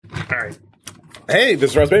right. Hey,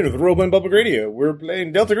 this is Ross Bain with Roland Public Radio. We're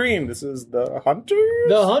playing Delta Green. This is the Hunters?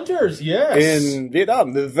 The Hunters, yes. In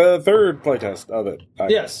Vietnam. The third playtest of it.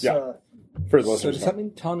 Yes. Yeah. For the So listeners. does that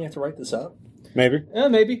mean Tom, you have to write this up? Maybe.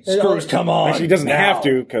 Maybe. Screws, come on. Actually, he doesn't now. have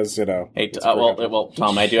to, because, Hey, well,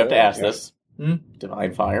 Tom, I do have to ask this. Hmm?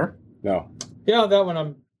 Divine Fire. No. Yeah, that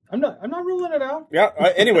one I'm not ruling it out. Yeah,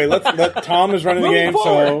 anyway, let Tom is running the Moving game,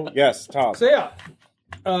 forward. so, yes, Tom. So yeah.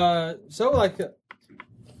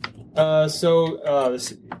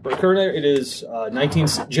 Currently it is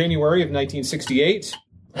January of 1968.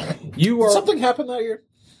 You are Something happened that year?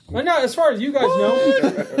 no, as far as you guys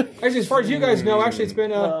know. Actually, as far as you guys know, actually it's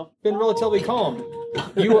been relatively calm.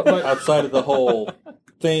 Outside of the whole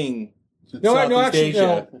thing. No, Southeast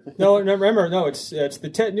Asia. remember, it's the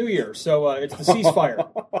Tet New Year, so it's the ceasefire.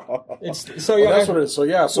 That's what it is. So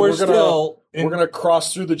yeah, so we're gonna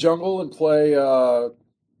cross through the jungle and play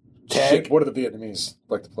Tag? shit, what do the Vietnamese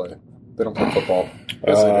like to play? They don't play football.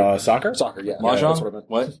 Yes, they do. Soccer? Soccer, yeah. Mahjong? Yeah, that's what I meant.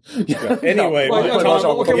 What? Yeah. Anyway, Well, play Tom,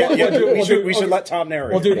 Mahjong. okay, we should let Tom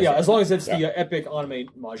narrate. Well, dude, yeah, as long as it's the epic anime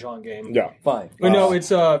mahjong game. Yeah. Fine. But no, it's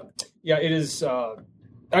it is.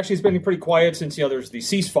 Actually, it's been pretty quiet since there's the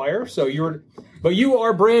ceasefire. So you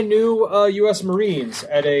are brand new U.S. Marines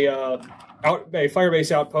at a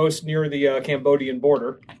firebase outpost near the Cambodian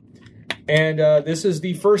border, and this is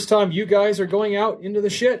the first time you guys are going out into the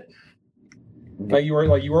shit. You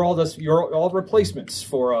were all replacements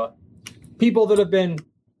for people that have been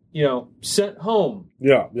sent home.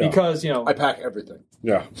 Yeah. Because I pack everything.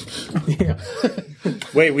 Yeah. yeah.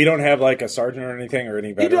 Wait, we don't have like a sergeant or anything or any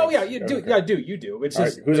You veterans? do, yeah, you do. Okay. Yeah, you do. It's All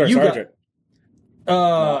just right, who's our you sergeant?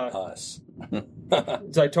 Not us.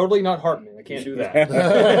 It's like totally not Hartman. I can't do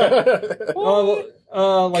that.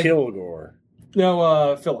 Like Kilgore.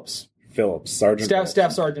 no, Phillips, Sergeant Phillips.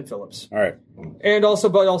 Staff Sergeant Phillips, All right. and also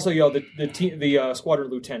the squadron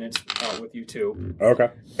lieutenant with you too. Okay.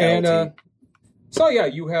 And LT. so yeah,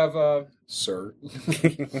 you have Sir.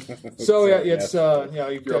 so yeah, it's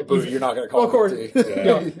You're a booty. You're not going to call of course, it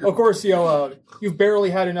of course, you've barely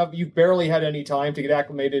had any time to get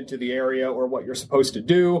acclimated to the area or what you're supposed to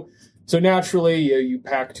do. So naturally, you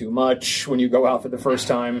pack too much when you go out for the first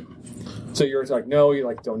time. So you're like, no, you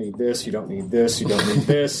don't need this, you don't need this, you don't need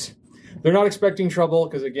this. They're not expecting trouble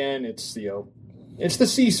because again, it's the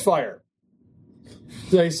ceasefire.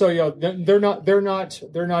 So they're not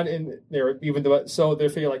in there even though. So they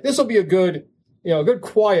feel like this will be a good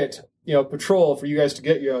quiet patrol for you guys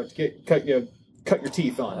to cut your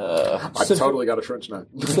teeth on. I totally got a trench knife.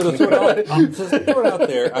 So to throw it out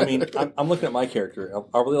there, I mean, I'm looking at my character.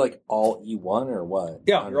 Are we like all E1 or what?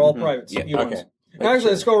 Yeah, you're all privates. Yeah, E1s. okay.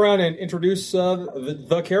 Actually, let's go around and introduce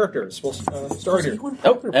the characters. We'll start here.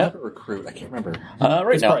 Private recruit. I can't remember.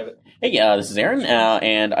 Right It's now. private. Hey, this is Aaron,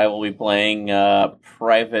 and I will be playing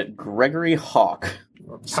Private Gregory Hawk.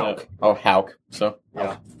 Hauk. Hauk. So,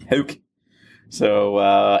 Yeah. Hauk. So,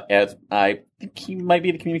 as I think he might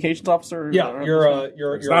be the communications officer. Yeah,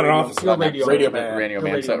 you're It's not an officer. You're radio Man. Radio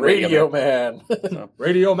You're man. So, Radio man.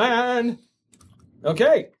 Radio man.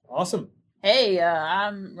 Okay, awesome. Hey,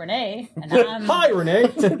 I'm Renee, and I'm Hi, Renee.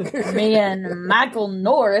 me and Michael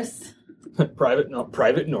Norris, Private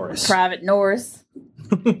Norris. Private Norris.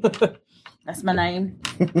 That's my name.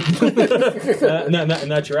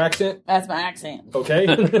 And that's your accent. That's my accent. Okay.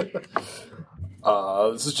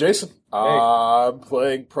 This is Jason. I'm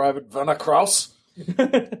playing Private Vanna Kraus.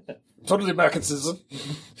 Totally American citizen.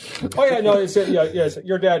 Oh yeah, no, yes.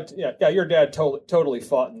 Your dad, your dad totally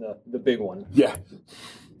fought in the big one. Yeah.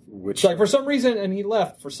 It's like for some reason, and he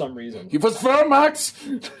left for some reason. He was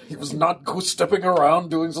Wehrmacht. He was not stepping around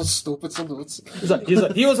doing those stupid salutes. He's like,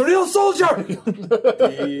 he was a real soldier.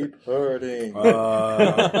 Deep hurting.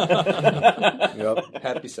 Yep.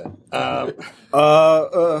 Had to be said. Hi,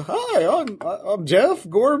 I'm Jeff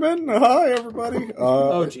Gorman. Hi, everybody.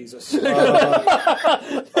 Oh Jesus. Yes,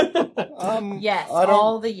 I don't-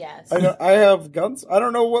 all the yes. I have guns. I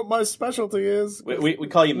don't know what my specialty is. We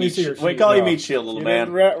call you Let me meat. see your We sheet. call you No. meat shield, little You man.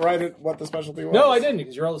 didn't write it what the specialty was. No, I didn't,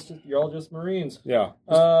 because you're all just Marines. Yeah.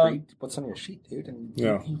 Read what's on your sheet, dude, and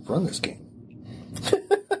Yeah. you run this game.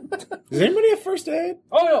 Does anybody have first aid?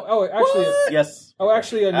 Oh no! Oh, actually, Yes. no, I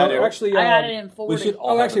do. actually. I got it in 40. We should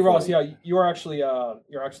all Oh, have actually, it Ross. for you. Yeah,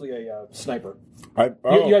 you're actually a sniper.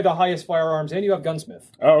 Oh. You have the highest firearms, and you have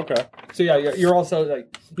gunsmith. Oh, okay. So yeah, you're also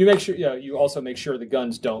like you make sure. Yeah, you also make sure the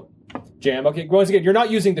guns don't jam. Okay, once again, you're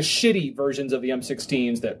not using the shitty versions of the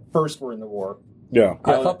M16s that first were in the war. Yeah.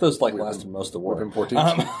 I thought those lasted most of the war.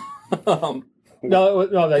 M14. No,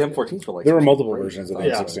 The they, M14s were like There were multiple versions of the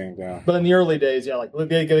Yeah. M16. Yeah. but in the early days, yeah, like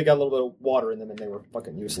they got a little bit of water in them, and they were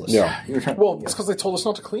fucking useless. Yeah. You were trying- Well, it's because they told us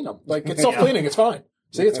not to clean them. Like, it's self-cleaning. It's fine.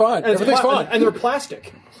 See, it's fine. And it's Everything's fine. and they're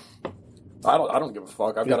plastic. I don't give a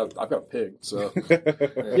fuck. I've got a pig. So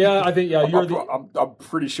Yeah, I think you're the. I'm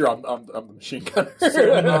pretty sure I'm the machine gunner. So,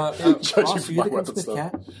 Judging Ross, from you my the weapon gunsmith stuff.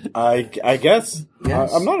 cat? I guess.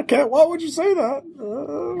 Yes. I'm not a cat. Why would you say that?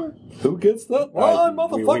 Who gets that line,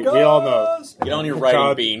 motherfuckers? we all know. Get on your writing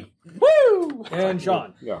God. bean. Woo! And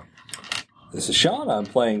John. Yeah. This is Sean. I'm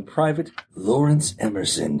playing Private Lawrence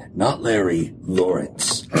Emerson. Not Larry,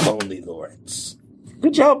 Lawrence. Only Lawrence.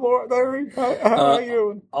 Good job, Larry. How are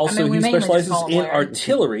you? Also, we he mainly just specializes call him in Larry.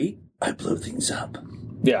 artillery. I blow things up.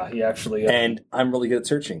 Yeah, he actually. And I'm really good at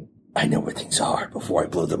searching. I know where things are before I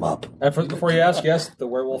blow them up. Before you ask, yes, the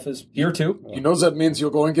werewolf is here too. You know that means you're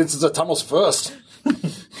going against the tunnels first.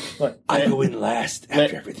 I go in last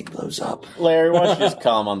after everything blows up. Larry, why don't you just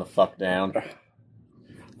calm on the fuck down?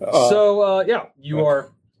 So you are.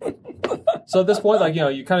 So at this point,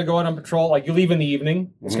 you kind of go out on patrol. Like you leave in the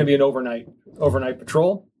evening. It's going to be an overnight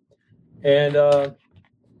patrol, and go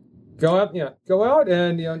out,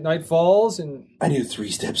 and night falls, and I knew 3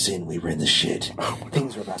 steps in we were in the shit.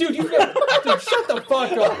 Things were about dude, dude, shut the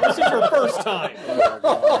fuck up. This is your first time.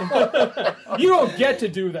 You don't get to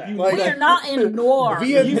do that. We are not in noir.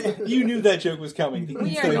 You knew that joke was coming.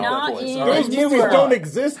 We are not in Those movies noir. don't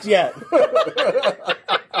exist yet.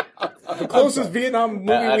 The closest Vietnam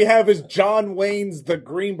movie we have is John Wayne's The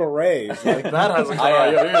Green Berets. Like, That hasn't come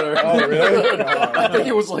out yet either. oh, really? I think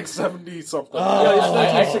it was like 70 something.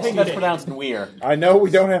 I think that's pronounced Weir. I know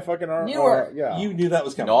we don't have fucking Newer. yeah. You knew that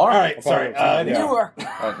was coming. Nor? All right, sorry. Noir.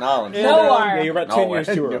 Knowledge. Noir. Yeah, you're about 10 years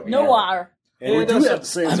too early. Noir. And we do have the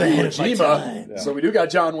same I'm thing ahead with of my time. Jima. So we do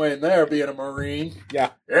got John Wayne there being a Marine. Yeah.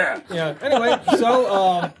 Yeah. Yeah. Anyway,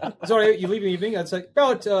 so you leave in the evening. It's like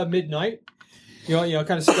about midnight. Kind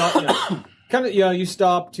of stop. You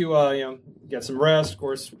stop to get some rest. Of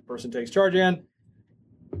course, the person takes charge, and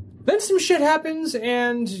then some shit happens,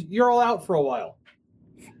 and you're all out for a while.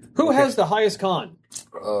 Who has the highest con?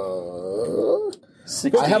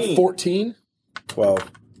 16. I have 14.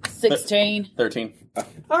 12. 16. 13.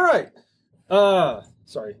 All right.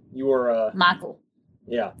 Sorry, you were. Michael.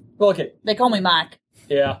 Yeah. Well, okay. They call me Mike.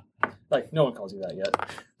 Yeah. Like no one calls you that yet.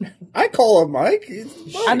 I call him Mike.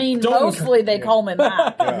 I mean, Don't- mostly they call me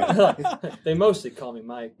Mike. They mostly call me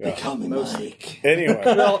Mike. They call me Mike. Anyway.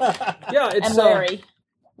 Well, yeah, it's And Larry.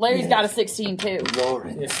 Larry's got a 16 too.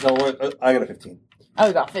 Lawrence. No, I got a 15. Oh,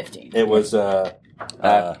 you got 15. It was, 13.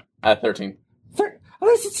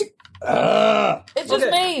 It's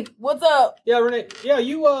just me. What's up? Yeah, Renee. Yeah,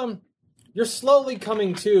 you're slowly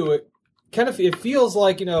coming to. It feels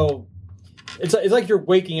like it's like you're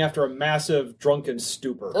waking after a massive drunken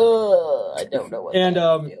stupor. I don't know what And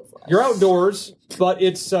that feels like. you're outdoors, but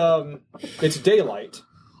it's daylight.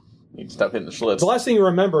 You can stop hitting the Schlitz. The last thing you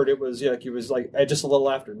remembered, it was just a little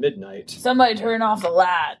after midnight, Somebody turn off the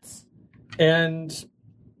lights. and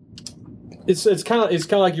it's kind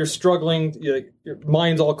of like you're struggling. Your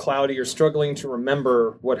mind's all cloudy. You're struggling to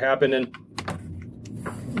remember what happened, and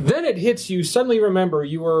then it hits you. Suddenly, you remember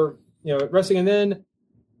you were resting, and then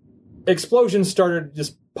explosions started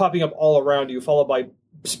just popping up all around you, followed by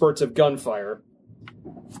spurts of gunfire.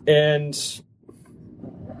 And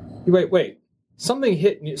wait. Something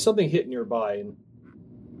hit nearby. And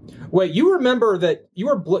wait, you remember that you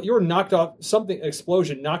were knocked off.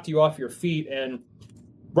 Explosion knocked you off your feet, and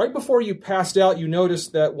right before you passed out, you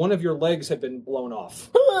noticed that one of your legs had been blown off.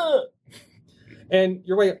 And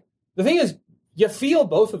the thing is, you feel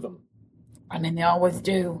both of them. I mean, they always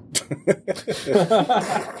do.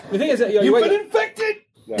 The thing is that you've been infected.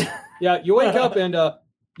 Yeah, you wake up and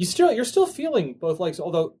you're still feeling both legs.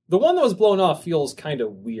 Although the one that was blown off feels kind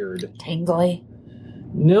of weird. Tingly.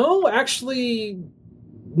 No, actually,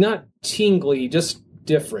 not tingly, just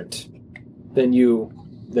different than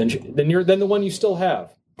the one you still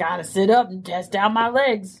have. Gotta sit up and test out my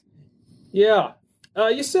legs. Yeah,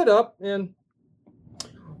 you sit up and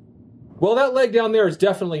that leg down there is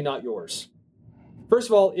definitely not yours. First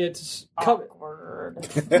of all, it's covered. Awkward.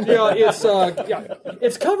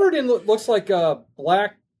 It's covered in looks like a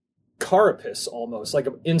black carapace, almost like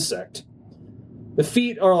an insect. The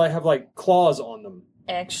feet have claws on them.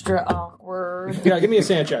 Extra awkward. Yeah, give me a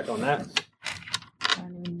sand check on that. I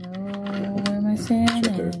don't even know where my sand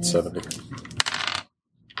is. 70.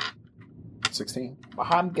 16.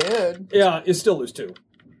 I'm good. Yeah, it still lose 2.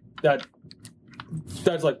 That's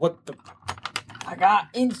like what the. I got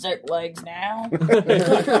insect legs now.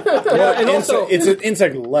 Yeah, and also it's an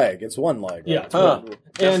insect leg. It's one leg. Right? yeah, Just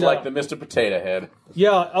and like the Mr. Potato Head.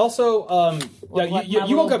 yeah. Also, Look like you my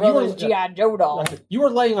woke up. little brother's G.I. Joe doll. You were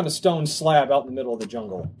laying on a stone slab out in the middle of the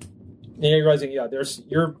jungle. And you're realizing,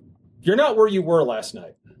 you're not where you were last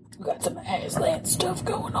night. We got some Aslan stuff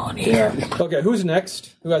going on here. Okay, who's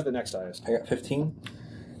next? Who has the next highest? I got 15.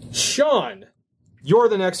 Sean, you're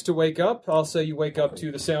the next to wake up. I'll say you wake up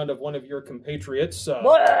to the sound of one of your compatriots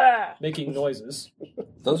making noises.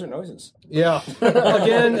 Those are noises. Yeah.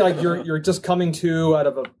 Again, like you're just coming to out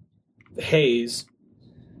of a haze.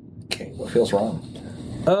 Okay, what feels wrong?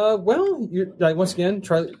 Well, you're like once again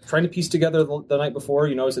trying to piece together the night before.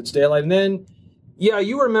 You notice it's daylight, and then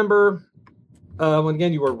you remember when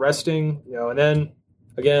again you were resting, and then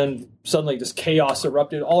again suddenly just chaos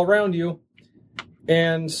erupted all around you,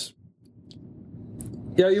 and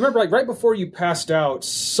you remember like right before you passed out,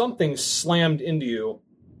 something slammed into you,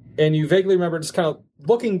 and you vaguely remember just kind of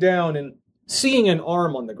looking down and seeing an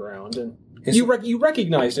arm on the ground, and you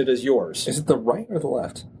recognized it as yours. Is it the right or the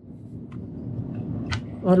left?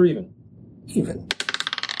 Odd or even? Even.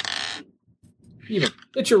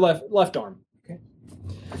 It's your left arm. Okay.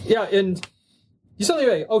 Yeah, and you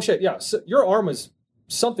suddenly, oh shit, yeah, so your arm was,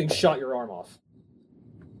 something shot your arm off.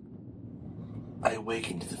 I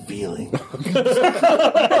awakened to the feeling.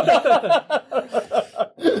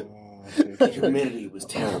 The humidity was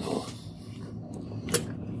terrible.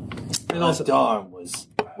 And My also, arm was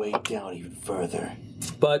weighed down even further.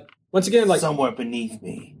 but once again, like, Somewhere beneath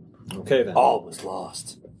me, okay then. all was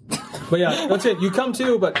lost. But yeah, that's it. You come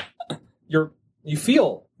to, but you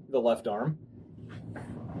feel the left arm.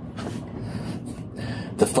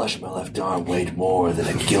 The flesh of my left arm weighed more than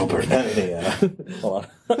a Gilbert. Hold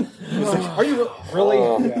on. Are you really?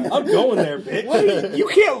 I'm going there, bitch. You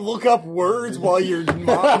can't look up words while you're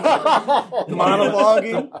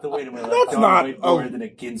monologuing. The weight of my left That's arm not- weighed more oh. than a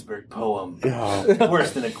Ginsberg poem. Oh.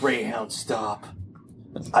 Worse than a Greyhound stop.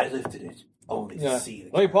 I lifted it only to Yeah. see the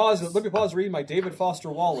Let me pause reading my David Foster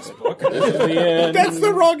Wallace book. That's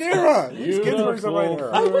the wrong era. Ginsberg's the right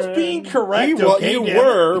era. I was being correct. You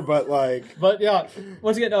were, but like... But yeah,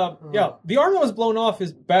 once again, the arm that was blown off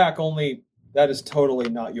is back, only that is totally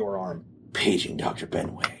not your arm. Paging Dr.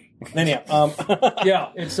 Benway. Anyhow, Yeah,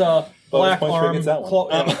 it's a black points for arm against that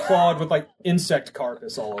one. clawed with like insect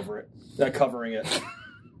carcass all over it, covering it.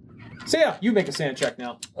 So yeah, you make a sand check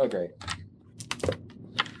now. Oh, great.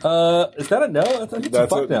 Is that a no? I think it's a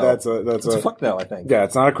fuck no. That's It's a fuck no, I think. Yeah,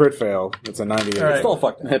 it's not a crit fail. It's a 98. All right. It's still a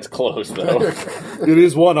fuck no. That's close, though. It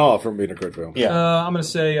is one off from being a crit fail. Yeah. I'm gonna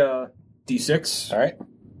say D6. All right.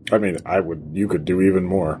 I mean, you could do even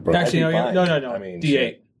more. But Actually, That'd be no. fine. I mean, D8.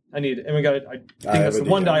 shit. I need, and we got. I think I have that's a the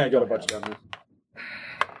one D8. die I got a bunch down there.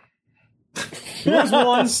 Here's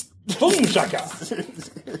one. Boom shaka.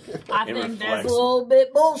 I think that's a little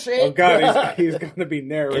bit bullshit. Oh god, he's going to be it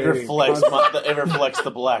narrating. reflects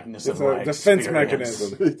the blackness It's of my a defense experience.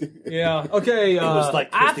 mechanism. Yeah. Okay. It was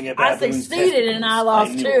like twisting a I baboon's succeeded testicles. and I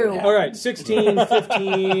lost knew too. it would all right. 16,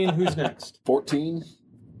 15. Who's next? 14?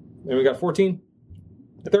 Then we got 14,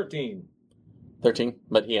 13. 13,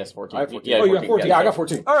 but he has 14. I have 14. Yeah, Oh, you have 14. Yeah, I got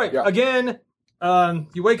 14. All right. Yeah. Again,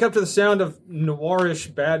 you wake up to the sound of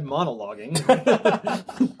noirish bad monologuing.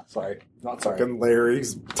 Sorry. Not sorry. Fucking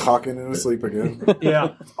Larry's talking in his sleep again.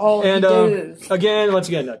 Yeah. All And he does. again, once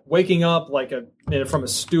again, waking up like from a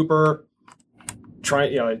stupor,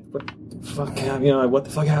 trying, what the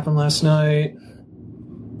fuck happened last night?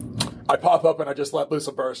 I pop up and I just let loose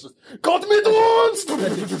a burst. Got me once!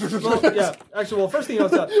 Well, yeah. Actually, first thing I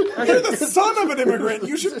was You're the son of an immigrant.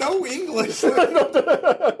 You should know English.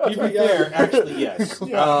 To be fair, actually, yes.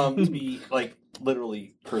 To be,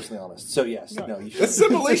 literally, personally honest. So, yes. No, you should.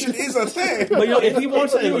 Assimilation is a thing. But if he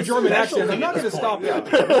wants to do a German accent, I'm not going to stop him.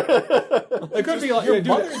 It could be like, dude,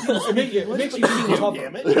 it makes you seem tougher.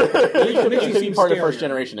 It makes you seem part of scarier. first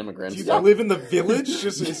generation immigrants. You live in the village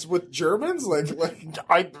just with Germans?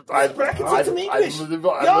 I live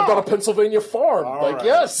on a Pennsylvania farm. All Like, right.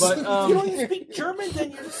 yes. But, You don't even speak German,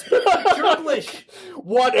 then you speak Gerblish.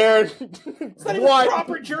 What, Aaron? It's not even What?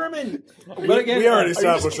 proper German. But again, We already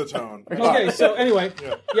established a tone. Okay, so anyway,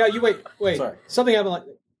 you wait. Sorry. Something happened.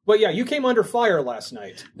 Well, yeah, you came under fire last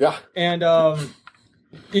night, Yeah. and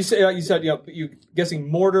you said you guessing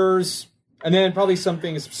mortars, and then probably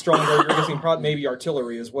something stronger. You're guessing maybe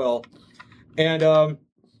artillery as well, and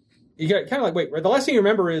you got kind of the last thing you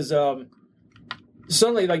remember is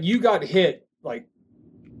suddenly you got hit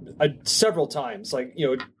several times, so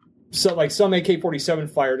some AK-47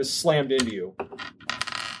 fire just slammed into you,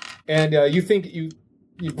 and you think you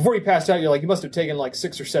before you passed out, you must have taken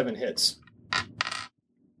 6 or 7 hits.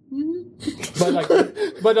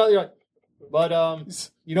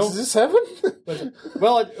 You know, Is this heaven?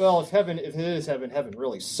 if it is heaven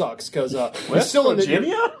really sucks because you're still in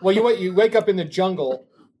the Well, you wake up in the jungle.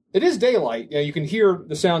 It is daylight. You can hear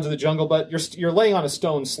the sounds of the jungle, but you're laying on a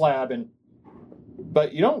stone slab,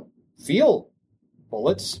 but you don't feel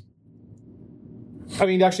bullets. I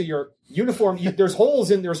mean, actually, your uniform. There's holes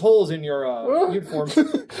in your uniform.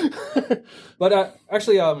 But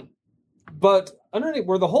but underneath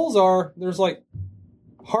where the holes are, there's like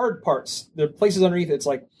hard parts. The places underneath it's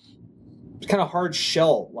like kind of hard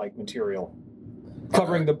shell-like material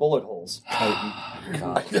covering the bullet holes.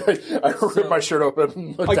 I rip my shirt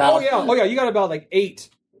open. Like, oh yeah, you got about like 8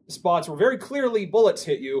 spots where very clearly bullets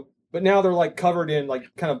hit you, but now they're like covered in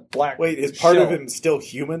like kind of black. Wait, is part shell. of him still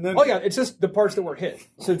human then? Oh yeah, it's just the parts that were hit.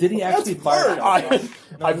 So did he actually fire?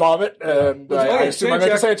 I vomit and I assume I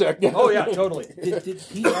make a sand check. Oh yeah, totally. Did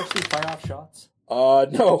he actually fire off shots?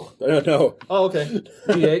 No. Oh okay.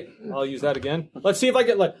 D8. I'll use that again. Let's see if I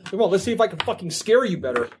get let's see if I can fucking scare you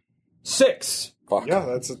better. 6. Fuck. Yeah,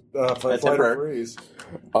 that's a flight or freeze.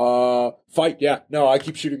 Fight. Yeah. No, I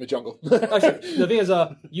keep shooting the jungle. Actually, the thing is,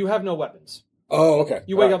 you have no weapons. Oh, okay.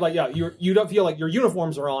 You wake up like you don't feel like your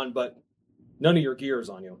uniforms are on, but none of your gear is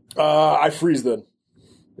on you. I freeze then.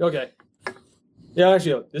 Okay. Yeah,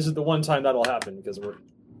 actually, this is the one time that'll happen because we're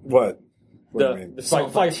What? What do you mean? the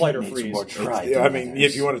fight, flight, or freeze. Yeah, I mean,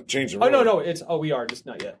 if you want to change the Oh rule. no, we are just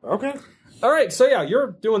not yet. Okay. All right, so yeah,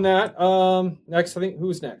 you're doing that. Next, I think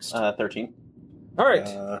who's next? 13. All right.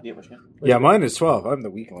 Yeah, which one? Yeah, mine is 12. I'm the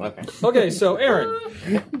weak one. Okay. Okay, so Aaron,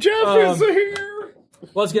 Jeff is here!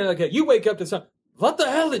 once again, okay, you wake up to some. What the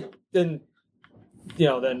hell?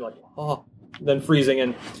 Then freezing,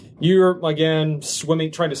 and you're again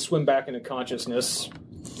trying to swim back into consciousness.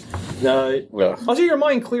 I'll say your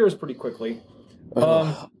mind clears pretty quickly.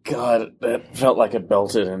 Oh, God, that felt like it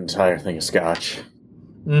belted an entire thing of scotch.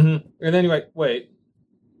 Mm-hmm. And then you're like, wait.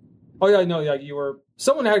 Oh yeah, no, yeah, you were.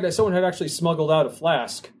 Someone had actually smuggled out a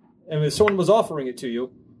flask, and someone was offering it to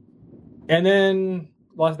you. And then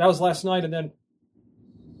that was last night, and then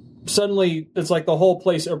suddenly it's like the whole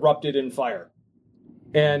place erupted in fire,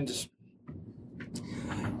 and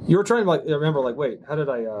you were trying to remember, wait, how did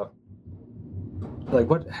I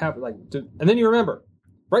what happened? And then you remember,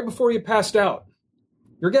 right before you passed out,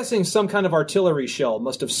 you're guessing some kind of artillery shell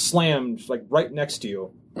must have slammed right next to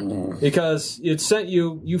you. Because it sent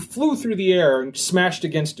you flew through the air and smashed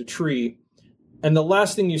against a tree, and the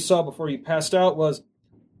last thing you saw before you passed out was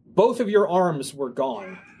both of your arms were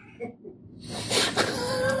gone.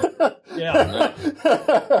 Yeah.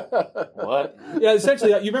 What? Yeah,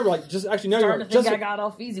 essentially, you remember, now Starting to think I got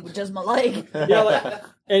off easy with just my leg. Yeah,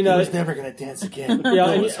 and He was never going to dance again.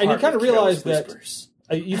 Yeah, It and was you hard kind to of kill realize his that whispers.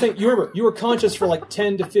 you remember you were conscious for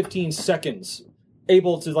 10 to 15 seconds,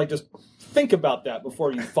 able to just think about that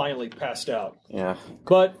before you finally passed out. Yeah.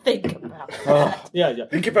 But Think about that. yeah.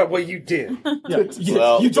 Think about what you did.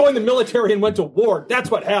 Yeah. You joined the military and went to war. That's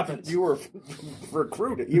what happens. You were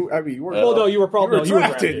recruited. You were. Well, no, you were probably You were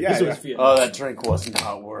drafted. drafted, yeah, This was yeah. Vietnam. Oh, that drink was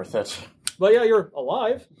not worth it. But yeah, you're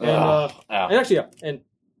alive, and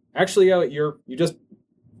actually, you just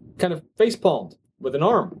kind of face palmed with an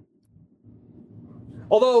arm.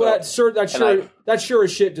 Although that sure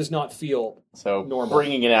as shit does not feel So normal.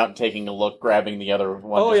 bringing it out and taking a look, grabbing the other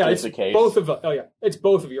one Oh just yeah, in it's case. it's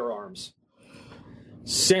both of your arms.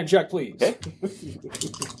 Sand check, please. Okay.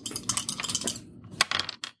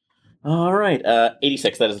 All right,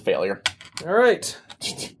 86. That is a failure. All right,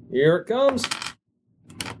 here it comes.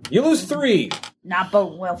 You lose 3. Not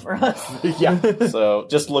boding well for us. Yeah. So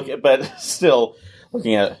just but still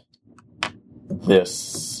looking at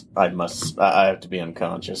this. I have to be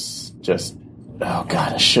unconscious. Oh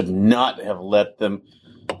God, I should not have let them.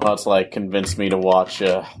 Convince me to watch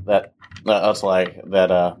that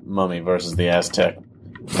Mummy versus the Aztec.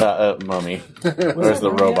 Mummy versus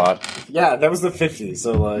the robot. Yeah, that was the 50s,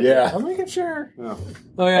 so Yeah. I'm making sure. Oh.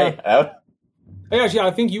 Oh yeah. Hey, Actually,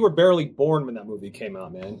 I think you were barely born when that movie came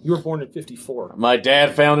out, man. You were born in 54. my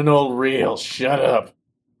dad found an old reel. Shut up.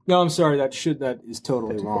 No, I'm sorry. That is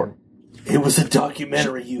totally wrong. It was a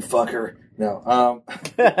documentary, you fucker. No.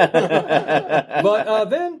 But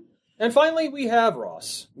then, and finally, we have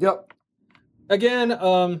Ross. Yep. Again,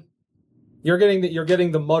 you're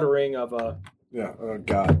getting the muttering of Yeah. Oh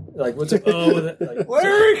God. what's it? Oh,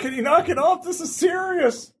 Larry, can you knock it off? This is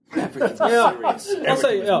serious. Everything's Yeah. serious. I'll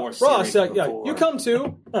say, Everything was more Ross. serious Yeah, before. you come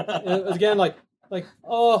to again,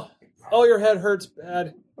 oh, your head hurts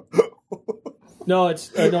bad. No,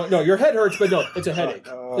 it's no. Your head hurts, but no, it's a headache.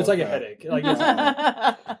 It's like a headache.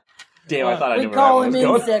 Damn, I thought I We knew where call that him was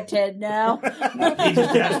going. Insect Head now. He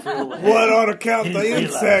just asked for a little What on account the He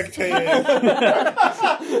insect head?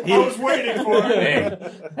 I was waiting for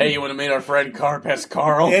it. Hey, you want to meet our friend Carpes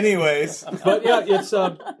Carl? Anyways, But yeah, it's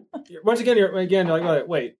once again.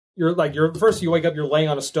 Wait. You're first. You wake up. You're laying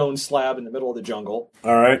on a stone slab in the middle of the jungle,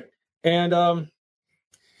 all right. and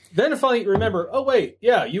then finally you remember. Oh wait,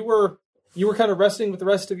 yeah, you were you were kind of resting with the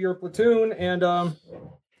rest of your platoon, and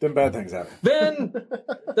Then bad things happen.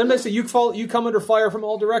 then they say you come under fire from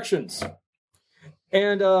all directions.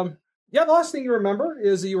 And the last thing you remember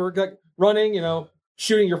is that you were like, running,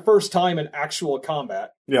 shooting your first time in actual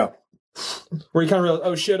combat, Yeah. where you kind of realize,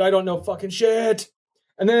 oh shit, I don't know fucking shit.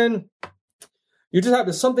 And then you just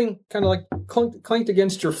have something kind of like clanked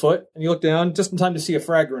against your foot, and you look down just in time to see a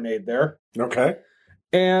frag grenade there. Okay.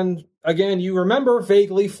 And again, you remember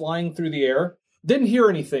vaguely flying through the air. Didn't hear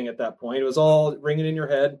anything at that point. It was all ringing in your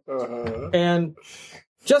head. Uh-huh. And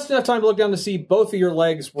just enough time to look down to see both of your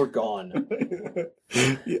legs were gone.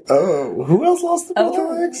 Oh, who else lost both their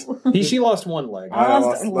legs? She lost one leg. I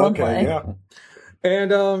lost one leg. Yeah.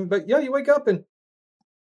 And, but yeah, you wake up and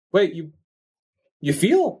wait, you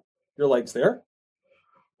feel your legs there.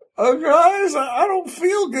 Oh, guys, I don't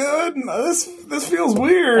feel good. This feels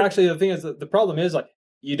weird. Actually, the thing is, the problem is, like,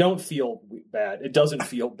 you don't feel bad. It doesn't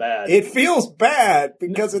feel bad. It feels bad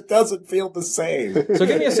because it doesn't feel the same. So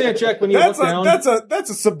give me a sand check when you look down. That's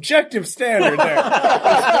a subjective standard there.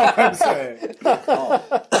 That's all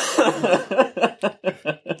I'm saying.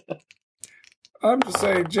 I'm just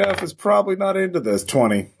saying Jeff is probably not into this.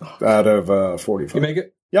 20 out of 45. You make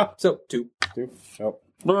it? Yeah. So 2. 2.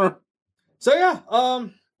 Oh. So yeah,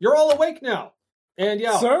 you're all awake now. And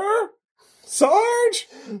yeah. Sir? Sarge?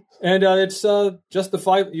 And it's just the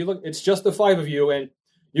 5. It's just the 5 of you, and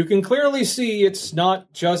you can clearly see it's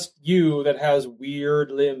not just you that has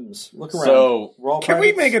weird limbs. Look around. So, Can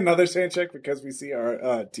we make another sand check because we see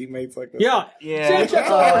our teammates like this? Yeah. yeah. Sand check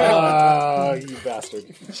all around. You bastard.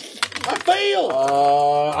 I failed!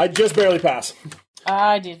 I just barely pass.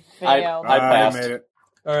 I did fail. I passed. made it.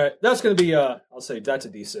 All right, that's going to be I'll say that's a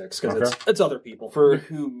D6 because it's other people. For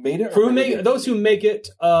who made it? For who make those who make it,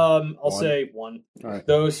 I'll 1. say 1. All right.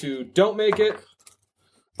 Those who don't make it,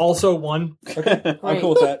 also 1. Okay, I'm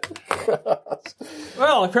cool with that.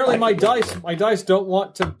 Well, apparently my dice don't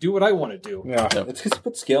want to do what I want to do. Yeah. It's because you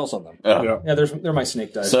put scales on them. Yeah. Yeah, they're my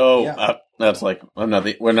snake dice. So Yeah. that's like I'm not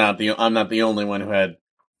the only one who had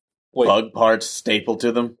Wait, bug parts stapled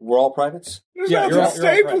to them. we're all privates? There's Yeah, nothing you're all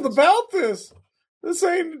stapled right. about this. This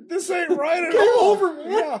ain't right at all.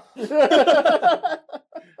 Yeah.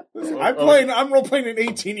 I'm role playing an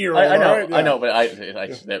 18-year-old. I know, right? Yeah. I know,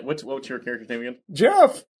 but what's your character's name again?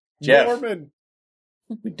 Jeff. Norman.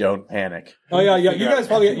 We don't panic. Oh yeah. You guys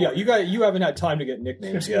probably you haven't had time to get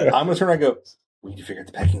nicknames yet. I'm going to turn around and go, we need to figure out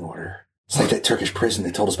the pecking order. It's like that Turkish prison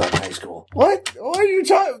they told us about in high school. What are you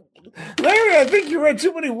talking? Larry, I think you read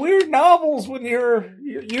too many weird novels when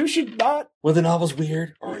you should not. Were the novels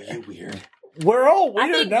weird, or are you weird? We're all I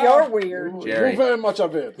weird think now. you're weird. Jerry. Very much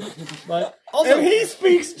of it. But also, And he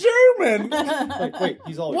speaks German. wait,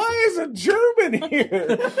 he's always Why is a German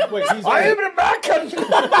here? wait. He's I always, am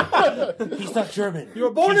American. He's not German. you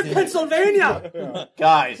were born in Pennsylvania.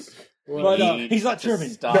 Guys, But, He's not German.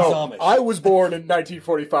 Stop. He's No, Amish. I was born in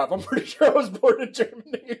 1945. I'm pretty sure I was born in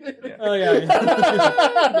Germany. Oh yeah.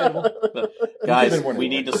 guys, we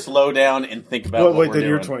need to slow down and think about what we're then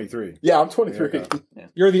you're doing. 23. Yeah, I'm 23.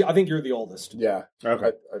 I think you're the oldest. Yeah.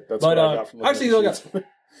 Okay. That's But what I got from looking actually, at the look, sheets.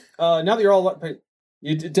 now that you're all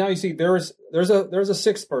now you see there's a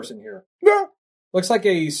 6th person here. No. Looks like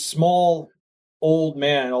a small old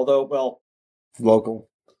man, although Local.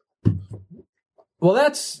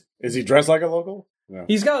 that's Is he dressed like a local? No.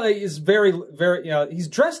 he's got he's very he's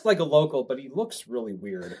dressed like a local, but he looks really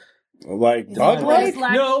weird. Like Is bug it like?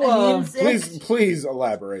 like No, an insect? Please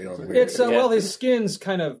elaborate on it. It's well, his skin's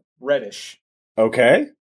kind of reddish, Okay.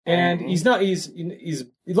 and he's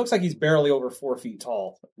he looks like he's barely over 4 feet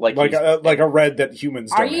tall. Like Like he's- a red that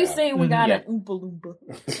humans don't Are you have. saying we got Yeah. an Oompa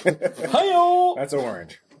Loompa? Hi-yo! That's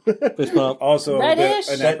orange. Fist bump. Also, a bit Reddish?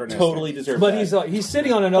 That anachronistic. totally deserves But that. he's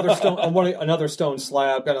sitting on another stone another stone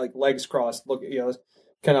slab, kind of like legs crossed,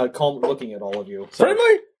 kind of calm, looking at all of you.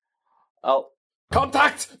 friendly. I'll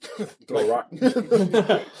Contact! Throw a rock.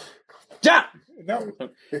 yeah. No,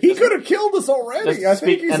 he could have killed us already. I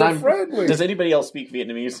think he's friendly. Does anybody else speak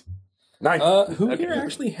Vietnamese? 9. Who Okay. here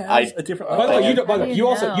actually has a different... By the way, How do you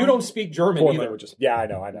know? you don't speak German 4 either. languages. Yeah, I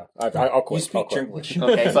know. I'll quit. You speak I'll quit. English.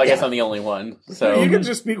 Okay, so I guess I'm the only one. So you can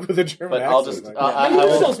just speak with a German But accent. I'll just like I You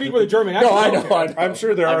will- don't speak with a German No, accent. I know. I'm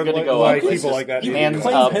sure there I'm are gonna go like up. people like that. You Hands can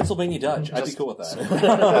claim up. Pennsylvania Dutch. I'd be Just- cool with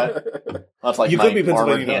that. That's like You my could be armored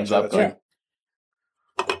Pennsylvania hands Dutch, up.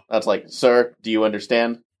 that's That's like, sir, do you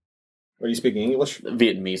understand Are you speaking English?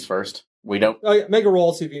 Vietnamese first? We don't. Oh, yeah, make a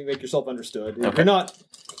roll, see if you can make yourself understood. If Okay. you're not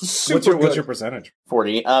super What's good. your percentage?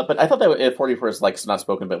 40. But I thought that 40 was like not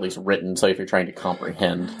spoken, but at least written. So if you're trying to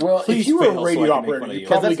comprehend, Well, Please if you were fail a radio so I can make operator, fun of you you.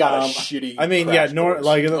 probably got a Um, shitty. I mean, crash yeah, course.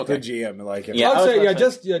 like Okay. the GM, like Yeah, I I'd was say about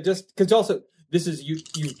to say- just because also this is you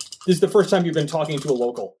is the first time you've been talking to a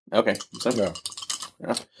local. Okay. So, No.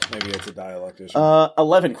 Maybe it's a dialect issue.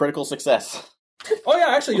 11 critical success. Oh yeah,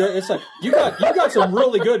 actually, it's like you got some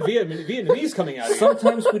really good Vietnamese coming out of you.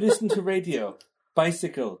 Sometimes we listen to radio.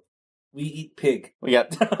 Bicycle. We eat pig. We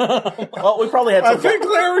got. Well, we probably had I some. think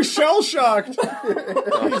Larry's shell shocked.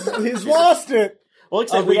 he's lost it. Well,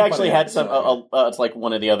 except we actually had some. It's like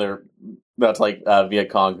one of the other. That's like Viet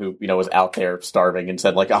Cong who was out there starving and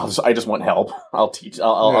said like, I just want help. I'll teach.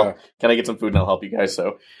 I'll can I get some food and I'll help you guys.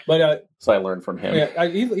 So, But so I learned from him. yeah,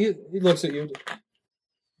 he looks at you.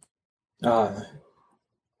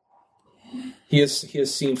 He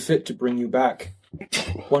has seen fit to bring you back.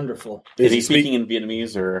 Wonderful. Is he speaking in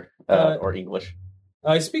Vietnamese or English?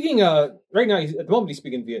 He's speaking right now. At the moment, he's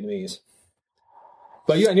speaking Vietnamese.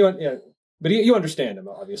 But you understand him,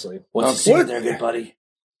 obviously. What's he saying there, good buddy?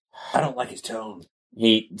 I don't like his tone.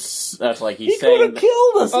 That's like he's He could saying. have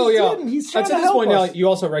killed us. Oh He yeah. didn't. He's At trying to this help point us. now, you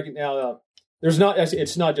also recognize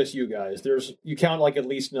it's not just you guys. You count like at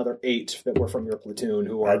least another 8 that were from your platoon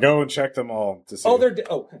who are. I go and check them all to see. Oh,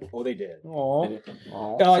 they did.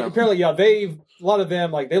 Aw. Apparently, a lot of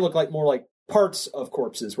them they look like more like parts of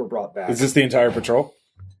corpses were brought back. Is this the entire patrol?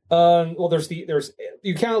 Well, there's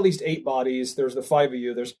you count at least 8 bodies. There's the 5 of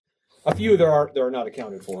you. There's a few that are not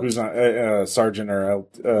accounted for. Who's not sergeant or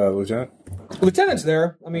lieutenant? Lieutenant's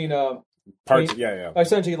there. I mean, Parts. I mean, Yeah.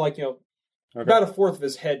 essentially, Okay. about a fourth of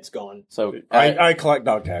his head's gone. So I collect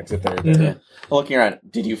dog tags if they're there. looking around,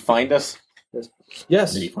 did you find us?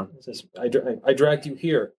 Yes, Did he find- It says, I dragged you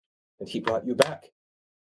here, and he brought you back.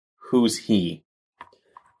 Who's he?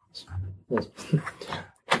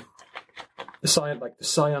 The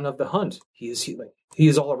scion of the hunt. He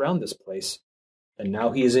is all around this place, and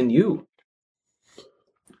now he is in you.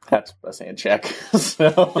 That's a sand check.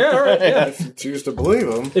 So, Yeah, all right, yeah. If you choose to believe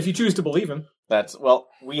him. If you choose to believe him.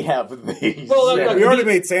 We have these. Well, Yeah, we already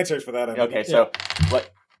made sand checks for that. Okay, so what?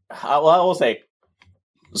 I will say.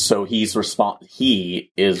 So he is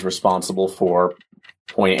responsible for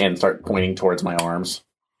start pointing towards my arms.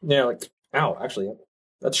 Yeah, ow! Actually,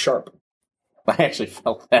 that's sharp. I actually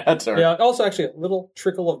felt that. Or, Yeah. Also, actually, a little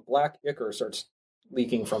trickle of black ichor starts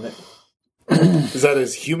leaking from it. Is that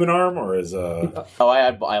his human arm or his? Oh, I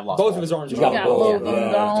lost Both that. of his arms. Got are both of gone.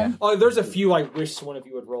 them gone. Oh, there's a few I wish one of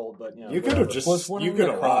you had rolled, but You could have just. You could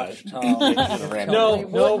have lied. No,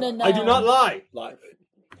 I do not lie.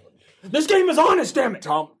 This game is honest, damn it.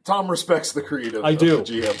 Tom respects the creed of I do. of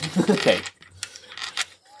the GM. Okay.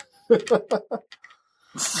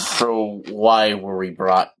 So why were we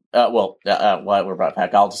brought? Why we're brought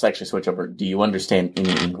back? I'll just actually switch over. Do you understand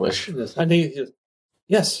any English? And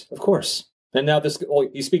yes, of course. And now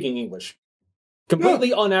he's speaking English.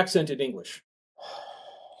 Completely unaccented English.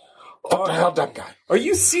 What the hell, that guy? Are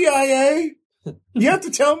you CIA? You have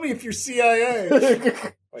to tell me if you're CIA.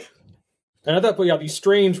 And at that point, these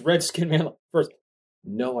strange red-skinned men first.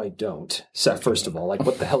 No, I don't. So, first of all,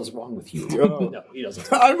 what the hell is wrong with you? Oh. No, he doesn't.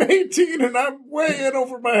 I'm 18 and I'm way in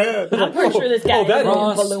over my head. I'm pretty sure this guy is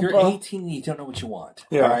Ross, Oompa you're Loompa. 18 and you don't know what you want.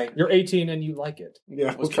 Yeah. All right. You're 18 and you like it.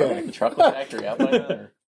 Yeah. Was Charlie the chocolate factory out by now?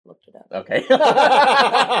 or- Looked it up. Okay.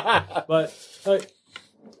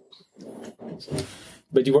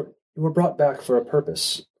 But you were brought back for a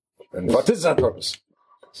purpose. And what is that purpose?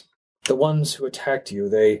 The ones who attacked you,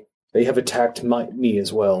 they have attacked me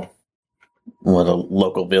as well. What, a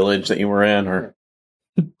local village that you were in, or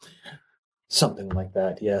Something like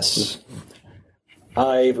that, yes.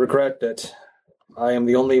 I regret that I am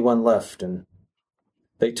the only one left, and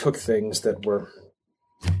they took things that were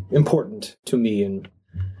important to me and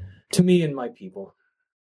my people.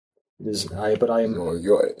 I am.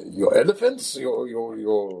 Your elephants,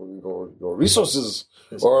 your resources,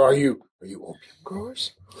 or are you opium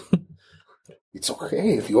growers? It's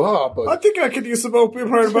okay if you are, I but think I could use some opium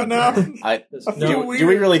right about now. I No, do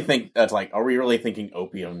we really think that's are we really thinking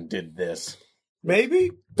opium did this?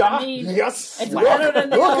 Maybe. yes. It's better than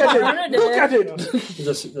the alternative. Look at it.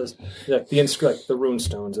 The rune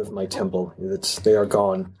stones of my temple. They are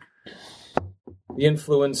gone. The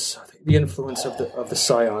influence of the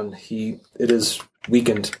scion. It is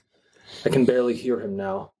weakened. I can barely hear him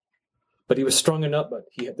now. But he was strong enough. But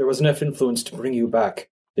there was enough influence to bring you back.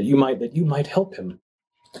 That you might help him.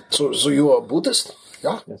 So you are Buddhist?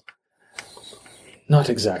 Yeah. Not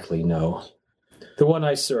exactly, no. The one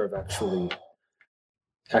I serve actually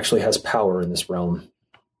has power in this realm.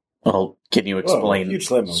 Well, can you explain? Huge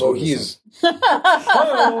slim. So he's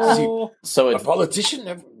Oh. So a it's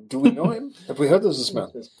politician. Do we know him? Have we heard of this man?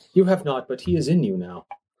 You have not, but he is in you now,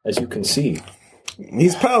 as you can see.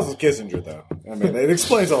 He's pals with Kissinger, though. I mean, it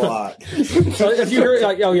explains a lot. If you hear,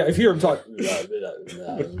 if you hear him talk,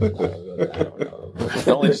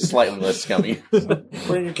 Only just slightly less scummy.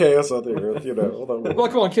 Bring your chaos on the earth, although... well,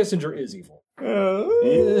 come on, Kissinger is evil. Us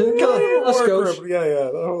go.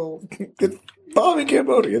 Yeah, the whole bombing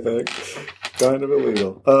Cambodia thing. Kind of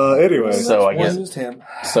illegal. Anyway. So I guess... Wasn't him.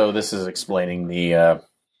 So this is explaining the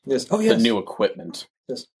Yes. Oh, the yes. new equipment.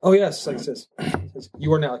 Yes. Oh, yes. Like it says,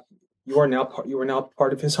 you are now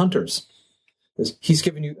part of his hunters. He's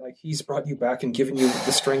given you, he's brought you back and given you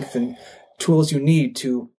the strength and tools you need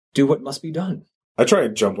to do what must be done. I try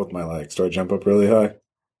and jump with my legs. Do I jump up really high?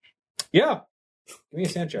 Yeah. Give me a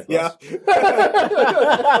sand check. Yeah.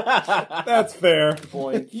 That's fair.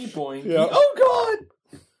 Boinky, boinky. Yeah. Oh,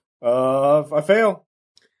 God! I fail.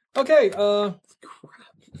 Okay. All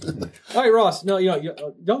right, Ross. No, you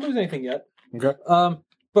don't lose anything yet. Okay.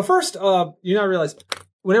 But first, you now realize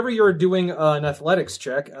whenever you're doing an athletics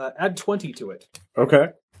check, add 20 to it. Okay.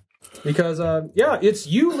 Because, it's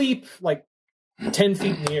you leap 10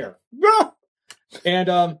 feet in the air. And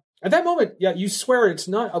at that moment, you swear it's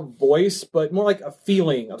not a voice, but more like a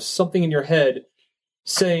feeling of something in your head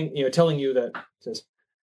saying, telling you that, says,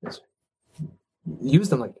 use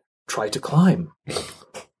them, try to climb.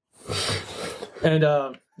 And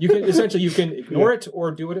you can ignore it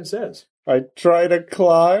or do what it says. I try to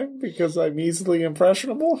climb because I'm easily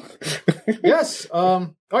impressionable. Yes.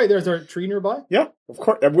 All right, there's a tree nearby. Yeah, of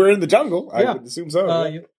course. We're in the jungle. I Yeah. would assume so.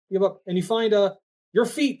 You give up, and you find your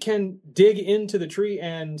feet can dig into the tree,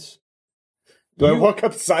 and Do I walk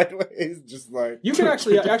up sideways? Just like... you can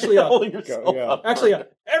actually Holding yourself yeah. up.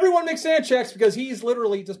 everyone makes sand checks because he's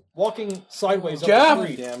literally just walking sideways Jeff! up the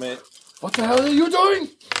tree. Damn it. What the hell are you doing?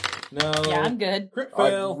 No. Yeah, I'm good. Crit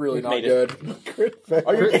fail. I'm really We've not made good. Crit fail.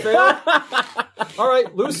 Crit fail. All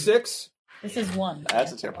right, lose 6. This is 1.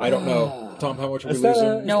 That's a terrible. I don't know. Tom, how much are we Is that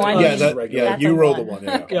losing? No, I Yeah, know. That's you a roll one. the one.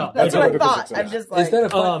 Yeah. Yeah. That's a what I critical thought. success. I'm just like... Is that a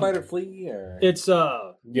fight or flee? Or? It's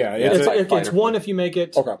Yeah, it's it's it's 1 if you make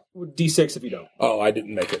it. Okay. D6 if you don't. Oh, I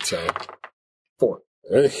didn't make it, so... 4.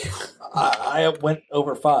 I went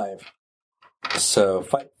over 5. So,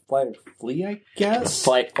 fight, flight, or flee, I guess?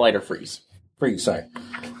 Flight or freeze. Freeze, sorry.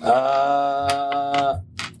 I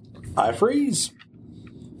freeze.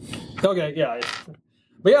 Okay, yeah.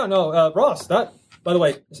 But yeah, no, Ross. That, by the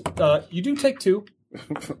way, you do take 2.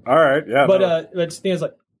 All right, yeah. But no. it's things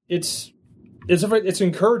like it's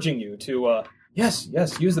encouraging you to yes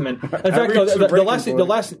use them. In fact, no, reached the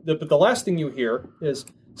the last thing you hear is,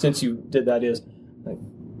 since you did that, is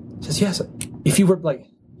says yes. If you were like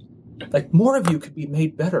more of you could be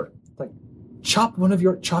made better. Chop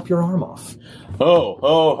your arm off. Ho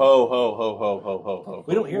ho ho ho ho ho ho ho ho.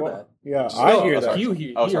 We don't hear that. Yeah, I hear that. You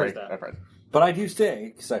hear. Oh, he sorry. hears that. That's right. But I do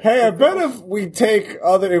stay. Hey, I bet if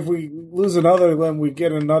we lose another limb, we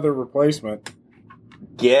get another replacement.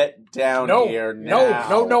 Get down No, here now.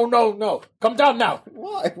 no. Come down now.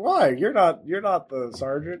 Why? You're not the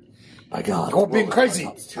sergeant. My God. You're being crazy.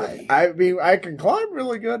 I mean, I can climb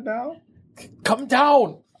really good now. Come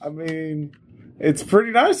down. I mean, it's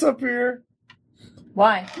pretty nice up here.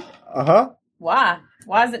 Why? Why?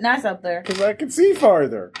 Why is it nice up there? Because I can see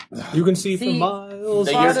farther. You can see for miles.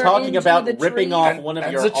 So you're Farther talking into about the ripping tree. off one of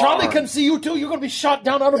your The Charlie arms. can see you too. You're going to be shot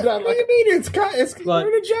down out of that. What do you mean? It's we're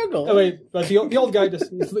in a jungle. Oh, wait, but the old guy just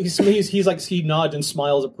he nods and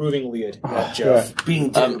smiles approvingly at Jeff.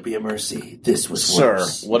 Being dead would be a mercy. This was Sir,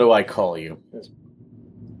 worse. what do I call you?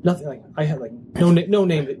 Nothing. I had no name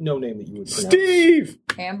that you would pronounce. Steve!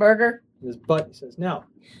 Hamburger? But he says now.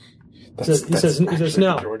 He says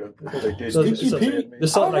now. The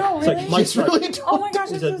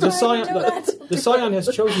Scion has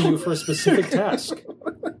chosen you for a specific task.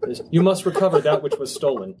 You must recover that which was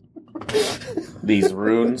stolen. These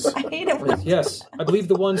runes. I hate it. Yes, I believe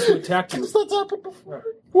the ones who attacked you.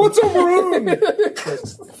 What's a maroon?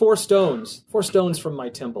 4 stones. 4 stones from my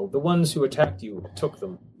temple. The ones who attacked you took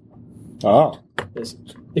them. Oh. Yes.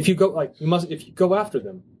 If you go after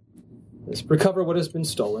them, yes, recover what has been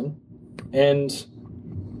stolen, and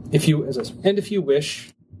if you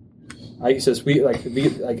wish, he says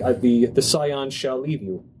the Scion shall leave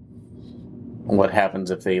you. What happens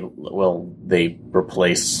if they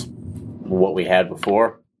replace what we had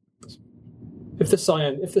before? If the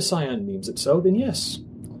Scion means it so, then yes.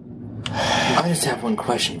 I just have one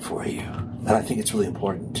question for you, and I think it's really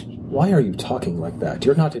important. Why are you talking like that?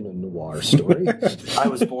 You're not in a noir story. I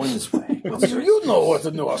was born this way. You know what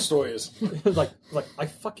the Noah story is. like I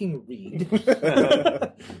fucking read.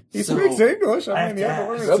 He speaks English. I mean, you have to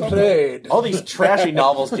learn it Well somewhere. played. All these trashy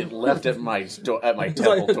novels get left at my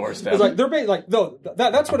temple doorstep. It's like they're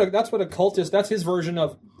that's what a cultist. That's his version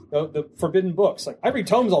of the forbidden books. Like I read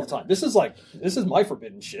tomes all the time. This is my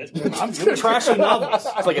forbidden shit. I'm trashing novels.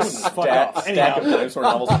 It's like a stack of dinosaur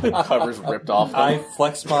novels with the covers ripped off them. I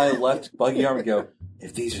flex my left buggy arm and go,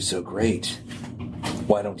 if these are so great,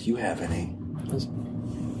 why don't you have any?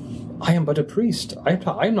 I am but a priest.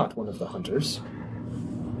 I'm not one of the hunters.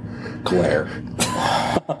 Glare.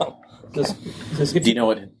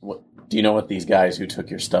 Do you know what these guys who took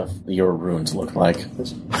your stuff, your ruins, look like?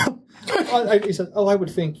 He said, I would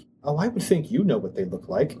think you know what they look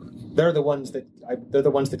like. They're the ones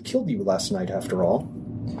that killed you last night, after all.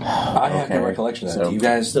 I have no recollection of that. Do you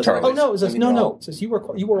guys? It says, no. It says you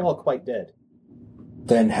were all quite dead.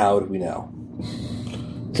 Then how do we know?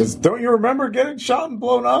 Because don't you remember getting shot and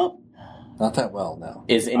blown up? Not that well, no.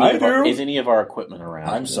 Is any of our equipment around?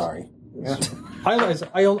 I'm sorry. Yeah. I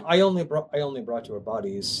only brought your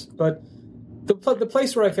bodies, but the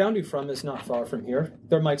place where I found you from is not far from here.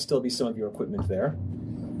 There might still be some of your equipment there.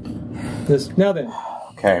 Now then,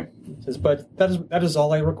 okay. But that is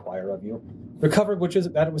all I require of you. Recover which has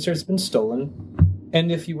been stolen,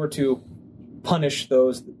 and if you were to punish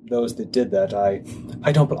those that did that, I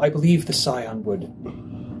believe the Scion would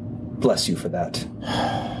bless you for that.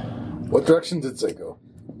 What direction did they go?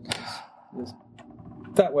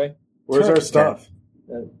 That way. Where's our stuff?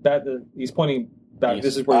 He's pointing back.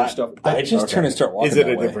 This is where your stuff. I just turn and start walking. Is it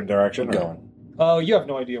that a way. different direction? I'm going. Oh, you have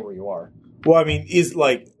no idea where you are. Well, I mean,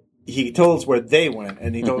 he told us where they went,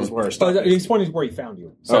 and he told us where our stuff is. He's pointing to where he found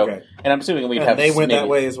you. So, okay. And I'm assuming we'd And have. they went maybe, that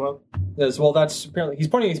way as well. Well, that's apparently he's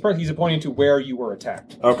pointing to where you were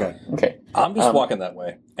attacked. Okay. Okay. I'm just walking that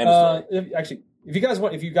way.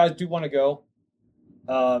 If you guys do want to go,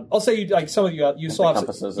 I'll say you like some of you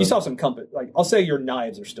saw some compass. Like I'll say your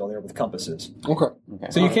knives are still there with compasses. Okay.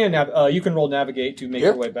 So you can you can roll navigate to make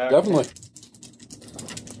your way back. Definitely.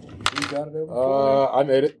 You got it over. I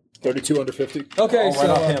made it. 32 under 50. Okay,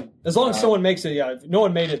 so off him. as long as someone makes it, if no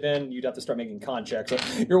one made it, then you'd have to start making con checks. So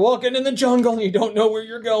you're walking in the jungle and you don't know where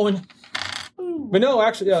you're going. But no,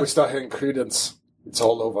 actually, If we start hitting Credence, it's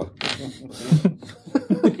all over.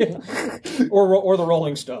 or the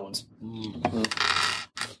Rolling Stones.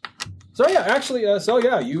 So yeah, actually,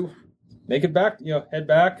 you make it back. Head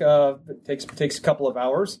back. It takes a couple of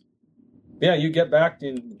hours. Yeah, you get back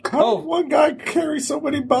in. How did one guy carry so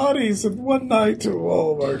many bodies in one night?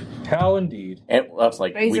 How indeed. And that's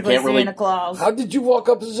like Basically, we can't really. Santa Claus. How did you walk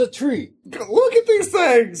up as a tree? Look at these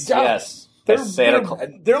things. Yes, that's Santa Claus.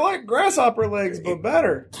 They're like grasshopper legs, but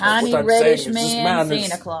better. Tiny What I'm reddish saying is this man, man is-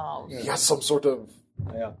 Santa Claus. He has some sort of...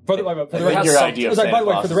 Yeah. For the I think record, your idea of Santa by the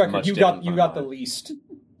way, Claus for the is record, much you different got from the least.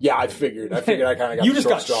 Yeah, I figured I kind of got You the just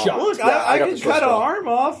short got straw. shot. Look, Yeah, I got can the short cut an straw. arm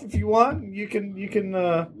off if you want. You can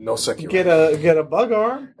No second. get a bug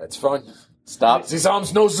arm. That's fine. Stop. These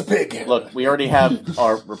arms knows the pig. Look, we already have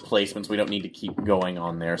our replacements. We don't need to keep going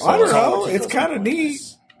on there. So I don't know. It's kind of neat.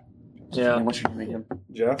 Yeah. What's your name again?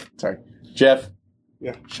 Jeff. Sorry, Jeff.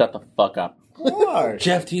 Yeah. Shut the fuck up. Why?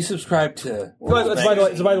 Jeff, do you subscribe to? By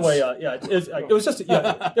the way, it was just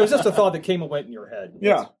a thought that came and went in your head.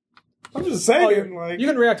 Yeah. I'm just saying, You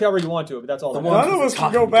can react however you want to it, but that's all. none of us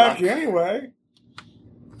can go back anyway.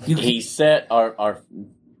 He said our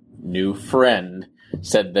new friend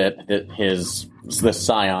said that the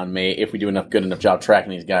Scion may, if we do good enough job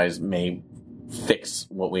tracking these guys, may fix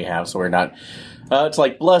what we have. So we're not. It's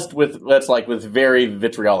like blessed with very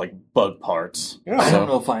vitriolic bug parts. Yeah. I don't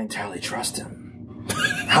know if I entirely trust him.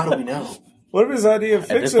 How do we know? What if his idea of At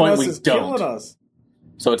this fixing point, us we is don't. killing us?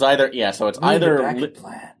 So it's either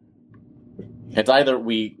Plan. It's either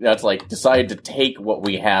we decide to take what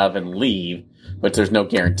we have and leave, but there's no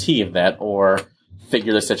guarantee of that, or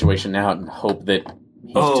figure the situation out and hope that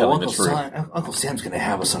he's telling the truth. Uncle Sam's going to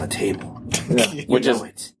have us on a table. Which is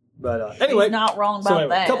it. But anyway, He's not wrong about a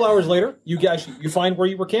that. couple hours later, you guys find where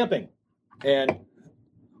you were camping, and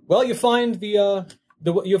you find the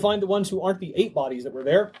ones who aren't the 8 bodies that were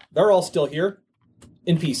there. They're all still here,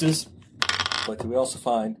 in pieces. But do we also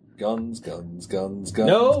find guns? No, guns.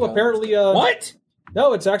 apparently. What?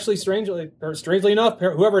 No, it's actually strangely enough,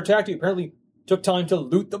 whoever attacked you apparently took time to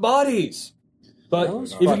loot the bodies. But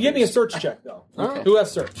Those if you can give me a fuckers. search check, though, Okay. who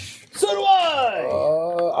has search? So do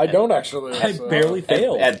I. I don't actually. I so- barely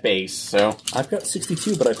failed. at base. So I've got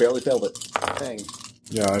 62, but I barely failed it. Dang.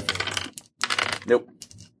 Yeah. nope.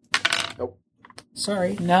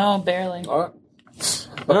 Sorry. No, barely. All right.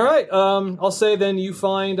 All right. I'll say then you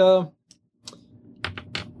find. Can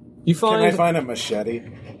I find a machete?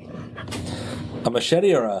 A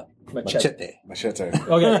machete or a Machete. machete? Machete.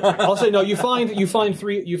 Okay, I'll say no. You find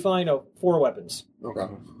 4 weapons. Okay.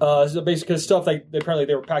 So basically stuff they apparently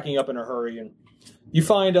they were packing up in a hurry, and you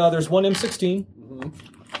find there's one M16.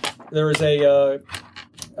 There is a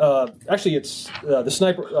Actually, it's the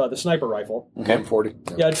sniper rifle. Okay.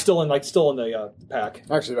 M40. Yeah, it's still in the pack.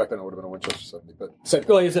 Actually, back then it would have been a Winchester 70, but same.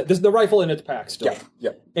 Well, this the rifle in its pack still.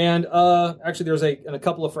 Yeah. And actually, there's a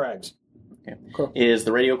couple of frags. Okay. Cool. Is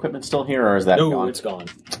the radio equipment still here, or is that No, gone? it's gone.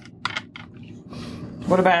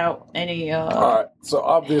 What about any All right. So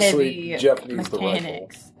obviously, heavy Jeff needs the rifle.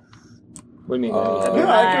 mechanics? What do you mean?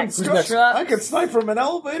 Yeah, I Who's can, next? I can snipe from an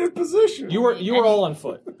elevated position. you were all on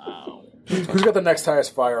foot. Oh. Who's got the next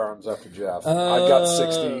highest firearms after Jeff? I've got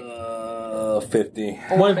 60. 50.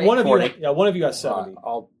 One of you, 40. one of you got 70.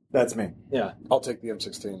 That's me. Yeah. I'll take the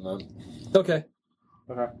M16 then. Okay.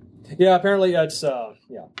 Okay. Yeah. Apparently, it's yeah.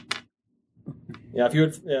 Yeah. If you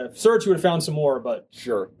had searched, you would have found some more, but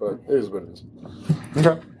Sure, but it is what it is.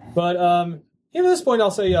 Okay. Even at this point,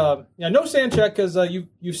 I'll say no sand check because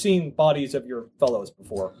you've seen bodies of your fellows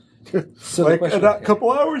before. So Like the question, a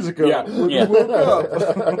couple hours ago. Yeah. When Yeah. we woke up.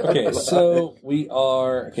 okay, so we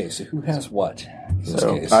are. Okay, so who has what in this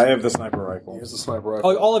So, case? I have the sniper rifle. Here's the sniper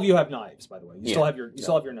rifle. All of you have knives, by the way. You still have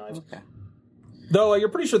your knives. Okay. Though you're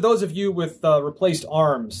pretty sure those of you with replaced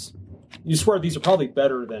arms, you swear these are probably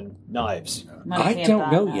better than knives. Money I can't don't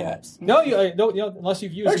buy know knives. yet. No, you don't. Unless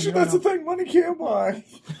you've used. Actually, them, that's the thing. Money can't buy.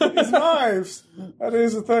 These knives. That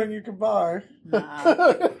is a thing you can buy.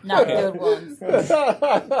 Nah, not good ones.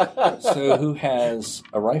 So who has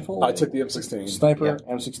a rifle? I took the M16. Sniper,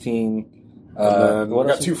 M16. And then what we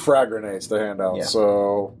got else? 2 frag grenades to hand out. Yeah.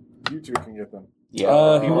 So You two can get them.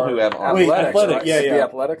 Yeah. People who have arms. Wait, athletics, athletic, right? yeah, The yeah.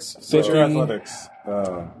 athletics. What's So your 50. athletics?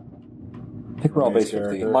 I think we're all base 50.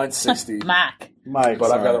 character. mine's 60, Mac. Mike,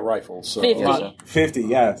 but I've got a sorry. rifle. So 50. 50,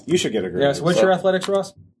 yeah. You should get a grade. Yeah. So what's your athletics,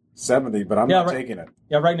 Ross? 70, but I'm Yeah, not right. taking it.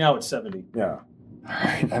 Yeah. Right now it's 70. Yeah.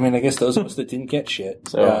 I mean, I guess those of us that didn't get shit.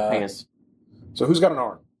 So I guess So who's got an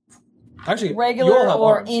arm? Actually, you all Regular have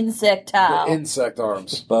or arms. insectile? Insect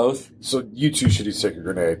arms. Both. So you two should each take a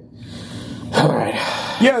grenade. All right.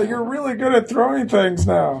 Yeah, you're really good at throwing things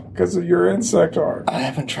now because of your insect arm. I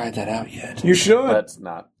haven't tried that out yet. You should. that's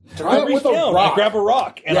not. Try it with a I rock. grab a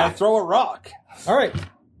rock and I throw a rock All right.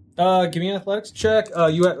 Give me an athletics check.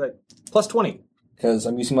 You have plus 20. because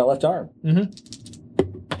I'm using my left arm.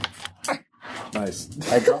 Nice.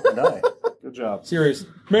 I drop and die. Good job. Serious.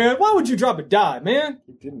 Man, why would you drop a die, man?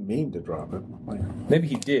 You didn't mean to drop it. Maybe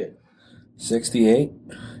he did. 68.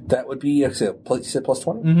 That would be, you said plus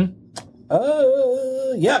 20?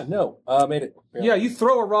 Mm-hmm. Yeah, no. Made it. Yeah, you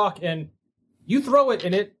throw a rock and you throw it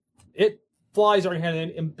and it flies on your hand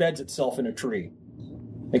and embeds itself in a tree.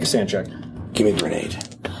 Make a sand check. Give me a grenade.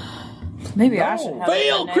 Maybe I should have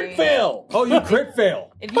Fail! a grenade. Crit fail! Oh, you crit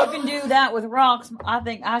fail. If you can do that with rocks, I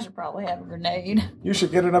think I should probably have a grenade. You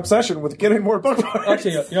should get an obsession with getting more bookmarks.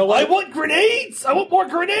 Actually, you know what? want grenades! I want more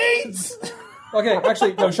grenades! Okay,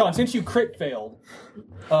 actually, no, Sean, since you crit failed,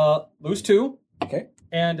 lose 2. Okay.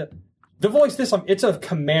 And the voice this time, it's a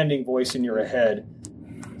commanding voice in your head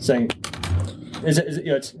saying,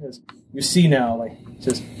 you see now, like,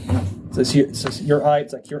 it says your eye,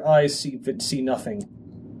 it's like your eyes see nothing.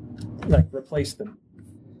 Like, replace them.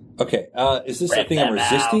 Okay, is this a thing I'm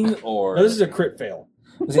resisting, or No, this is a crit fail.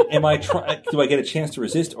 am I do I get a chance to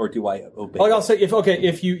resist, or do I obey? Like I'll say,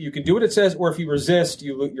 if you can do what it says, or if you resist,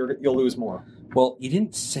 you'll lose more. Well, you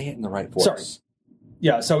didn't say it in the right voice. Sorry.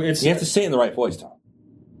 Yeah, so it's. You have to say it in the right voice, Tom.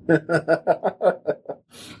 I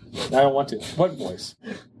don't want to. What voice?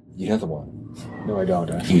 You know the one. No, I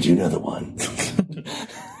don't. You do know the one.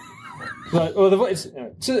 But the voice,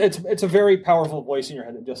 it's a very powerful voice in your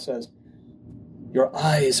head that just says, "Your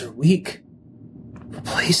eyes are weak.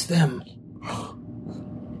 Replace them."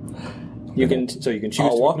 You can choose. I'll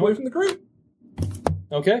to walk ignore- away from the group.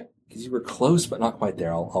 Okay. Because you were close, but not quite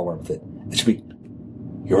there. I'll run with it. It should be.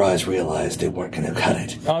 Your eyes realized they weren't going to cut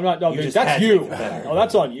it. No, I'm not. No, You just that's had to you. make it better. Oh,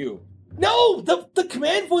 that's on you. No, the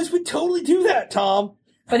command voice would totally do that, Tom.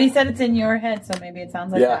 But he said it's in your head, so maybe it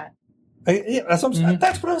sounds like Yeah. that. Yeah, that's what I'm saying.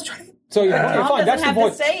 That's what I was trying to. So yeah, okay, Tom fine. That's the doesn't have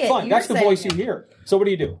voice. to say it. Fine, You're that's the saying voice it. you hear. So what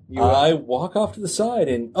do? You I walk off to the side,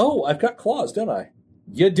 and I've got claws, don't I?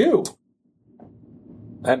 you do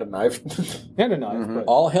And a knife. and a knife. But,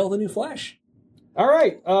 All hail the new Flash. all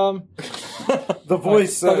right. The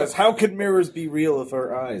voice says, "How can mirrors be real if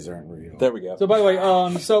our eyes aren't real?" There we go. So by the way,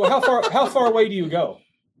 so how far away do you go?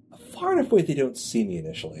 Far enough away they don't see me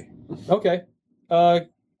initially. Okay.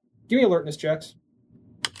 Give me alertness checks,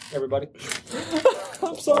 everybody.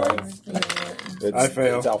 I'm sorry. I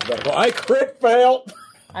fail. It's alphabetical. I crit fail.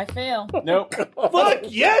 I fail. Nope. Fuck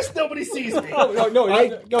yes, nobody sees me. No,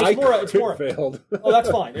 it's more. failed. Oh, that's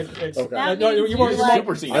fine. It's Okay. That no, means you weren't you, like-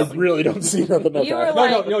 Super scene. I really don't see nothing. You were Okay.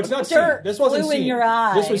 like, no, it's not dirt seeing. This wasn't flew in seeing. your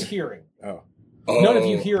eye. This was hearing. Oh. None of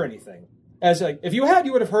you hear anything. As like, if you had,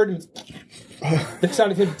 you would have heard him the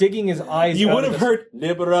sound of him digging his eyes. You out would of have the- heard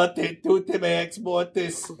Liberate tutte me ex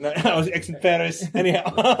mortis. No, I was ex Ferris.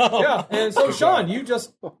 Anyhow. Yeah, and so Sean, you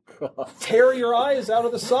just tear your eyes out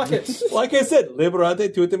of the sockets. Like I said,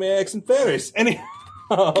 Liberate tutte me ex Ferris. Anyhow.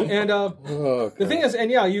 And the thing is,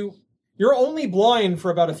 and yeah, you're only blind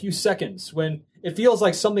for about a few seconds when it feels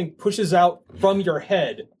like something pushes out from your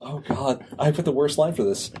head. Oh, God. I put the worst line for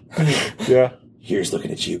this. Yeah. Here's looking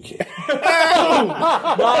at you, kid.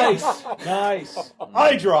 Nice.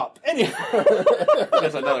 Eye drop. Anyhow.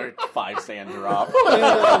 There's another 5 sand drop.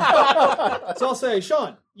 So I'll say,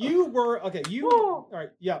 Sean, you were okay. All right,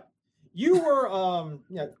 yeah. You were,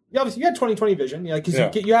 obviously you had 20/20 vision, because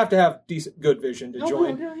you have to have good vision to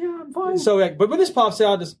join. I'm fine. So, but when this pops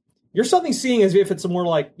out, you're suddenly seeing as if it's more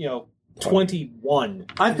like 21.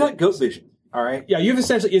 I've got goat vision. All right. Yeah, you've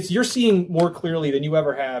essentially you're seeing more clearly than you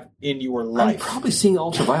ever have in your I'm life. probably seeing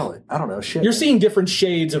ultraviolet. I don't know. Shit. You're seeing different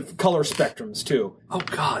shades of color spectrums too. Oh,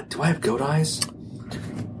 God. Do I have goat eyes?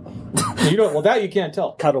 You don't. Well, that you can't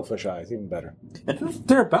tell. Cuttlefish eyes, even better.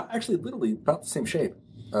 They're literally about the same shape.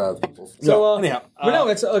 People's. So anyhow. but no,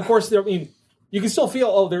 it's of course. I mean, you can still feel.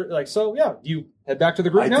 Oh, they're like so. Yeah, you head back to the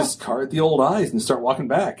group I now. discard the old eyes and start walking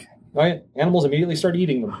back. Right? Animals immediately start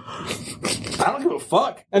eating them. I don't give a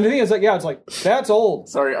fuck. And the thing is, it's like that's old.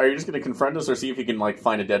 Sorry, are you just going to confront us or see if you can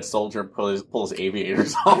find a dead soldier and pull his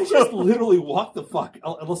aviators off? I just literally walk the fuck.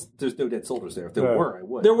 Unless there's no dead soldiers there. If there were, I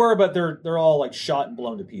would. There were, but they're all like shot and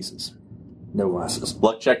blown to pieces. No glasses.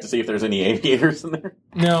 Luck check to see if there's any aviators in there.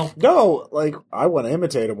 No. No, I want to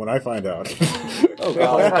imitate him when I find out. Oh,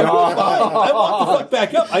 God. I walk the fuck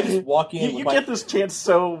back up. I just walk in. You get this chance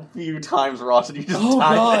so few times, Ross, and you just Oh,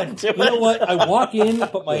 dive God. into You know it. what? I walk in,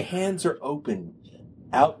 but my hands are open.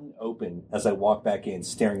 Out and open as I walk back in,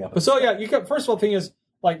 staring up. But so yeah, first of all, the thing is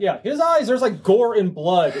his eyes. There's like gore and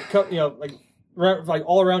blood, like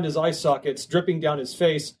all around his eye sockets, dripping down his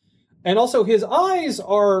face, and also his eyes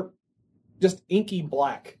are just inky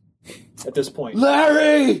black at this point.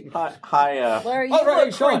 Larry! Hi, Larry, you Oh, right,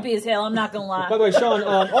 look Sean. creepy as hell. I'm not gonna lie. By the way, Sean,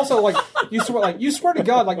 also you swear to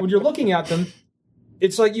God, when you're looking at them,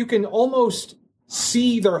 it's like you can almost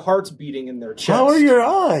see their hearts beating in their chest. How are your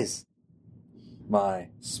eyes? My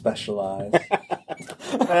special eyes.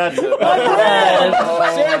 That's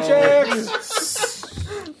Sand checks!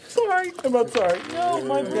 Sorry, I'm not sorry. No,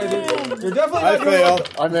 my God. You're definitely I not doing fail.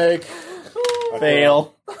 it. I make.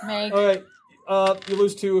 fail. Make. All right, you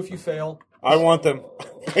lose 2 if you fail. I want them.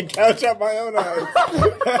 I gouge out my own eyes.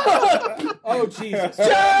 Oh Jesus!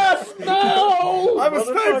 Jeff! No! I'm a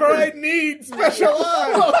sniper. I need special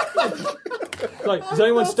eyes. Is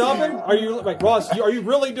anyone stopping? Are you Ross? Are you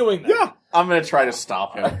really doing that? Yeah. I'm going to try to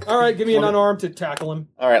stop him. All right, give me an unarmed to tackle him.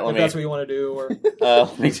 All right, If let that's me what you want to do. Or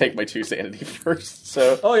let me take my 2 sanity first.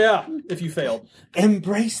 So oh yeah, if you failed.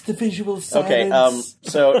 Embrace the visual silence. okay,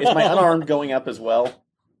 so is my unarmed going up as well?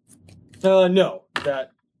 No,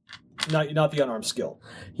 that not the unarmed skill.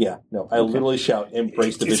 Yeah, no. I literally shout,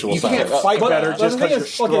 embrace the visual You can't silence. fight But- better but just the thing because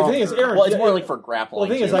is, you're okay, the stronger. thing is, Aaron. Well, it's more like for Well, grappling.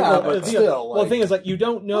 the thing is, too. but still, the thing is, you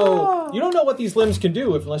don't know what these limbs can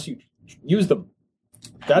do unless you use them.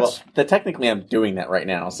 That's technically I'm doing that right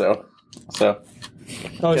now. So oh,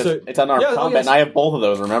 so it's unarmed yeah, combat, yes. and I have both of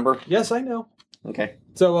those. Remember? yes, I know. Okay.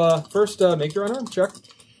 So first, make your unarmed check.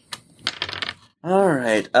 All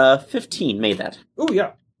right. 15 made that. Oh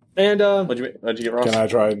yeah, and What'd you get, Ross? Can I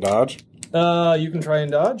try and dodge? you can try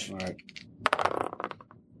and dodge. All right.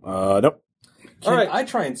 Nope. Can All right. I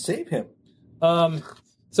try and save him?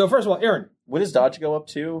 So first of all, Aaron. What does dodge go up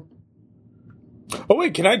to? Oh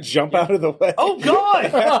wait, can I jump out of the way? Oh, God!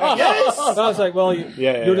 Yes! I was like, well,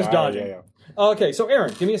 you're just dodging. Yeah. Okay, so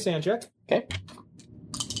Aaron, give me a sand check. Okay.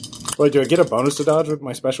 Wait, do I get a bonus to dodge with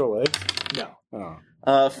my special leg? No.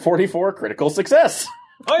 Oh. 44 critical success.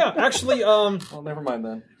 Oh yeah, actually, Oh, never mind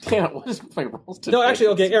then. Damn it, what is my rolls today? no, actually,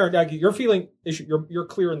 okay, Aaron, you're feeling you're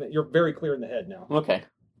clear you're very clear in the head now. Okay.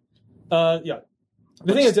 Yeah.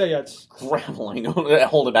 The thing is, it's Grappling.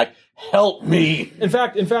 Hold it back. Help me. in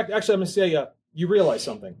fact, actually, I'm gonna say, you realize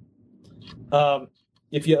something.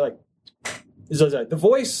 If you the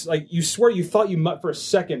voice, you swear you thought you might for a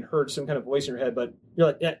second heard some kind of voice in your head, but you're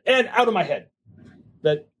like, and out of my head.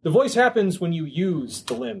 That the voice happens when you use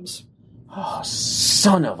the limbs. Oh,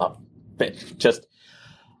 son of a bitch. Just,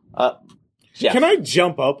 yeah. Can I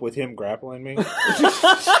jump up with him grappling me?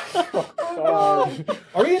 Are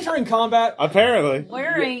we entering combat? Apparently.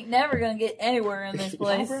 Larry ain't never gonna get anywhere in this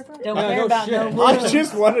place. Don't Yeah, care no about shit. no I rules.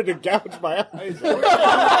 just wanted to gouge my eyes.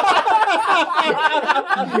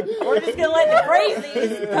 We're just gonna let the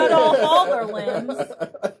crazies cut off all their limbs.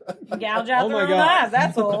 Gouge out Oh their my own God. eyes,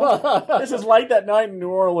 that's all. This is like that night in New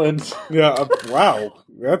Orleans. Yeah, wow.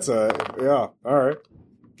 That's yeah. All right.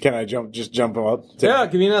 Can I jump up? Yeah,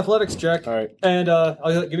 give me an athletics check. All right. And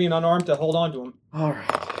I'll give you an unarmed to hold on to him. All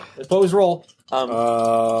right. Opposed roll.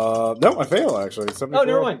 No, I fail actually. Oh,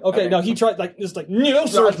 never mind. Okay, no, he tried no,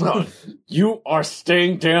 sir. You are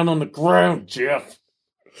staying down on the ground, Jeff.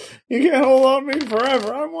 You can't hold on to me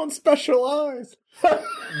forever. I want special eyes.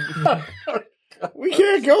 We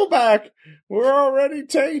can't go back. We're already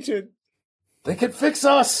tainted. They can fix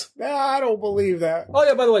us. Nah, I don't believe that. Oh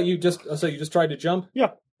yeah, by the way, you just tried to jump?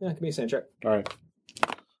 Yeah. Yeah, give me a sand check. All right.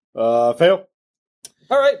 Fail.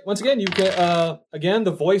 All right. Once again, you can again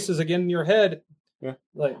the voice is again in your head. Yeah.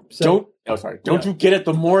 Don't you get it?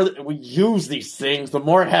 The more that we use these things, the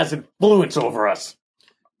more it has influence over us.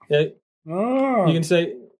 Yeah, Oh. you can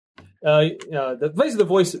say the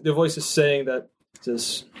voice of the voice is saying that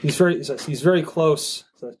says he's very close.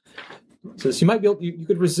 Says you might be able, you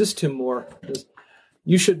could resist him more. Says,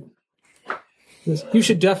 you should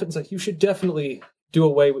definitely do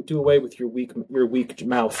away with your weak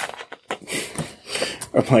mouth.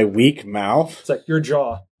 My weak mouth. It's like your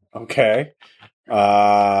jaw. Okay.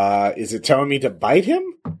 Is it telling me to bite him?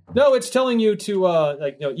 No, it's telling you to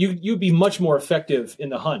you'd be much more effective in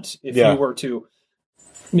the hunt if you were to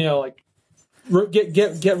get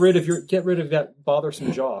rid of that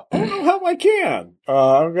bothersome jaw. I don't know how I can.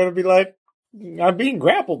 I'm gonna be like, I'm being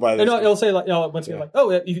grappled by this. No, it'll say once again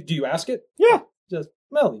do you ask it? Yeah. Just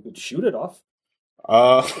you could shoot it off.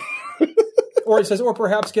 Or Or it says, or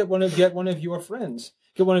perhaps get one of your friends,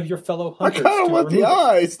 get one of your fellow I hunters. kind of to want the remove it.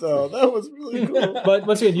 eyes, though. That was really cool. But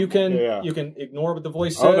once again, you can ignore what the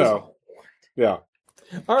voice says. Oh no. Yeah.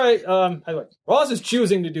 All right. Ross is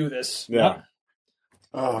choosing to do this. Yeah.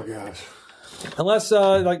 Oh gosh. Unless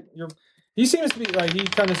he seems to be he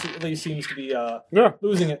kind of at least seems to be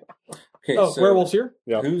losing it. Okay, so werewolves here.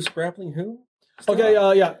 Yeah. who's grappling who? Okay.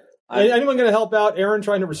 Yeah. Anyone going to help out Aaron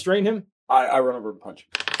trying to restrain him? I run over and punch.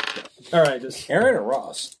 All right. Just Aaron or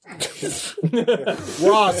Ross?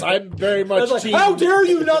 Ross, I'm very much like, team. how dare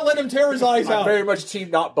you not let him tear his eyes I'm out? very much team,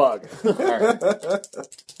 not bug.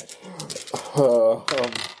 All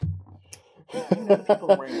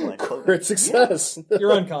right. Great success.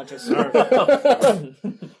 You're unconscious.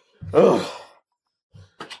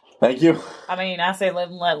 Thank you. I mean, I say live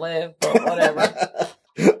and let live, but whatever.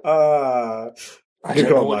 I don't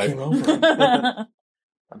know what came over him.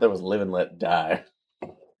 That was live and let die.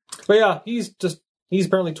 But yeah, he's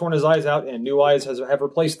apparently torn his eyes out, and new eyes have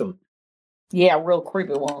replaced them. Yeah, real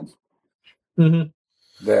creepy ones. Mm-hmm.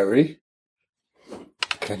 Very.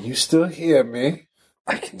 Can you still hear me?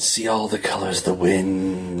 I can see all the colors of the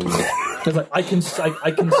wind. It's like I can.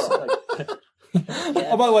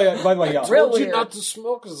 Oh, by the way, yeah. Real Told you weird. not to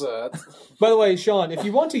smoke that. By the way, Sean, if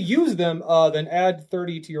you want to use them, then add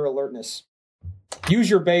 30 to your alertness. Use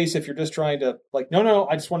your base if you're just trying to no,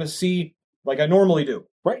 I just want to see like I normally do.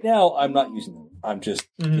 Right now, I'm not using them. I'm just,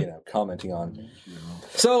 commenting on.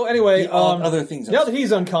 So anyway, other things. now that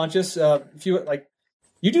he's unconscious, if you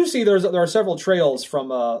you do see there are several trails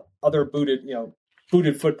from other booted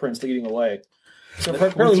footprints leading away. So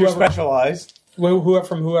apparently, You're specialized.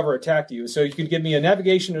 whoever attacked you. So you could give me a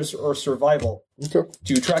navigation or survival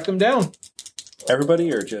to track them down.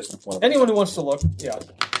 Everybody or just one of them? Anyone who wants to look, yeah.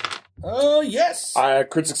 Oh, yes. I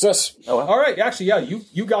crit success. All right, actually, yeah,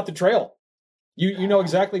 you got the trail. You know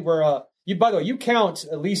exactly where. You by the way, you count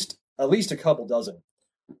at least a couple dozen.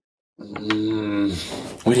 We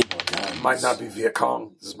didn't know guns. Might not be Viet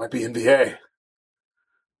Cong. This might be NVA.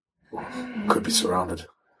 Could be surrounded.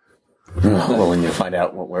 Well, when you find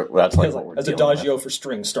out that's like what we're As dealing Adagio for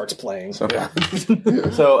strings starts playing. So,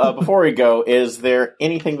 so before we go, is there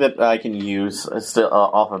anything that I can use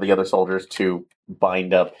off of the other soldiers to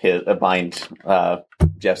bind up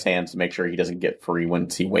Jeff's hands to make sure he doesn't get free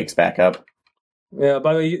once he wakes back up? Yeah.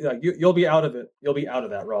 By the way, you'll be out of it. You'll be out of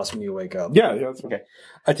that, Ross, when you wake up. Yeah, that's Okay.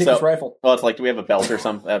 I take his rifle. Well, it's like, do we have a belt or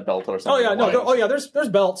something? Oh yeah, no. Oh yeah, there's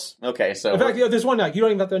belts. Okay, so In fact, there's one now. You don't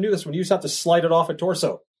even have to do this one. You just have to slide it off a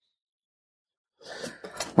torso.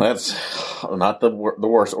 that's not the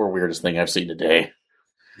worst or weirdest thing I've seen today.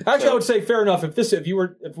 Actually, I would say fair enough. If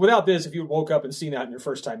you woke up and seen that in your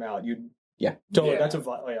first time out, you'd totally. That's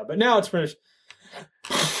but now it's finished.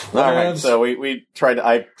 All right, so I try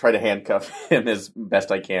to handcuff him as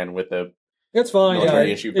best I can with the. It's fine. Military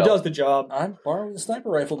Yeah, issue it belt. does the job. I'm borrowing the sniper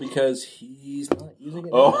rifle because he's not using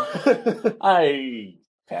it. Oh, I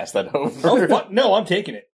passed that over. Oh, fuck. No, I'm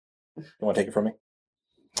taking it. You want to take it from me?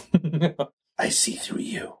 I see through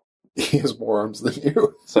you. He has more arms than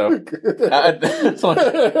you. So I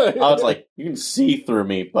was like, you can see through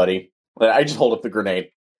me, buddy. I just hold up the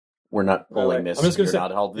grenade. we're not pulling this. I'm just going to You're say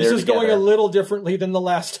not all this there is going a together. little differently than the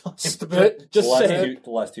last time. Just a bit. Just the last saying. the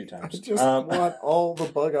last two times. I just want all the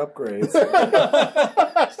bug upgrades.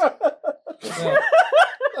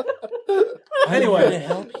 I'm Anyway. going to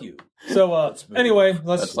help you. So anyway,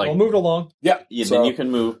 That's like- we'll move it along. Yeah. Then you can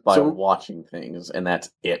move by so- watching things, and that's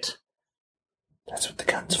it. That's what the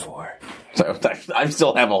gun's for. So I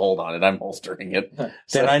still have a hold on it. I'm holstering it.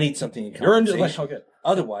 Then I need something in You're conversation. okay.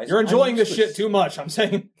 Otherwise, You're enjoying I'm this useless. shit too much. I'm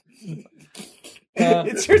saying.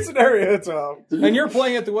 It's your scenario, Tom. And you're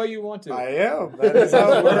playing it the way you want to. I am. That is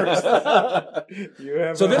how it works. You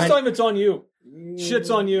have So this time it's on you. Shit's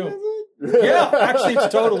on you. Yeah, actually, it's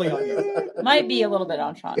totally on you. Might be a little bit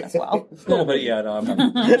on Sean as well. A little bit, yeah.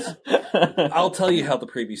 No, I'll tell you how the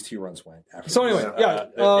previous 2 runs went. After So this. anyway, yeah,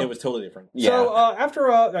 it was totally different. So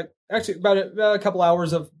after actually about a couple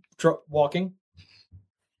hours of walking,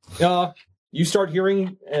 you start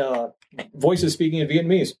hearing voices speaking in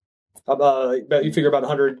Vietnamese. You figure about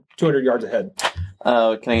 100, 200 yards ahead.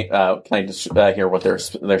 Can I just hear what they're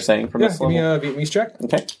saying from Yeah, this give me level? a Vietnamese check.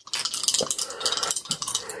 Okay.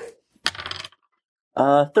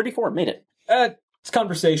 34 made it. It's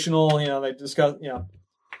conversational. They discuss.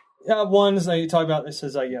 Ones they talk about. This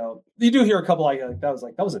is you do hear a couple that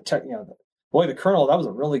was a tech. Boy, the colonel,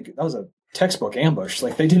 that was a textbook ambush.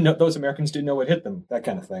 Like they didn't know, those Americans didn't know what hit them. That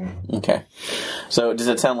kind of thing. Okay. So does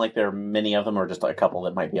it sound like there are many of them, or just a couple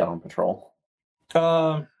that might be out on patrol?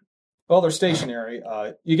 Well, they're stationary.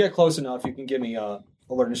 You get close enough, you can give me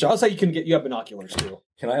alertness. I'll say you have binoculars too.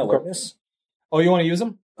 Can I alertness? Oh, you want to use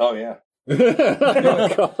them? Oh, yeah. Use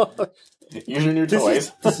your new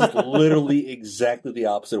toys. This is literally exactly the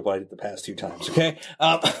opposite of what I did the past 2 times, okay?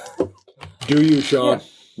 Do you, Sean?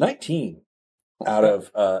 19 out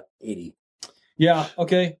of 80. Yeah.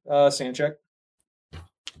 Okay. Sand check.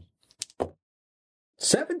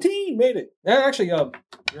 17 made it. Actually, your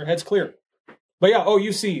head's clear. But yeah. Oh,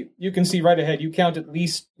 you can see right ahead. You count at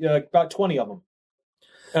least about 20 of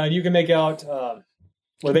them. You can make out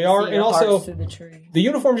where they are, See and your also hearts through the tree. the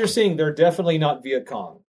uniforms you're seeing. They're definitely not Viet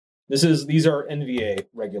Cong. These are NVA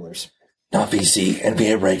regulars. Not VC,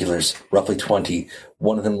 NVA regulars, roughly 20.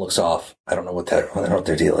 One of them looks off. I don't know what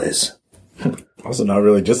their deal is. Also, not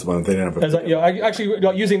really disciplined. They didn't have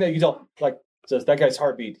Actually, using that, you tell says that guy's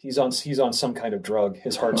heartbeat. He's on some kind of drug.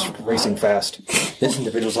 His heart's racing fast. This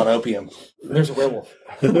individual's on opium. There's a werewolf.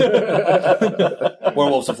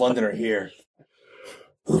 Werewolves of London are here.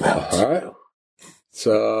 Move out. All right.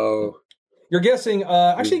 So, You're guessing.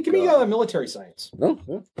 Actually, give me military science. no.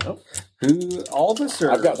 Who? All of us,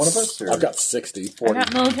 or I've got one of us? Or? I've got 60. I 40.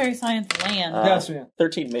 got military science land. Yes, yeah.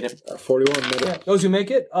 13 made it. 41 minutes. Yeah, those who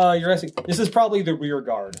make it, you're asking. This is probably the rear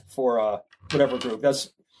guard for whatever group.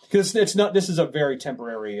 That's because it's not. This is a very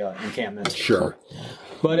temporary encampment. Sure.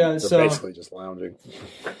 But They're so basically just lounging.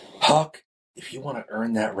 Hawk, if you want to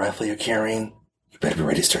earn that rifle you're carrying, you better be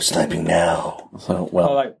ready to start sniping now. So,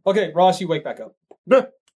 well, okay, Ross, you wake back up.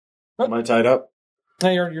 Am I tied up? Now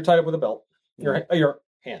you're tied up with a belt. Your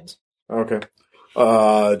hands. Okay.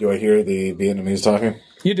 Do I hear the Vietnamese talking?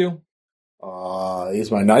 You do.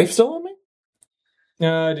 Is my knife still on me?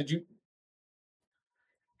 Did you?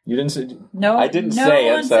 You didn't say. No, I didn't no say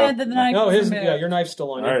it, one so- said that the knife No, was removed. your knife's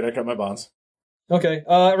still on All you. right, I cut my bonds. Okay,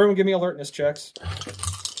 everyone, give me alertness checks.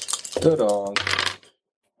 Good on.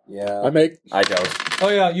 Yeah. I make I don't. Oh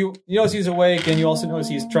yeah, you notice he's awake, and you also notice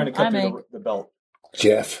he's trying to cut I through the belt.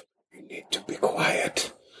 Jeff. You need to be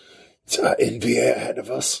quiet. It's NVA ahead of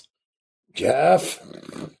us. Jeff,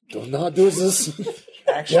 do not do this.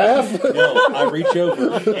 Actually, Jeff. no, I reach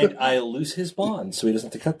over and I loose his bonds so he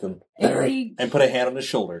doesn't have to cut them. If he- And put a hand on his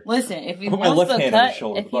shoulder. Listen, if he Put my wants left to hand on his cut,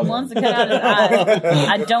 shoulder, if he above wants to him. cut out his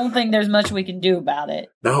eye, I don't think there's much we can do about it.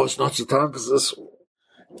 Now it's not the time for this.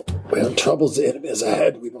 We're in trouble. The enemy is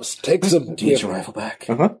ahead. We must take them. Do you need your rifle back?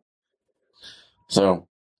 So,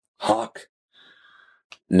 Hawk.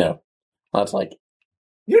 no. That's like,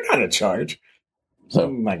 You're not in charge. Oh so,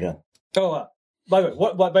 my god. Oh, by the way,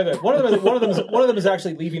 one of them is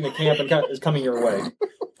actually leaving the camp and is coming your way.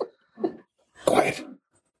 Quiet.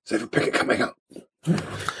 There's a picket coming up.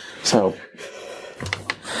 so,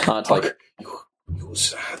 it's like,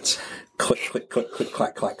 Use hands. Click, click, click, click,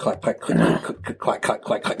 clack, clack, clack, clack, click, click, click, clack, clack,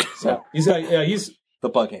 clack, clack. So he's The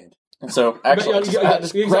bug hand. so actually,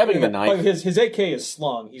 just grabbing the knife. His AK is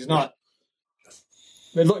slung. He's not.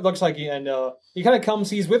 It looks like he kind of comes.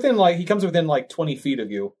 He comes within like 20 feet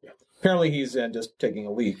of you. Apparently, he's just taking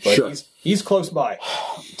a leak, but Sure. he's close by.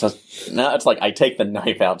 Now it's like I take the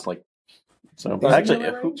knife out. It's like, so actually,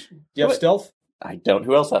 Do you have stealth? I don't.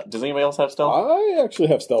 Who else? Does anybody else have stealth? I actually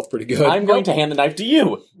have stealth pretty good. I'm going to hand the knife to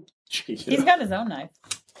you. Jesus. He's got his own knife.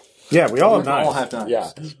 Yeah, we all have We all knives. have knives.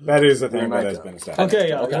 Yeah. That is the thing We're that not has done. been established. Okay,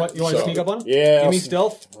 yeah. Okay. You want to So- sneak up on him? Yeah. Give me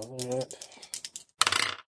stealth.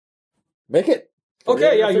 Make it.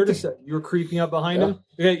 Okay, yeah, 50. you're creeping up behind Yeah. him.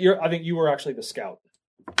 Okay, I think you were actually the scout.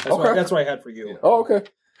 That's, Okay. that's what I had for you. Oh, okay.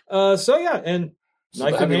 So yeah, and So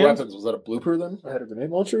knife the in heavy hand. weapons, was that a blooper then? I had a grenade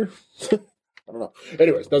launcher? I don't know.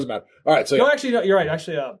 Anyways, doesn't matter. All right, so No, yeah. actually, no, you're right.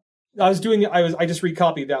 Actually, I just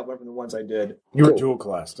recopied that one from the ones I did. You were Cool. dual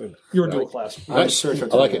class, too. You were dual class. Nice. Search I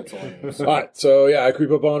like it. All right, so yeah, I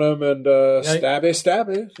creep up on him and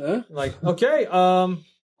stabby. Huh? Like, okay, I'll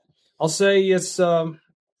say it's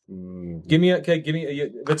give me if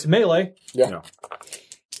it's melee. Yeah. No.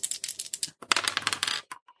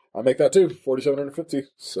 I'll make that too. 4,750.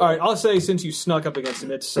 So All right, I'll say since you snuck up against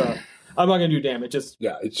him, it's I'm not gonna do damage. Just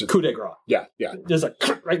yeah, it's just coup de grace. yeah. Just like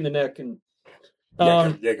right in the neck and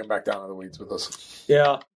Yank him back down in the weeds with us.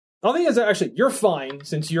 yeah. I think is actually you're fine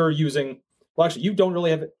since you're using. Well, actually, you don't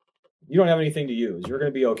really have it. You don't have anything to use. You're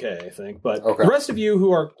going to be okay, I think. But Okay. the rest of you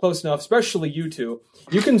who are close enough, especially you two,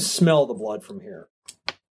 you can smell the blood from here,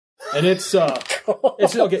 and it's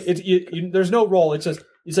okay. There's no roll. It's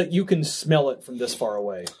like you can smell it from this far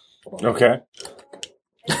away. Okay.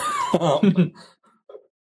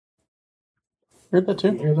 Heard that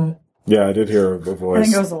too? Hear that? Yeah, I did hear a I voice.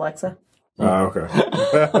 think it was Alexa. Okay.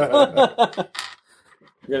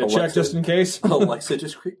 You're going to check just in case. Alexa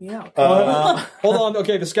just creeped me out. Hold on.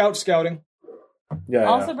 Okay, the scout's scouting. Yeah.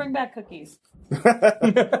 Also bring back cookies.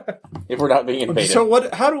 If we're not being invaded. So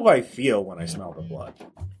what? How do I feel when I smell the blood?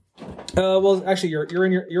 Well, actually, you're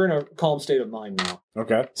in a calm state of mind now.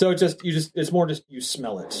 Okay. So it's more just you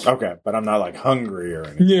smell it. Okay, but I'm not like hungry or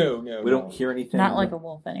anything. No. We don't hear anything. Not like a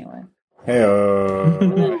wolf, anyway.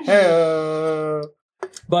 Hey-o. Hey-o.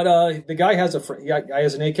 But the guy has guy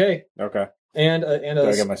has an AK Okay. and Do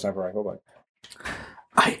I a get my sniper rifle back?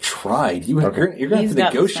 I tried. You're Okay. going to have He's to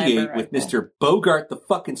got the negotiate sniper with rifle. Mr. Bogart, the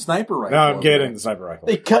fucking sniper rifle. No, I'm over getting there. the sniper rifle.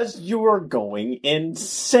 Because you are going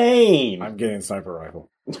insane. I'm getting the sniper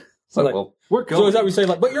rifle. So, like- well, We're so going. is that we say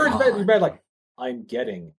like, but you're in bed. You're bad. Like I'm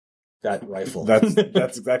getting that rifle. That's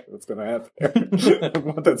exactly what's going to happen. I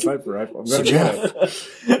want that sniper rifle. I'm So, going to get Jeff,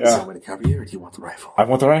 it. Yeah. somebody cover you, or do you want the rifle? I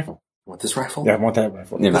want the rifle. You want this rifle? Yeah, I want that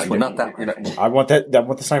rifle. You're This one, not that you're rifle. not- I want that. I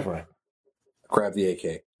want the sniper rifle. Grab the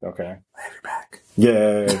AK. Okay. I have your back.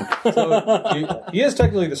 Yeah. So he is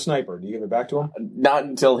technically the sniper. Do you give it back to him? Not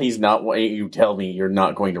until he's not. You tell me you're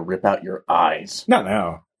not going to rip out your eyes. Not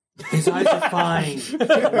now. His eyes are fine.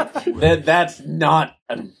 That's not.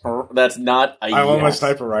 That's not a I want my yes.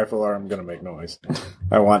 sniper rifle, or I'm going to make noise.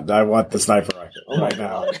 I want the sniper rifle right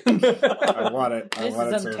now. I want it. I This want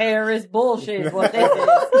is it. some Sir. terrorist bullshit is what this is.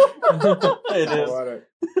 It I is. want it.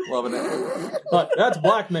 Loving it. But that's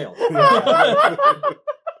blackmail.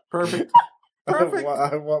 Perfect.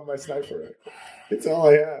 I want my sniper rifle. It's all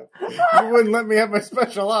I have. You wouldn't let me have my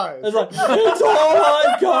special eyes. It's like it's all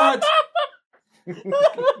I got.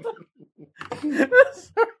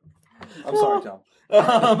 I'm sorry, Tom.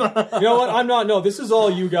 You know what? I'm not. No, this is all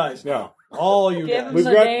you guys. No. All you Give guys. him We've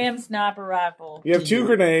the got- damn sniper rifle. You have 2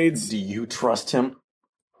 grenades. Do you trust him?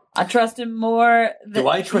 I trust him more. Do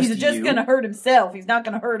I trust He's just you? going to hurt himself. He's not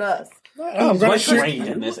going to hurt us. I'm He's going to shoot. trained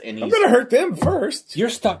in this, and I'm he's going to hurt them first. You're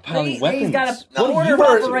stockpiling He's weapons. got a No, order you of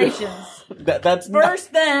are- operations. that's not.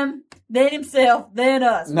 First them, then himself, then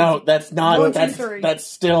us. No, that's not. One, two, That's three. that's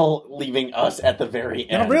still leaving us at the very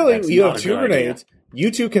end. Not really. That's You not have a 2 good idea. grenades.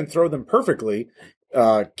 You 2 can throw them perfectly,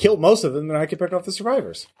 kill most of them, then I can pick off the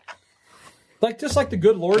survivors. Just like the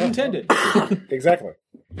good Lord intended. Exactly.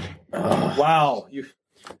 Wow.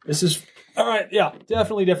 This is all right. Yeah,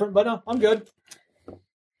 definitely different. But no, I'm good.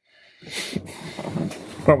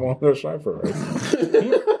 I want the sniper rifle.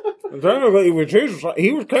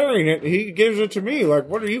 He was carrying it. He gives it to me. Like,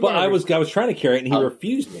 what are you? Well, gonna I do? was trying to carry it, and he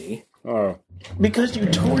refused me. Oh, Because you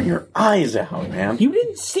tore your eyes out, man. You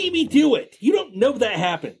didn't see me do it. You don't know that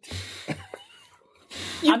happened.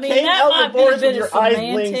 You I mean, came that out might the be a doors bit with your of eyes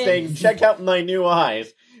semantics. blinking, saying, "Check out my new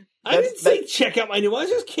eyes." I didn't say check out my new eyes.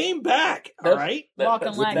 I just came back. All right.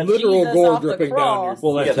 Walking like literal Jesus gold off the dripping down cross.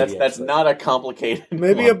 your- Well, Yeah, that's hideous, but- not a complicated.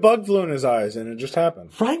 maybe one. a bug flew in his eyes, and it just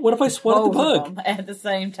happened. Right? What if I swatted the Both of bug? them at the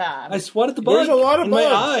same time. I swatted the bug. There's a lot of in my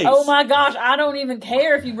bugs. eyes. Oh my gosh, I don't even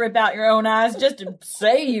care if you rip out your own eyes just to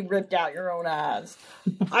say you ripped out your own eyes.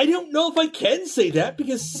 I don't know if I can say that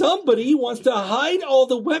because somebody wants to hide all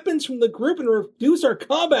the weapons from the group and reduce our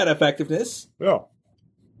combat effectiveness. Yeah.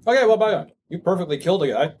 Okay. Well, by God, you perfectly killed a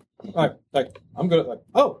guy. I'm good.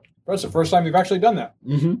 That's the first time you've actually done that.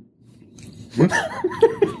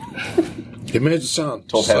 It made it sound.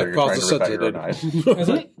 Told just Heather like you're Father trying to rip out said your it. own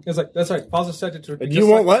eyes. It's like that's right. Pazza said it. And you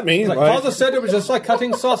won't let me. It's like like- Pazza said it was just like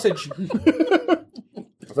cutting sausage.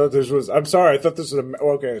 I thought this was. I'm sorry. I thought this was.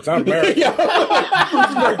 Okay, it's not America. Yeah.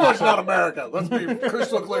 It's very much not America. Let's be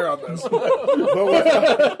crystal clear on this.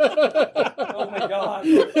 Oh my god.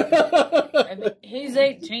 He's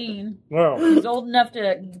 18. Well, He's old enough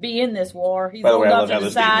to be in this war. He's By the old way, I enough love to how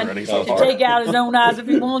this game's decide running so to far. take out his own eyes if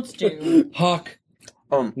he wants to. Hawk,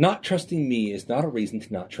 not trusting me is not a reason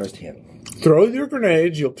to not trust him. throw your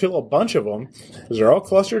grenades. You'll kill a bunch of them because they're all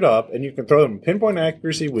clustered up, and you can throw them pinpoint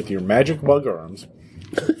accuracy with your magic bug arms.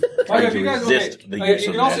 Trying if to you guys resist the use you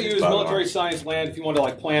of can also magic use bug military arms. science land if you want to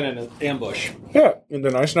like plan an ambush. Yeah, and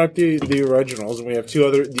then I sniped the originals, and we have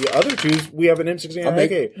the other two. We have an M16 and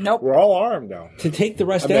make- AK. Nope. We're all armed now. To take the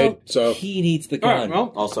rest I made- out, so- he needs the All gun. right,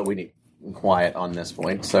 well, Also, we need quiet on this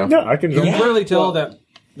point. So, Yeah, I can. you can Yeah. clearly tell that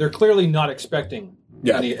they're clearly not expecting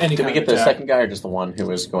Yeah. any did kind we get of the attack. second guy or just the one who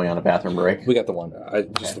was going on a bathroom break? We got the one.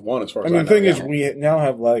 Just the one, as far I as mean, I the know. thing is, yeah. we now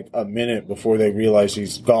have like a minute before they realize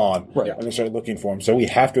he's gone, Right. and they start looking for him. So we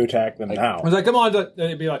have to attack them now. I was like, come on,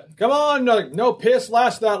 they'd be like, come on, no piss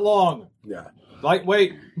lasts that long. Yeah.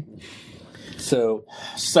 Lightweight. So,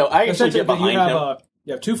 So I actually Essentially, get behind you have him.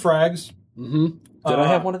 you have 2 frags. Mm-hmm. did I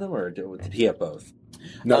have one of them, or did he have both?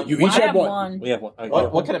 No, you I each have had one. one. We have one. Okay.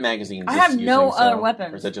 What kind of magazine? Is I this have no using, other so-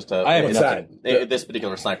 weapons. Or is it just a? I have What's nothing. This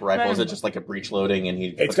particular sniper rifle is it just like a breech loading and he?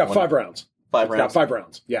 It's got 5 rounds. 5 It's got rounds. 5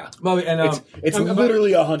 rounds. Yeah. Well, and It's I'm-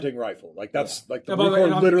 literally a hunting rifle. Like that's like the by the way,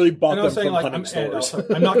 Record literally bought and I them was saying, from like, hunting and stores.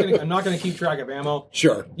 also, I'm not gonna keep track of ammo.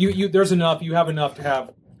 Sure. You there's enough. You have enough to have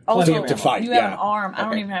plenty Also, of to ammo. fight. you have yeah. an arm. I don't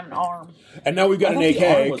Okay. even have an arm. And now we've got I an thought the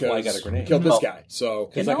arm AK was why I got a because grenade. killed this No. guy. So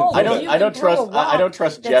Because No, I can. I don't. you I can don't throw trust. a rock I don't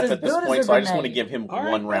trust that's Jeff as at this good as point. a So I just want to grenade. give him All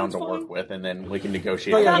right, one round to that's work fine. with, and then we can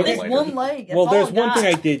negotiate. Oh, I yeah, got on it this later. one leg. That's Well, all there's I one got. thing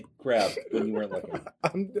I did grab when you weren't looking.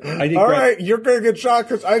 I did All grab. right, you're gonna get shot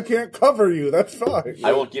because I can't cover you. That's fine.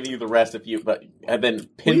 I will give you the rest if you, but and then Well,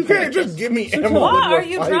 pinpoint. you can't just give me ammo. when Why we're are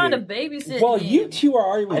you trying to fighting. babysit Well, me? you two are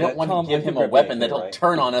arguing. I don't that want Tom to give might him be a weapon grabbing, that'll right?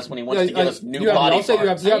 turn on us when he wants to give us new you have, body I'll say you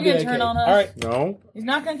parts. have Are you the going to AK. turn on us? All right, No, He's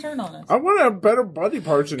not going to turn on us. I want to have better body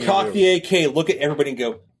parts than cock you. the AK. Look at everybody and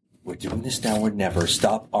go. We're doing this now or never.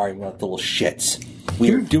 Stop arguing about the little shits.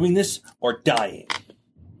 We are doing this or dying.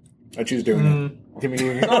 I choose doing it. Give me.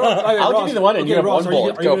 I'll give you the one and you have Ross, one are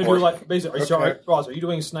bullet. Are you Go gonna for do it. like basically? Sorry, Ross, are you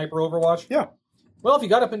doing sniper Overwatch? Yeah, Well, if you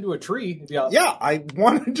got up into a tree, yeah. I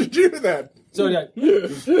wanted to do that. So yeah.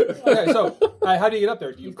 Okay, so how do you get up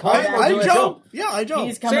there? Do you climb or do I you jump. Yeah, I jump.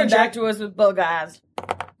 He's coming Sand back check. to us with bug eyes.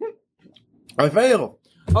 I fail.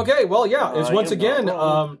 Okay, well, yeah, it's I once am again, not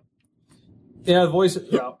wrong. the voice,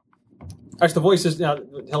 actually, the voice is now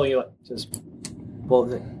telling you, like, says,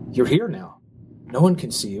 well, you're here now. No one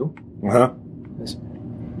can see you. Uh-huh.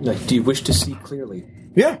 Like, do you wish to see clearly?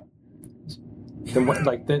 Yeah. Then what?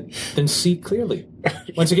 Like, then see clearly.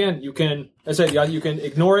 Once again, you can, as I said, you can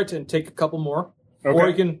ignore it and take a couple more, or Okay.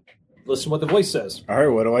 you can listen to what the voice says. All right.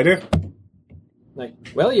 What do I do? Like,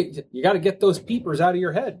 well, you got to get those peepers out of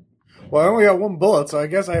your head. Well, I only got 1 bullet, so I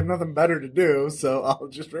guess I have nothing better to do. So I'll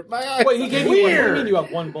just rip my eye. Wait, he gave you one. What do you mean you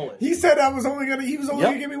have 1 bullet? He said he was only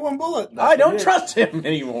gonna give me 1 bullet. I don't trust him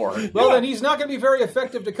anymore. Well, then he's not going to be very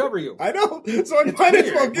effective to cover you. I know, so I might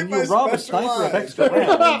as well get When my you rob a special sniper of eye. extra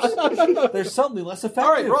rounds, there's something less effective.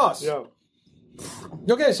 All right, Ross. Yeah.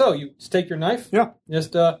 Okay, so you take your knife. Yeah.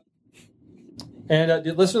 Just and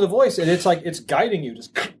you listen to the voice, and it's like it's guiding you.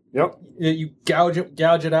 Just Yep. you gouge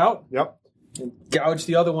it out, Yep. and gouge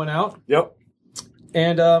the other one out, Yep.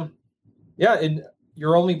 and and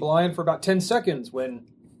you're only blind for about 10 seconds when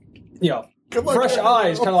Good luck, fresh Aaron.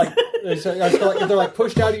 eyes kind of like they're like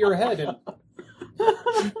pushed out of your head, and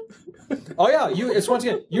oh yeah, it's once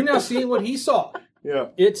again you're now seeing what he saw. Yeah.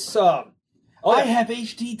 It's I have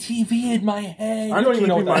HD TV in my head. I don't even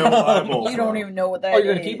know what Keeping that my is. own eyeballs. You don't even know what that Oh, is.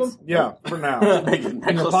 you're gonna keep them? Yeah, for now.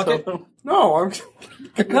 In your pocket? No, I'm.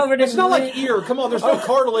 Covered in It's not like ear. Come on, there's no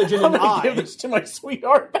cartilage in I'm an gonna give eye. this to my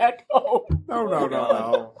sweetheart back home.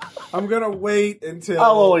 No. I'm gonna wait until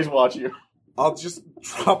I'll always watch you. I'll just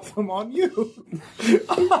drop them on you.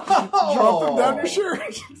 Drop them down your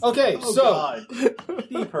shirt. Okay, so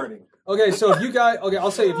Deep hurting. okay, so if you guys,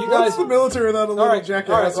 I'll say if you guys, What's the military without a all little right,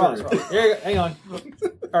 jackass? Ross, here you go, hang on.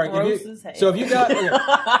 All right, Gross as hell. so if you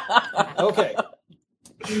got, okay.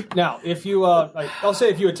 Now, if you, I'll say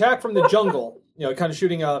if you attack from the jungle, kind of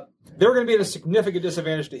shooting, they're going to be at a significant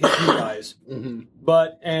disadvantage to hit you guys. Mm-hmm.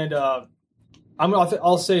 But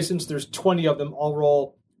I'll say since there's 20 of them, I'll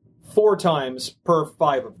roll 4 times per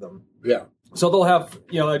 5 of them. Yeah. So they'll have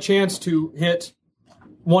a chance to hit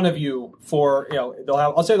one of you for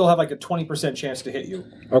I'll say they'll have like a 20% chance to hit you.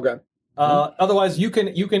 Okay. Otherwise, you can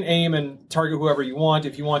aim and target whoever you want.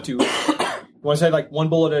 If you want to want to say like one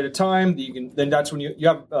bullet at a time, you can. Then that's when you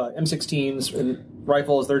have M16s and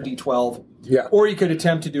rifles. They're D12. Yeah. Or you could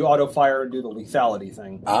attempt to do auto fire and do the lethality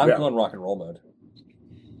thing. I'm Yeah. going rock and roll mode.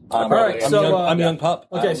 All right, I'm young pup.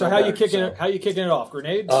 Okay, I'm so not how you better, kicking so. it? How you kicking it off?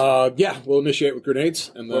 Grenades. Yeah, we'll initiate with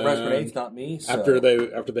grenades, and then Whoever has grenades, not me. So. after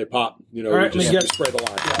they pop, you know, All right, we just let me get- spray the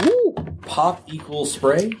line. Woo! Pop equals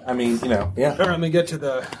spray. I mean, yeah. All right, let me get to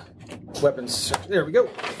the weapons. There we go.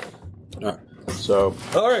 All right. So,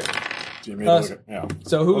 All right. do you mean look at, yeah.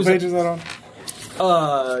 So What who's page is that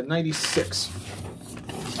on? 96.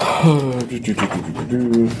 I'm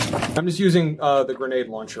just using the grenade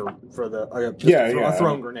launcher for the a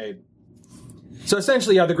thrown grenade. So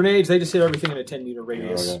essentially, the grenades, they just hit everything in a 10-meter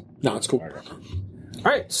radius. No, it's cool. All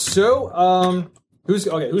right, so who's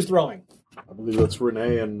throwing? I believe that's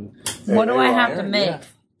Renee and. What do I Aaron. have to make?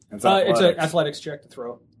 It's an athletics check to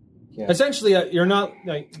throw. Yeah. Essentially, you're not.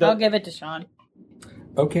 I'll give it to Sean.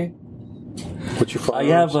 Okay. What's your I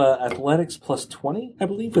firearms? have athletics plus 20, I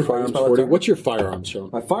believe. for Firearms my 40. left arm. What's your firearms, Sean?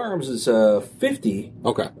 My firearms is 50.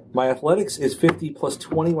 Okay. My athletics is 50 plus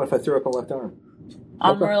 20 if I throw up my left arm.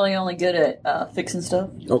 I'm Okay. really only good at fixing stuff.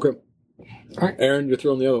 Okay. All right. Aaron, you're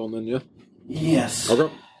throwing the other one then, yeah? Yes.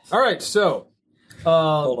 Okay. All right, so.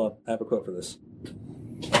 Hold on. I have a quote for this.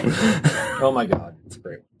 Oh my God. It's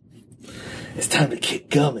great. It's time to kick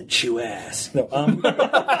gum and chew ass. No,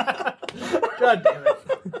 God damn it.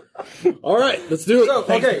 All right, let's do it. So,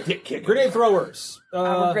 okay, grenade throwers.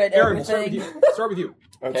 I regret Aaron, we'll start with everything. you. Start with you.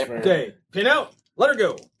 That's fair. Okay, pin out. Let her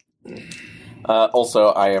go. Also,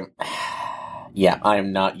 I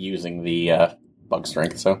am not using the bug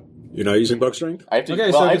strength, so You're not using bug strength? I have to.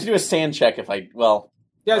 Okay, well, so I have just- to do a sand check if I. Well,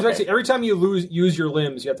 Yeah, I was about to Okay. say, every time you use your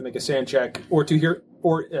limbs, you have to make a sand check, or to hear,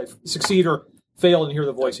 or succeed or fail and hear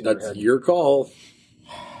the voice in your That's head. your call.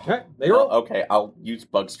 Okay, they roll. okay, I'll use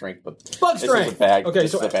bug strength, but Bug this is strength. a bad. Okay,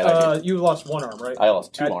 this so is a bad idea. you lost one arm, right? I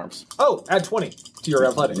lost 2 add- arms. Oh, add 20 to your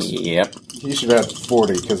athletics. Yep. He should have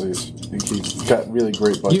 40 because he's got really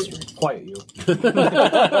great bug strength. Quiet you. I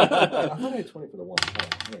thought I had 20 for the one.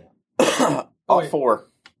 Yeah. All wait. 4.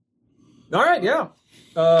 All right, yeah.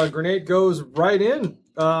 Grenade goes right in.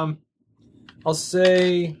 I'll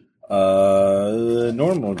say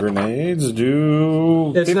Normal grenades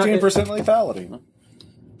do It's not- 15% lethality.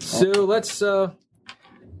 so. Let's.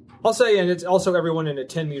 I'll say, and it's also everyone in a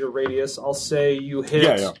 10-meter radius. I'll say you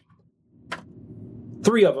hit. Yeah.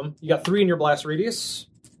 3 of them. You got 3 in your blast radius.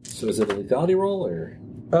 So is it a lethality roll or?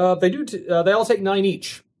 They do. They all take 9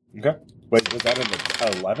 each. Okay. Wait, was that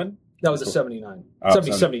an 11? That was a 79. Oh,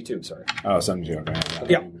 72, sorry. Oh, 72. Okay.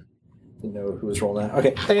 Yeah. You know who was rolling that?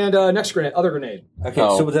 Okay. And next grenade, other grenade. Okay.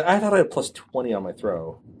 Oh. So with I thought I had plus 20 on my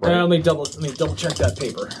throw. Right? Let me double check that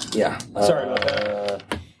paper. Yeah. Sorry about that.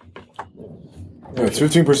 Yeah, it's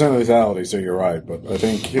 15% lethality, so you're right. But I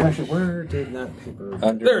think Actually, where did that paper?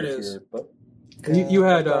 Under There it is. your butt. You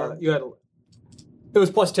had. It was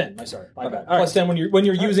plus 10. I'm sorry. My bad. Plus 10 when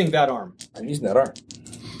you're using that arm. I'm using that arm.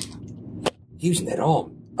 Using that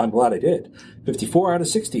arm. I'm glad I did. 54 out of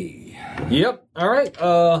 60. Yep. All right.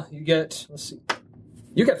 You get. Let's see.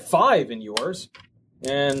 You get 5 in yours,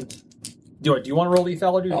 and do you want to roll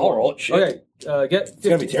lethality? I'll roll it, shit. Okay. Get 50,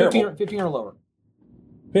 gonna be terrible. 15 or lower.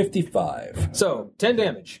 55. So 10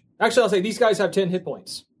 damage. Actually, I'll say these guys have 10 hit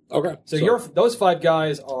points. Okay. So those 5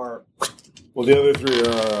 guys are well, the other 3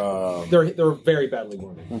 are they're very badly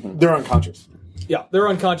wounded. they're unconscious. Yeah, they're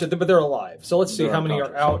unconscious, but they're alive. So let's see They're how many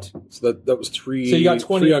are out. So that was 3. So you got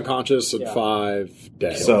 20 3 unconscious and Yeah. 5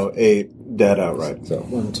 dead. So 8 dead outright. So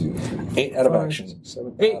 1, 2, 3, 8 out of action.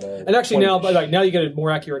 7 8, out of and actually 20. now you get a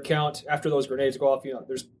more accurate count after those grenades go off.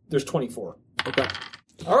 There's 24. Okay.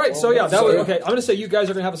 All right, so yeah, that was okay. I'm going to say you guys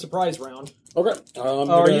are going to have a surprise round. Okay.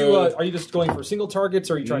 Are you just going for single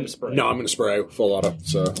targets, or are you trying to spray? No, I'm going to spray full auto.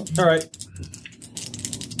 So All right.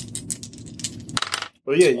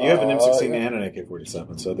 Well, yeah, you have an M16 and an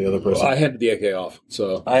AK-47, so the other person. I handed the AK off.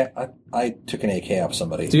 So I took an AK off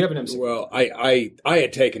somebody. Do you have an MC? well, I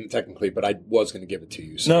had taken it technically, but I was going to give it to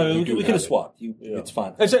you. So No, you we do could have have it. swapped. It's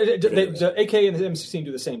fine. So, the AK and the M16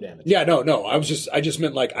 do the same damage. Yeah, no. I just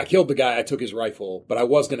meant like I killed the guy. I took his rifle, but I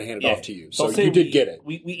was going to hand it off to you. So I'll say you did get it.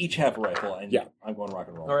 We each have a rifle, and Yeah. I'm going rock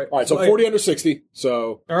and roll. All right. All right. So 40 under 60.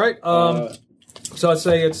 So All right. So I'd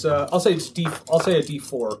say it's. I'll say it's D. I'll say a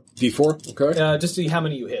D4. D4. Okay. Just to see how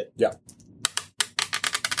many you hit. Yeah.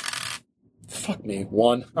 Fuck me.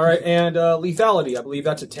 1. All right, and lethality. I believe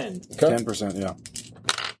that's a 10. Okay. 10%, yeah.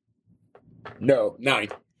 No, 9.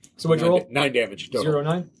 So what'd you roll? 9 damage. Total. 0,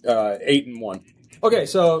 9. 8 and 1. Okay,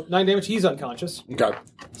 so 9 damage. He's unconscious. Okay.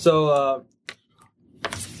 So, all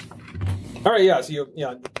right, yeah. So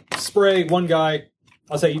you spray one guy.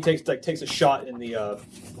 I'll say he takes a shot in the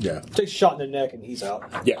takes a shot in the neck and he's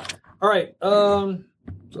out. Yeah. All right.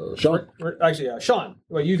 So, Sean. Actually, Sean.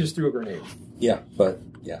 Well, you just threw a grenade. Yeah, but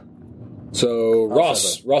yeah. So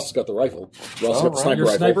Ross has got the rifle. Ross got the sniper Your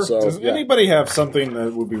rifle. sniper? So Does anybody have something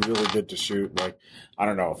that would be really good to shoot? Like, I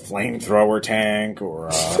don't know, a flamethrower tank or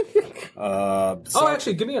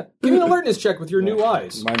Actually, give me an alertness check with your new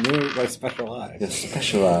eyes. my special eyes. Yes,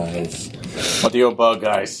 specialize. What do your bug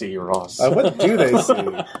eyes see, Ross? What do they see?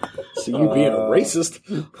 See you being a racist.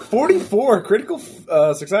 44 critical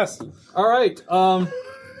success. All right.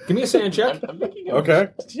 Give me a sand check. Okay.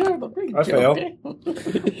 I fail.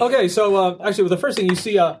 Okay, so actually, the first thing you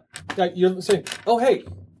see, you're saying, "Oh, hey,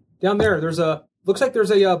 down there, there's a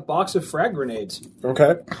box of frag grenades.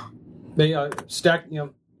 Okay. They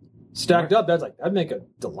stacked up. That'd make a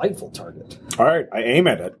delightful target." All right. I aim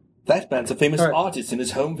at it. That man's a famous All right. artist in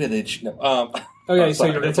his home village. No, Okay, so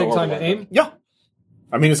sorry, you're gonna that's a take time horrible to aim. Yeah.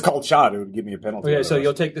 I mean, it's called shot. It would give me a penalty. Okay, so otherwise.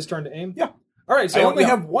 you'll take this turn to aim. Yeah. All right. So I only yeah.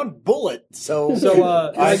 have one bullet, so.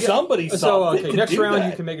 somebody Okay, could next do round that.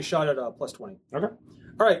 you can make a shot at plus 20. Okay.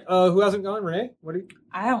 All right. Who hasn't gone? Renee. What do you?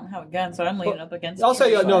 I don't have a gun, so I'm leaving up against. I'll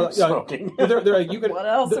say you. no. Smoking. You could. What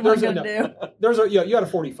else am I there's gonna do? There's a you had a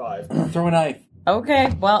 45. Throw a knife.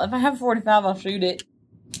 Okay, well, if I have 45, I'll shoot it.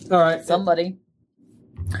 All right. Somebody.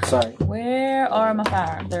 Sorry. Where are my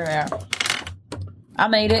firearms? There they are. I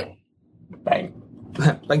made it. Bang.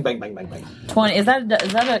 Bang bang bang bang bang. 20. Is that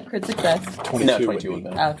a crit success? 22 No, would 22 be. would be.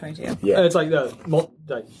 Oh, 22. Yeah. It's like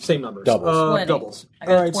the same numbers. Doubles. 20. Doubles. I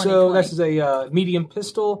got All a right. 20, So 20. this is a medium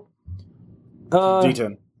pistol.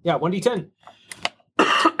 D10. Yeah, 1d10.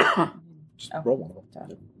 Oh. Roll one of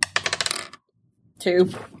them. 2.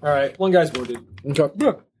 All right. One guy's wounded.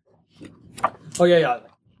 Okay. Oh yeah.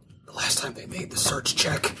 The last time they made the search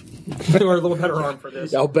check, they were a little better armed for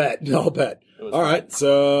this. I'll bet. All right.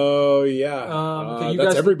 So yeah, okay, you that's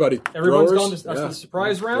guys- everybody. Everyone's Throwers, gone. That's yeah. the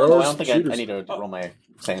surprise round. Throwers. I don't think Shooters. I need to roll my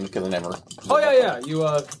sand because I never. Oh yeah.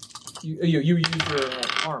 You use your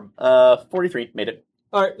arm. 43 made it.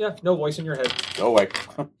 All right. Yeah. No voice in your head. Go away.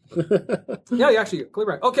 Yeah. You actually clear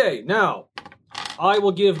back. Okay. Now, I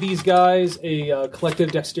will give these guys a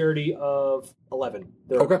collective dexterity of 11.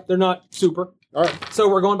 They're not super. All right. So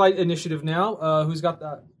we're going by initiative now. Who's got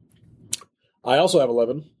that? I also have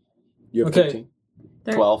 11. You have Okay.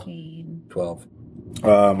 15. 12. 12.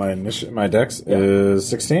 My dex is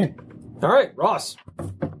 16. All right, Ross.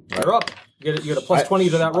 You're up. You get a plus 20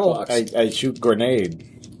 to that roll. I shoot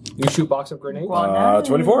grenade. You shoot box of grenade. Well,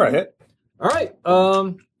 24. I hit. All right.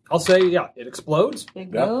 I'll say it explodes.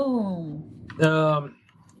 Big Yeah. boom.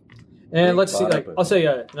 And let's see. vibe. I'll say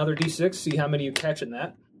another d6. See how many you catch in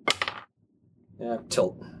that. Yeah,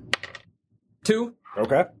 tilt. 2.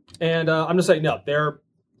 Okay. And I'm gonna say no. They're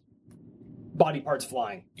body parts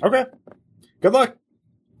flying. Okay. Good luck.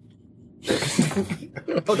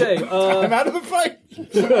 Okay. I'm out of the fight.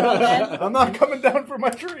 I'm not coming down from my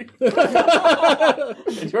tree.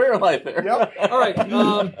 Enjoy your life there. Yep. All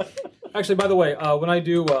right. Actually, by the way, when I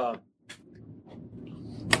do,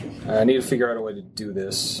 I need to figure out a way to do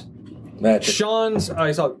this. Magic. Sean's.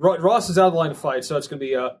 I saw Ross is out of the line of fight, so it's going to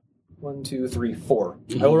be 1, 2, 3, 4.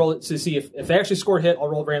 I will roll it to see if they actually score a hit. I'll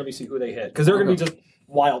roll randomly, see who they hit, because they're going to be just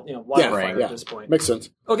wild fire yeah. at this point. Makes sense.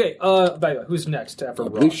 Okay. By the way, who's next after I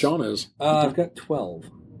Ross? believe Sean is. I've got 12.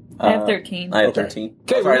 I have 13. I have Okay. 13.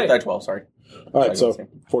 Okay, Oh, sorry, Renee. I had 12, sorry. All right, so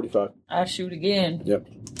 45. I shoot again. Yep.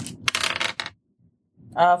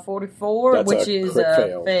 44, That's which a is crit a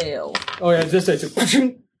fail. fail. Oh yeah, just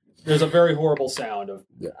there's a very horrible sound of.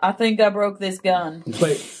 I think I broke this gun.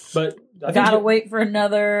 But I think Gotta you, wait for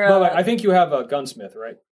another. by the way, I think you have a gunsmith,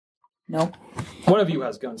 right? No. One of you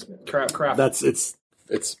has gunsmith. Craft.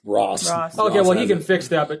 It's Ross. Ross. Okay, well, he has can it. fix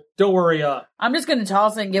that, but don't worry. I'm just gonna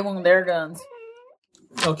toss it and get one of their guns.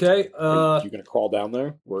 Okay. Are you gonna crawl down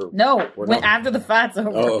there? No, We're when not. after the fight's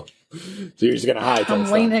over. Oh, so you're just gonna hide. till I'm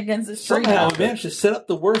it's leaning done. against the tree. Somehow I managed to set up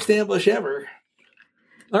the worst ambush ever.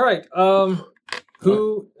 All right.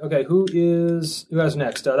 Who has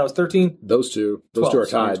next? That was 13. Those two are 12,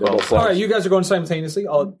 tied. They're both All flash. right, you guys are going simultaneously.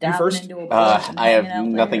 I'll do Diving first. into a bush and I have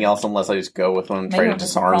hanging out nothing there. else unless I just go with one and Maybe try to I'm just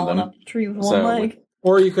disarm crawling them. up the tree with So- one leg.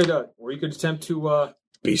 Or you could attempt to.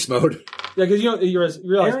 Beast mode. Yeah, because you realize.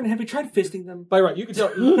 Aaron, have you tried fisting them? By right, you can tell.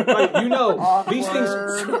 Right, these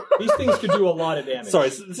Awkward. things could do a lot of damage. Sorry,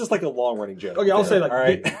 it's just like a long running joke. Okay, I'll say All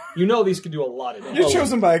right. these could do a lot of damage. You're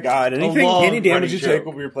chosen by a god. Any long damage you running take joke.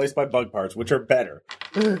 will be replaced by bug parts, which are better.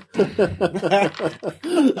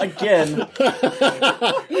 Again,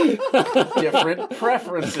 different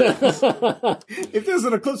preferences. If this was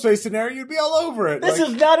an eclipse phase scenario, you'd be all over it. This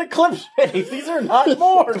is not Eclipse Phase. These are not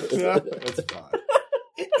morphs. Yeah, that's fine.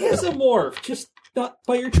 It is a morph. Just Not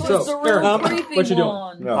by your choice. It's So, the real Aaron, creepy what you doing?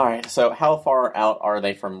 one. No. All right. So how far out are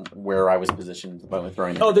they from where I was positioned when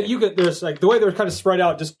throwing? Oh, that you could. There's like the way they're kind of spread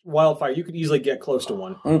out, just wildfire. You could easily get close to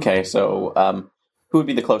one. Okay. So who would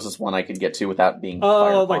be the closest one I could get to without being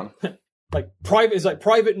fired upon? like private is like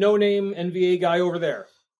private no name NVA guy over there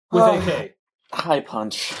with AK. High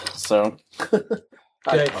punch. So.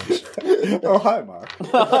 Okay. Oh, hi, Mark.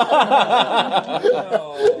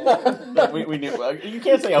 we knew. You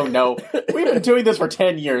can't say, "Oh no." We've been doing this for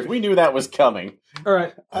 10 years. We knew that was coming. All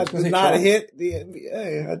right. I did not hit the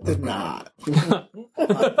NBA. I did not.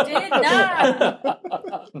 Did not.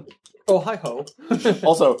 Oh, hi ho.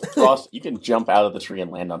 Also, Ross, you can jump out of the tree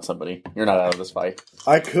and land on somebody. You're not out of this fight.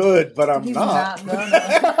 I could, but I'm He's not.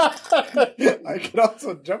 not gonna. I could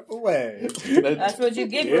also jump away. That's what you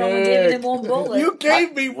get for only giving him one bullet. You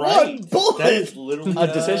gave me Right. one bullet. That is literally A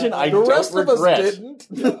decision I The don't rest of us regret.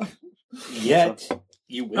 didn't. Yet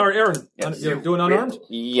you win. All right, Aaron. Yes. You're doing unarmed.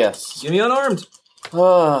 Yes. Give me unarmed.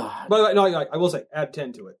 Ah, By the way, no, I will say add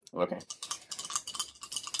 10 to it. okay.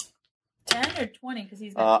 10 or 20 because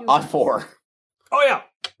he's got two. On 4. Oh yeah,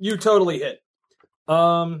 you totally hit.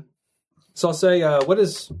 So I'll say, what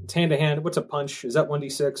is hand to hand? What's a punch? Is that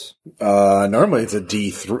 1d6? Normally it's a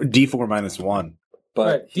D4 minus 1. But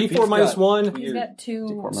Right, if D4 he's minus got 1. He's got two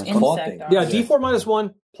D4 minus insect one. arms. Yeah, D4 minus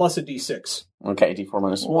 1 plus a D6. Okay, D4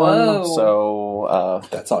 minus 1. Whoa. So,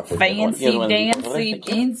 that's awkward. Fancy Yeah, the one- dancy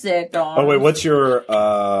insect arms. Oh wait, what's your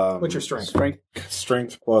What's your strength? strength.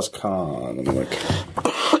 strength plus con? Let me look.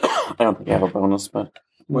 I don't think I have a bonus, but.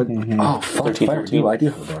 What? Oh, fuck, 13, if I 14. do, I do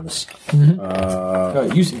have a bonus.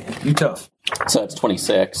 You tough. So it's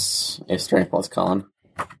 26. Is strength plus con.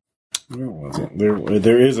 Where was it?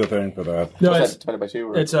 There is a thing for that. No, Was it's that divided by 2?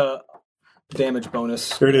 Or? it's a damage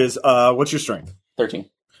bonus. Here it is. What's your strength? 13.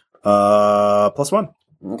 Plus 1.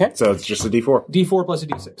 Okay. So it's just a D4. D4 plus a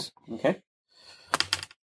D6. Okay.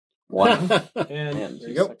 1. And And there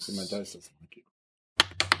you go. D6. My dice doesn't like it.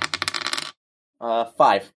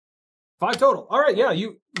 5. 5 total. All right, yeah,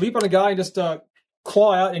 you leap on a guy and just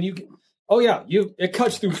claw out, and it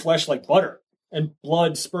cuts through flesh like butter, and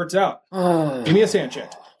blood spurts out. Give me a sand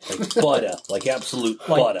check. Like butter. Like absolute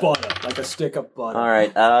Like butter. like a stick of butter. All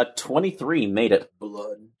right. 23 made it.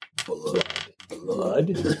 Blood. Blood.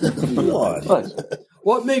 Blood.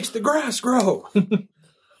 What makes the grass grow?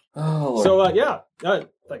 Oh, So yeah, like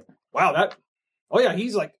wow, that. Oh yeah,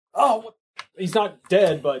 he's like, he's not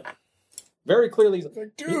dead, but very clearly he's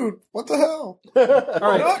Like, dude, what the hell? all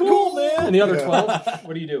right. Not cool, man. And the other Yeah. 12,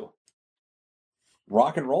 what do you do?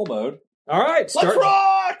 rock and roll mode. All right, Let's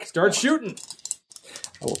rock! start shooting.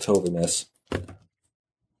 I will totally miss.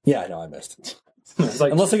 Yeah, I know I missed. It's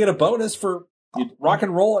like Unless I get a bonus for rock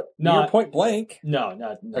and roll at near Not- point blank.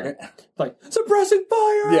 no. Okay. Like suppressing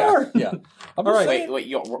fire. Yeah. Yeah. I'm All just right. saying- Wait,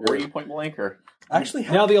 were you point blank or? Actually,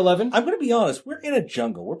 Now the 11. I'm going to be honest. We're in a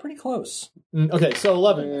jungle. We're pretty close. Okay, so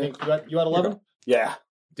 11. I think you had 11. Yeah.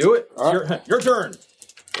 Do it. All Your turn.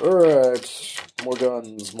 Alright. More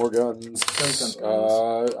guns. Guns.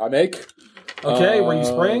 I make. Okay, were you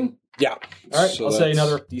spraying? Yeah. All right, So I'll say that's-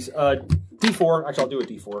 another D4. Actually, I'll do a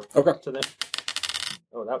D4. Okay. So then,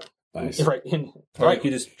 that Nice. right in Or right I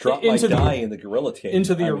could just drop Into my the- die in the gorilla tank.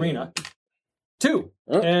 into the I mean, arena. 2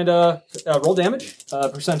 Huh? and roll damage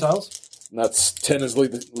percentiles. And that's 10 is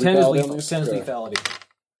lethality 10 is on lethal. these? 10 is Okay. lethality.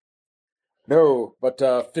 No, but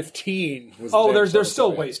 15 was the Oh, damage they're bonus,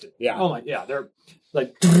 still so wasted. Yeah. Oh my, yeah, they're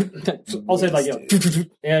like I'll say like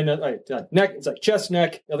and neck. It's like chest,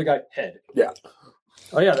 neck. The other guy head. Yeah.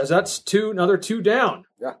 Oh yeah, that's another 2 down.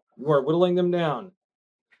 Yeah. You are whittling them down.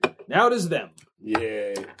 Now it is them.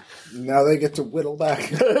 Yay. Now they get to whittle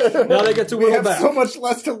back. Now they get to we whittle have back. so much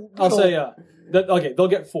less to whittle. I'll say okay, they'll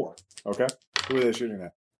get 4. Okay. Who are they shooting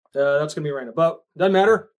at? That's gonna be random, but doesn't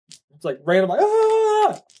matter. It's like random.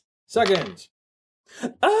 Like second.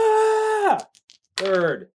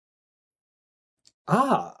 Third.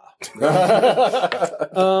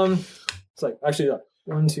 It's like actually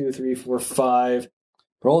 1, 2, 3, 4, 5.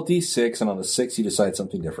 Roll a d6, and on the 6, you decide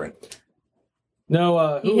something different.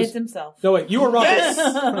 No, He who was- hits himself. No, wait, you were rocking.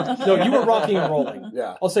 No, you were rocking and rolling.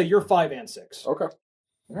 Yeah. I'll say you're 5 and 6. Okay. All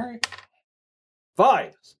right.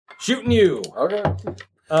 5. Shooting you. Okay.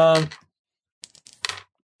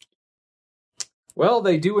 Well,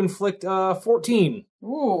 they do inflict 14.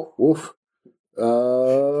 Ooh. Oof.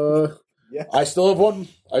 Yeah. I still have one.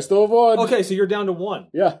 Okay, so you're down to 1.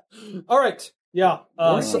 Yeah. All right. Yeah.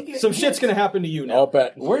 Where did he get Some hit? shit's gonna happen to you now. I'll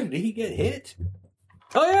bet. Where did he get hit?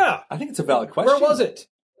 Oh yeah. I think it's a valid question. Where was it?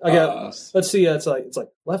 Okay, let's see. It's like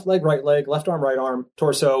left leg, left arm, right arm,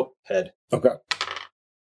 torso, head. Okay.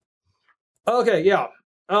 Okay, yeah.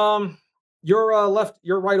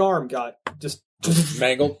 Your right arm got just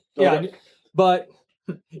Mangled. Yeah, but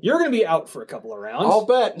you're going to be out for a couple of rounds. I'll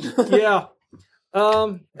bet. Yeah.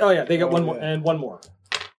 Oh yeah, they got one more and one more.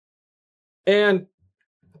 And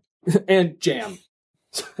jam.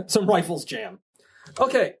 Some rifles jam.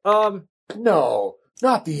 Okay, No,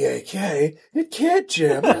 not the AK. It can't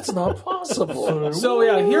jam. That's not possible. so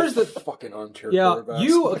yeah, here's the fucking armchair yeah, quarterbacks.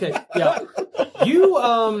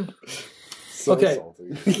 you So okay.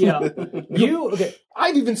 salty. yeah. You okay.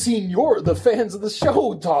 I've even seen the fans of the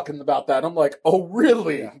show talking about that. I'm like, oh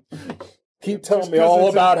really? Keep telling me all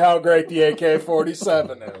about how great the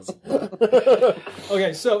AK-47 is.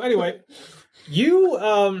 Okay, so anyway, you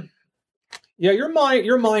your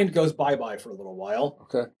mind goes bye-bye for a little while.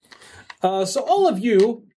 Okay. So all of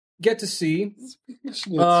you get to see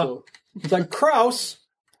like Kraus,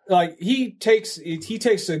 like he takes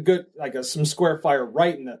a good some square fire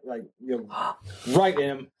right in the right in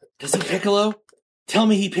him. Does he piccolo? Tell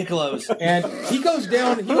me he piccolos. And he goes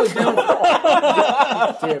down. He goes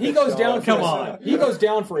down. Come on. He goes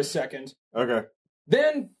down for a second. Okay.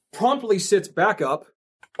 Then promptly sits back up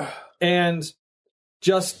and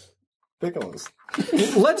just Piccolo's.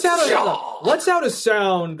 lets out a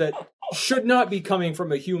sound that should not be coming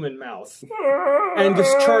from a human mouth, and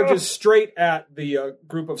just charges straight at the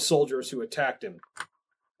group of soldiers who attacked him.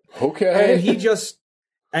 Okay.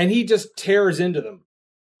 And he just tears into them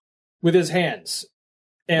with his hands.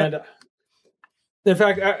 And in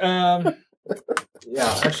fact, I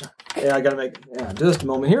gotta make just a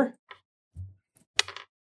moment here.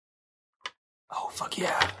 Oh fuck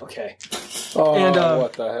yeah! Okay. Oh, and,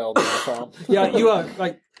 what the hell, Tom? Yeah, you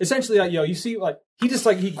essentially you see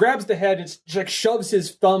he grabs the head and just shoves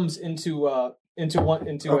his thumbs into a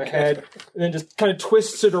head and then just kind of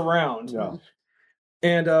twists it around. Yeah.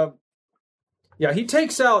 And he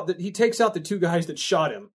takes out the two guys that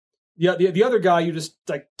shot him. The other guy you just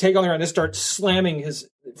take on the ground and start slamming his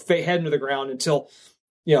head into the ground until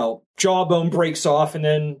jawbone breaks off and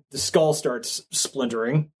then the skull starts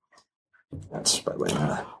splintering. That's by the way.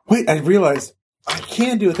 Wait, I realized I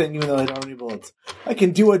can do a thing even though I don't have any bullets. I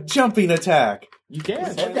can do a jumping attack. You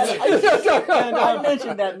can. I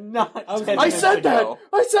mentioned that not. I said that.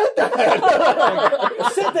 I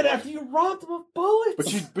said that after you robbed them of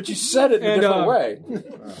bullets. But you said it in a different way.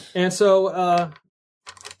 And so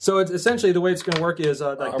it's essentially the way it's going to work is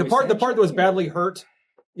the part that was badly hurt.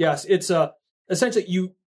 Yes, it's essentially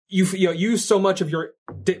you use so much of your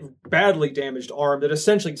badly damaged arm that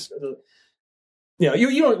essentially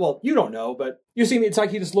you don't know, but you see it's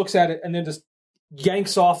like he just looks at it and then just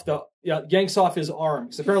yanks off his arm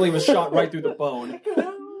because apparently he was shot right through the bone.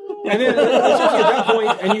 And then essentially at that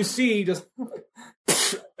point, and you see just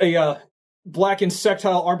a black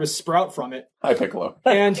insectile arm just sprout from it. Hi, Piccolo.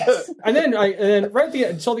 And then right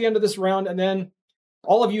until the end of this round, and then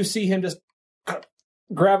all of you see him just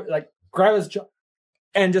grab his jaw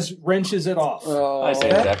and just wrenches it off. I say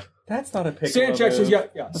that. That's not a piccolo. Sand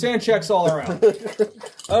checks, sand checks all around.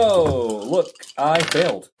 Oh, look, I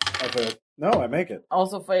failed. No, I make it.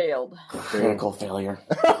 Also failed. Critical failure.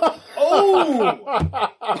 Oh!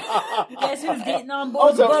 Guess who's getting on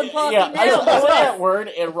board the bug party now? I said that word,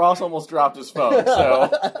 and Ross almost dropped his phone. So,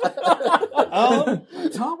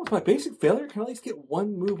 Tom, with my basic failure, can I at least get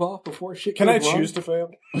one move off before shit Can I goes wrong? choose to fail?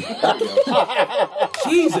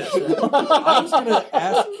 Jesus! I was gonna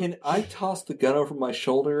ask, can I toss the gun over my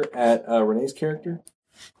shoulder at Renee's character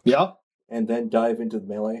Yeah. and then dive into the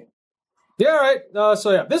melee? Yeah, all right.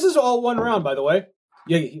 This is all one round, by the way.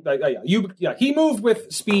 He moved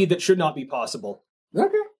with speed that should not be possible.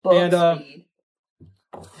 Okay. And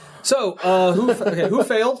who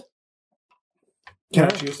failed? Can I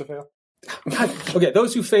choose to fail? Okay,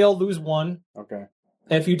 those who fail lose one. Okay.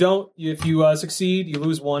 And if you succeed, you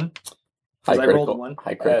lose one. high I rolled one.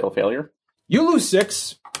 critical failure. You lose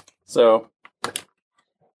 6. So,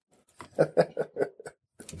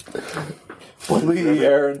 Flee,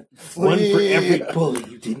 Aaron. One for Flee. every bullet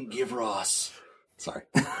you didn't give Ross. Sorry.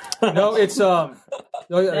 No, it's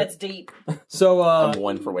That's deep. so I'm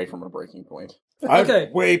 1 for away from a breaking point. Okay.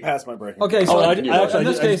 I'm way past my breaking. okay. So Oh, in I actually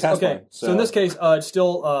this case, passed okay. mine, So in this case, it's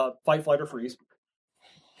still fight, flight, or freeze.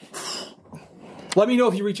 Let me know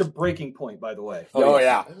if you reach a breaking point. By the way. Oh,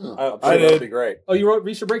 yeah. I That'd did. be great. Oh, you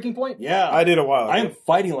reached a breaking point? Yeah, I did a while ago. I am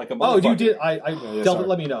fighting like a Oh, motherfucker. you did. I yes, dealt sir. it.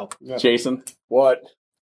 Let me know. Yeah. Jason, What?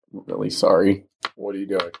 I'm really sorry. What are you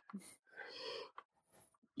doing?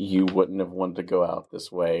 You wouldn't have wanted to go out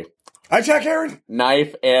this way. I check, Aaron.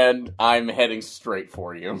 Knife, and I'm heading straight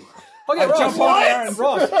for you. Okay, Ross. jump on Aaron.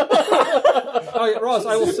 Ross. Okay, Ross.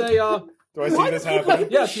 I will say. Do I see this happening?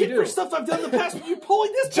 Yes, you Shit do. for stuff I've done in the past, but you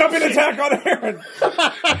pulling this Jumping bullshit. attack on Aaron.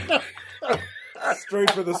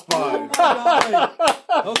 Straight for the spine.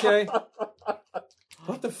 Okay.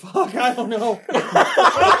 What the fuck? I don't know. Go for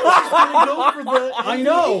the I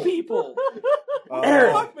know. people.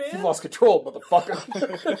 Aaron, Fuck, man. you lost control, motherfucker.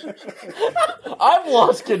 I've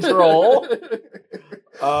lost control.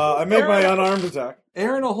 I make my unarmed attack.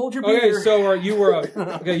 Aaron, I'll hold your Okay, beer. so you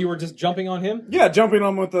were just jumping on him. Yeah, jumping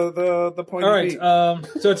on with the pointy All right. feet.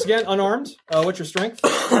 So it's again unarmed. What's your strength? You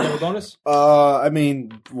have a bonus. I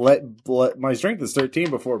mean, my strength is 13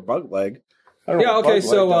 before bug leg. I don't know Yeah. what Okay. bug leg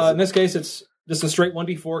So does in this case, it's just a straight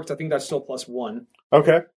 1d4 because I think that's still +1,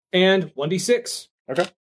 Okay. and 1d6. Okay.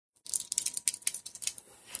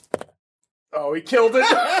 Oh, he killed it.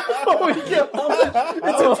 Oh, he killed it.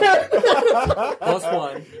 It's a 10.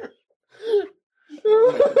 +1.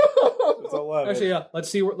 It's 11. Actually, yeah. Let's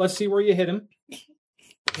see where you hit him.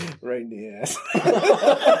 Right in the ass. So,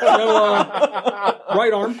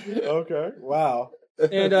 right arm, Okay. Wow.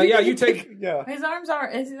 and yeah, you take. Yeah. He's already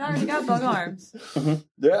got bug arms.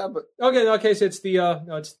 Yeah, but Okay, in that case, it's the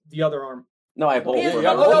it's the other arm. No, I have both. Yeah.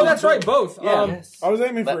 Oh, no, that's right, both. Yeah. I was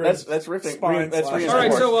aiming for That's his riffing. spine That's slash. All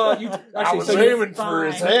right, so you I actually was so you, aiming for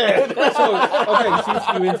his Fine. head.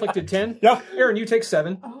 so you inflicted 10. Yeah. Aaron, you take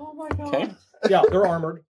 7. Oh my god. Okay. Yeah, they're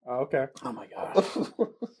armored, Okay. Oh my god.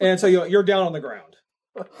 and so you're down on the ground.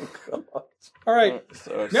 All right,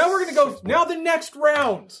 So now we're gonna go. Now the next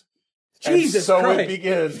round. Jesus so Christ! it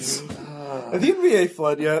begins. Have the NBA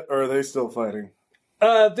fled yet, or are they still fighting?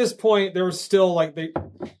 At this point, there's still like they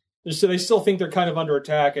still think they're kind of under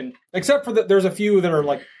attack, and except for that, there's a few that are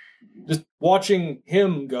like just watching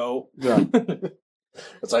him go. Yeah.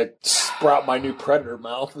 As I sprout my new predator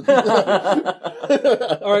mouth. All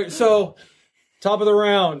right, so top of the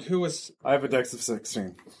round. Who was I have a dex of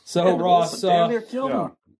 16. so Ross? Damn near killed Yeah.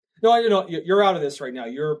 him. No, you're out of this right now.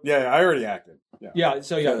 You're Yeah, I already acted. Yeah.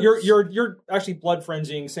 so you're actually blood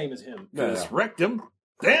frenzying, same as him. Yeah. Wrecked him.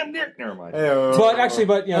 Damn near. Never mind.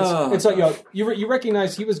 But you know, it's like you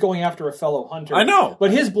recognize he was going after a fellow hunter. I know.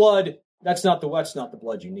 but his blood that's not the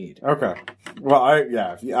blood you need. Okay. Well,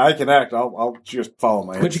 if I can act, I'll just follow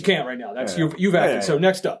my. But you can't right now. That's Yeah. you've acted. Yeah. So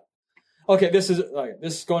next up, okay, this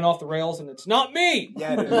is going off the rails, and it's not me.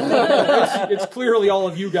 Yeah, it is. it's clearly all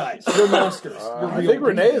of you guys. You're monsters. You're I real think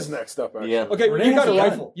Renee is next up, actually. Yeah. Okay, you've got a has a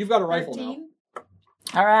rifle. You've got a rifle now. 13.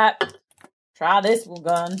 All right. Try this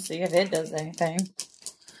gun. See if it does anything.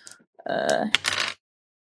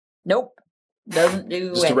 Nope. Doesn't do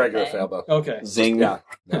Just a regular anything. fail, though. Okay, Zing. Yeah.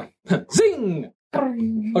 zing.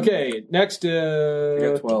 Okay, next I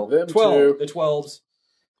got 12. Them 12. two. The 12s.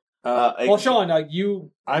 I- Well, Sean,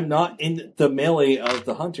 you I'm not in the melee of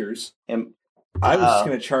the hunters. am- I was just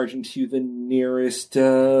going to charge into the nearest,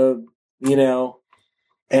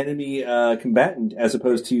 enemy combatant as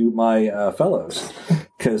opposed to my fellows,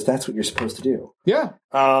 because that's what you're supposed to do. yeah.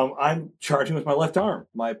 I'm charging with my left arm,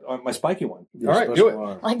 my spiky one. All right, do it.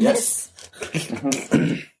 Like Yes. this.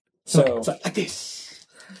 So It's like this.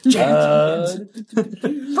 what's the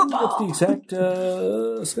exact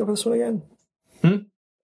scope of this one again?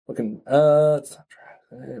 Looking. It's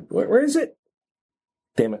not where is it?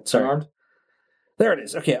 Damn it! Sorry. Unarmed. There it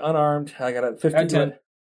is. Okay, unarmed. I got a 15. Add 10.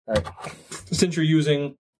 All right. Since you're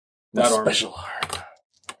using that arm. Special arm.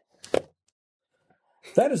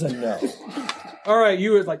 That is a no. All right,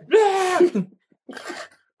 you was like.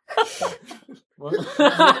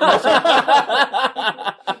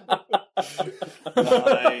 Nice.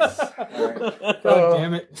 All right. God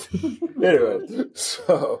damn it! Anyway,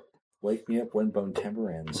 so Wake me up when bone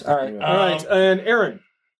timber ends. All right. All right, and Aaron.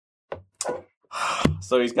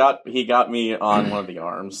 So he got me on one of the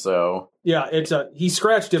arms. So Yeah, it's he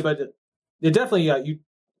scratched it, but it definitely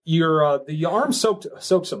the arm soaked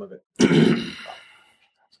some of it.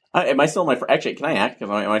 am I still my actually? Can I act?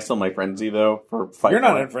 Because am I still my frenzy though for fight? You're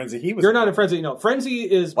not in frenzy. He was. You're not in frenzy. No, frenzy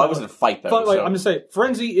is. Well, I wasn't in fight though. Like, so- I'm just saying,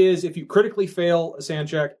 frenzy is if you critically fail a sand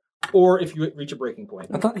check or if you reach a breaking point.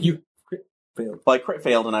 I thought You. failed. Well, I crit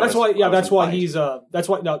failed, and That's I was, why. Yeah, I was that's in why fight. he's. That's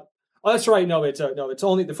why. No, oh, that's right. No, it's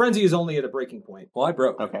only the frenzy is only at a breaking point. Well, I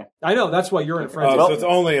broke. Okay. I know. That's why you're in frenzy. So it's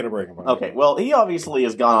only at a breaking point. Okay. Well, he obviously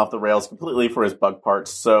has gone off the rails completely for his bug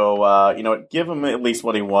parts. So you know what? Give him at least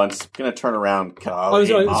what he wants. Gonna turn around. Oh,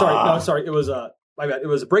 sorry. No, sorry. It was my bad. It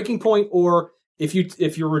was a breaking point, or if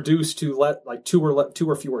you're reduced to two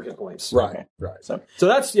or fewer hit points. right, right. So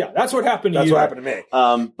that's what happened to That's you. what happened to me.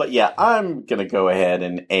 But yeah, I'm gonna go ahead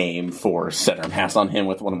and aim for center mass on him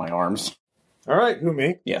with one of my arms. All right. Who,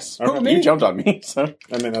 me? Yes. Who, me? You jumped on me. So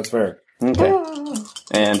I mean, that's fair. okay.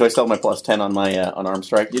 And do I still have my plus 10 on my unarmed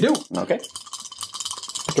strike? You do. Okay.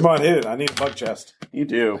 Come on, hit it. I need a bug chest. You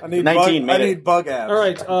do. I need 19 bug, I made it. need bug abs.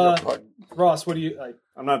 All right, Ross. What do you?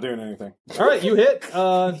 I'm not doing anything. All right, you hit.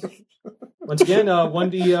 Once again,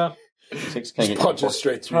 1d. 6 can I get Punches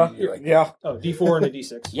straight through you. You're like, Yeah. Oh, d4 and a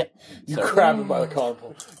d6. Yep. you So- grab him by the collar.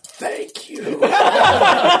 Thank you.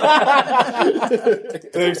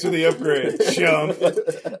 Thanks for the upgrade, chump.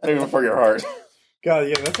 Even for your heart. God,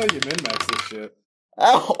 yeah, that's how you min-max this shit.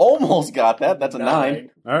 Oh, almost got that. That's a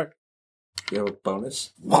 9. All right. You have a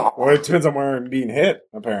bonus? Well, it depends on where I'm being hit,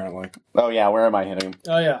 apparently. Oh, yeah. Where am I hitting him?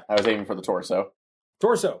 Oh, yeah. I was aiming for the torso.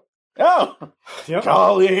 Torso. Oh! Yep.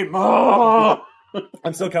 Golly, Ma!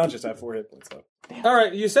 I'm still conscious. I have 4 hit points, though. All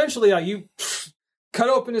right. You essentially, you cut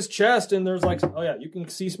open his chest, and there's like, oh, yeah, you can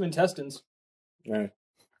see some intestines. All right.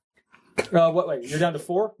 Wait, you're down to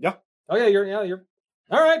 4? Yeah. Oh, yeah, you're.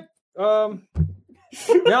 All right.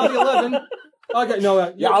 Now the 11. Okay,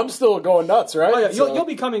 no, Yeah, I'm still going nuts, right? Oh yeah, So- you'll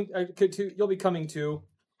be coming to. You'll be coming to.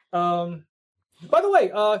 By the way,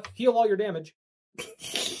 heal all your damage.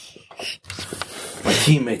 My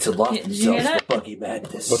teammates had locked Did you hear themselves in that? the buggy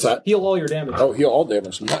madness. What's that? Heal all your damage. Oh, heal all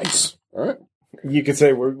damage. Nice. All right. You could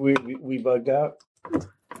say we bugged out.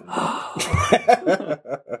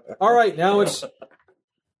 All right, now it's.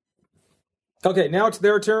 Okay, now it's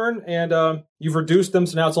their turn, and you've reduced them,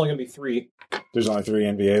 so now it's only going to be 3. There's only 3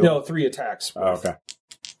 NBA. No, 3 attacks. Oh, okay.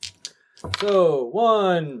 So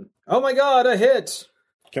 1. Oh my God, a hit.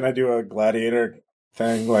 Can I do a gladiator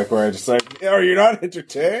thing, like where I just like, are you not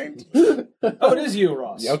entertained? Oh, it is you,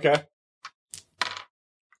 Ross. Yeah, okay.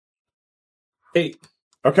 8.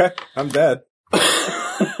 Okay, I'm dead.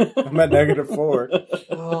 I'm at -4.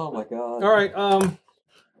 Oh my god. All right,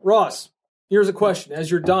 Ross. Here's a question: as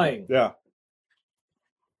you're dying, Yeah.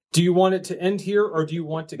 do you want it to end here, or do you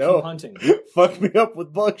want to No. keep hunting? Fuck me up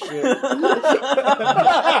with bug shit.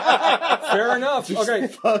 Fair enough. Okay.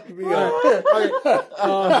 Fuck me All up. right. Okay.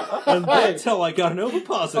 And hey. that's how I got an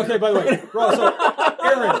ovipositor. Okay, by the way, Ross, so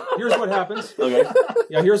Aaron, here's what happens. Okay.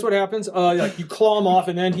 Yeah, here's what happens. Like you claw him off,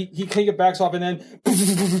 and then he kind of backs off, and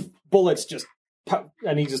then bullets just,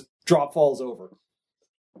 and he just falls over.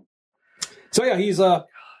 So yeah, he's not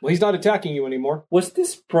attacking you anymore. Was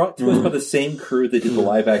this brought to us by the same crew that did the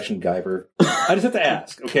live action Guyver? I just have to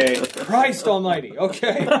ask, okay? Christ Almighty.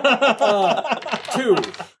 Okay. 2.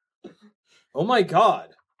 Oh my God,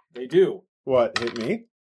 they do. What, hit me?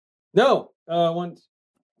 No, 1.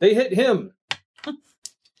 They hit him,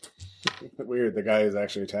 Weird, the guy is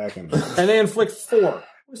actually attacking. and they inflict 4.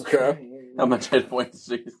 Okay. How much hit points?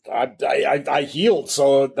 I healed,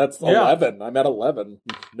 so that's Yeah. 11. I'm at 11.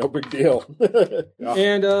 No big deal.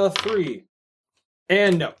 And 3.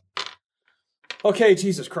 And no. Okay,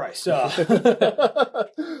 Jesus Christ.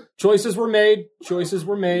 Choices were made.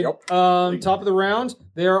 Yep. Top of the round,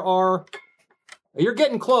 there are... You're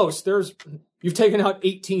getting close. You've taken out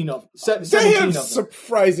 18 of them. 17 They of have them.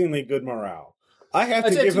 surprisingly good morale. I have to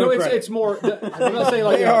It's, give them credit. it's more... I'm not saying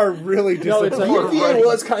like... They are really No, it's disappointed. like- UVA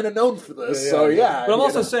was kind of known for this, so yeah. But I'm you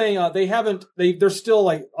also know. saying they're still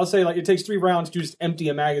like, I'll say like it takes 3 rounds to just empty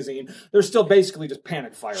a magazine. They're still basically just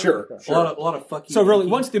panic fire. Sure. A lot of fuck you. So really,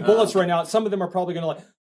 Yankee. once the bullets run out, some of them are probably going to like,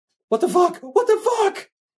 what the fuck?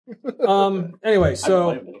 Anyway,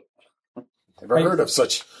 so Never heard of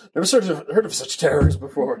such terrors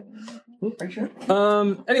before.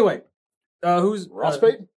 anyway, who's Ross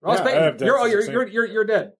Payton? Ross Yeah, I Payton. have death You're sentence. you're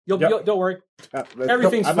dead. Yep. Don't worry. That's-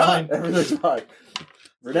 Everything's I'm fine. not. Everything's fine.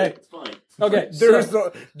 Renee. It's fine. Okay, There's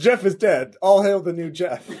so, Jeff is dead. All hail the new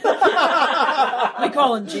Jeff. We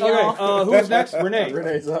call him G. okay. Who's next? Renee.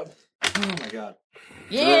 Renee's up. Oh my god.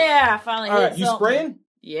 Yeah, finally. All hit right, you something. spraying?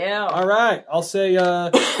 Yeah, All right, I'll say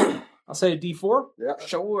a D4.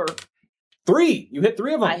 sure. 3. You hit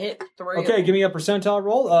 3 of them. I hit 3. Okay, give me a percentile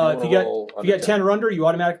roll. If you get 10 or under, you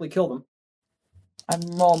automatically kill them. I'm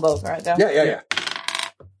rolling both right now. Yeah.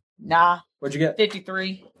 Nah, What'd you get?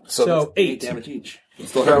 53. So 8. damage each.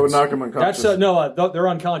 That would knock him unconscious. That's they're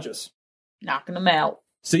unconscious. Knocking them out.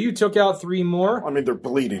 So you took out 3 more. I mean, they're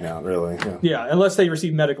bleeding out, really. Yeah. Yeah, unless they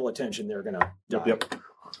receive medical attention, they're gonna die. Yep.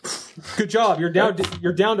 Good job. You're down.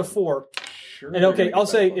 You're down to 4. Sure. And okay, I'll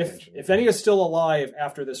say if any is still alive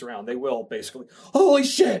after this round, they will basically. Holy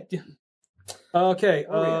shit! Okay.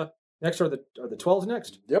 Next are the 12s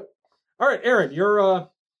next. Yep. All right, Aaron, you're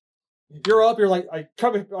up. You're like I'm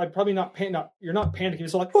probably not you're not panicking. You're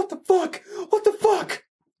still like what the fuck? What the fuck?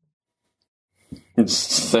 Just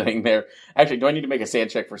sitting there. Actually, do I need to make a sand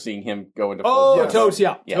check for seeing him go into full Oh, blast? totes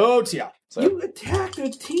yeah. Yeah. Totes yeah. So You attacked a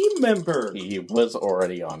team member. he was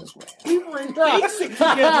already on his way. We were in basic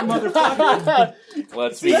together, motherfucker.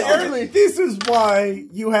 Let's be honest. Aaron, this is why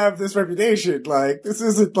you have this reputation. Like, this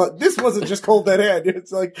wasn't just cold dead hand.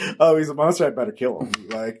 It's like, oh, he's a monster. I better kill him.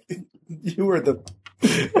 Like, you were the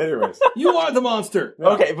Anyways, You are the monster.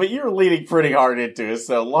 Okay, but you're leaning pretty hard into it,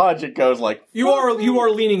 so logic goes like. You are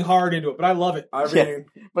leaning hard into it, but I love it. I Yeah. mean,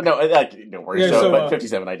 But no, don't worry. Yeah, so, so, but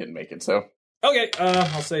 57, I didn't make it. So Okay,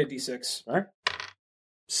 I'll say a D6. All right.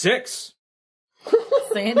 6.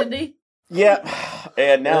 Sanity. yeah,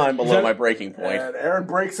 and now I'm below my breaking point. And Aaron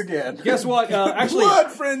breaks again. Guess what? Actually,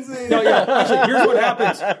 blood frenzy. no, yeah. Actually, here's what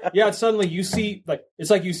happens. Yeah, suddenly you see, like, it's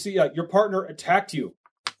like you see your partner attacked you,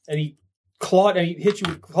 and he clawed and he hit you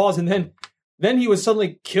with claws, and then he was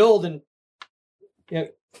suddenly killed, and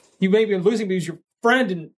you may be losing, but he was your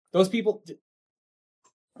friend, and those people.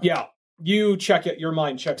 Yeah, you check it. Your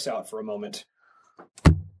mind checks out for a moment.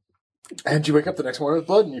 And you wake up the next morning with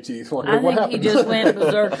blood in your teeth, I wondering what think he happened. just went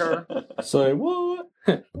berserker. Say what?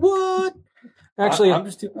 What? Actually, I'm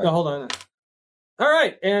just too. no, hold on. All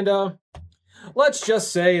right, and let's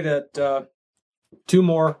just say that 2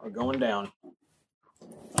 more are going down.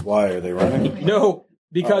 Why are they running? No,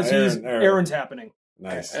 because Aaron. Aaron's happening.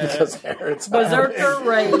 Nice. Because Aaron's Berserker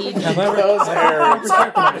rage. Because Aaron's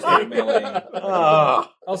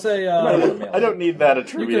I'll say I don't need that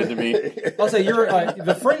attributed to me. I'll say you're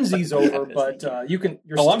the frenzy's over, but you can.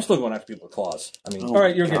 You're I'm still going after people with claws. I mean, all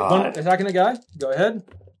right. You're good. One God. attacking the guy. Go ahead.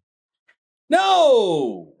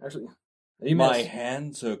 no. Actually, you My missed.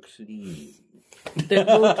 hands are clean. They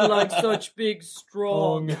look like such big,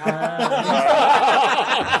 strong hands.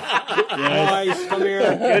 Nice. Come here.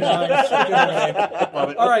 Nice. Love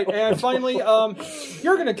it. All right, and finally,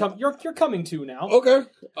 you're gonna come. You're coming to now. Okay.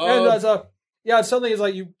 And as suddenly it's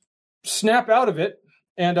like you snap out of it,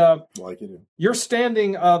 and Like you do. you're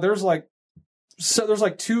standing. There's like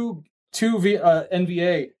 2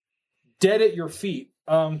 NVA dead at your feet.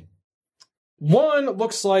 One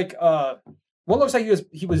looks like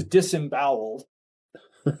he was disemboweled.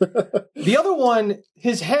 The other one,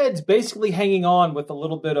 his head's basically hanging on with a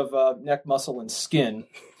little bit of neck muscle and skin,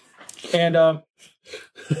 and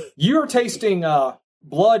you're tasting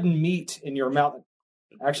blood and meat in your mouth.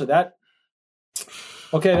 Actually,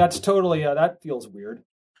 that's totally that feels weird.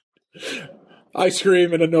 I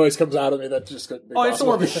scream and a noise comes out of me that just couldn't be Oh, it's possible.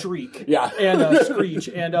 more of a shriek. Yeah. And a screech.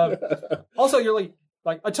 And also, you're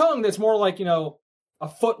like a tongue that's more like, a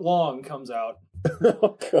foot long comes out.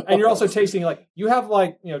 Oh, God. And you're also tasting you have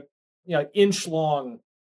inch long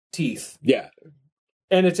teeth. Yeah.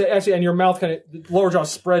 And it's actually, and your mouth the lower jaw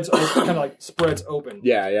spreads open.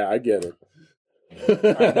 Yeah, I get it.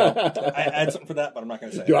 I add something for that, but I'm not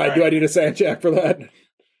going to say. Do I need a sand check for that?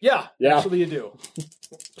 Yeah, Yeah. actually you do.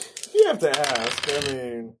 You have to ask. I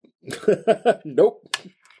mean, Nope.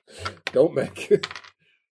 Don't make it.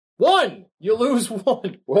 1! You lose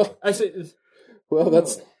 1. Well, I say,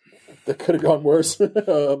 that could have gone worse.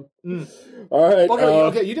 All right.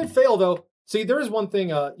 okay, you did fail though. See, there is one thing.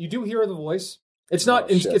 You do hear the voice. It's not.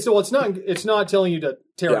 Oh, shit. It's not telling you to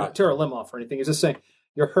tear a limb off or anything. It's just saying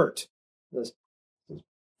you're hurt.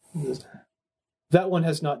 That one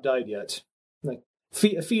has not died yet.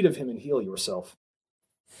 Feed of him and heal yourself.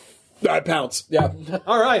 I pounce. Yeah.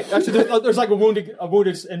 All right. Actually, there's like a wounded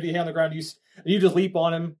NVA on the ground. You just leap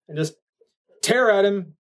on him and just tear at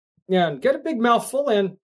him. Yeah, and get a big mouthful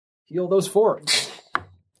and heal those 4.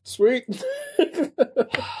 Sweet.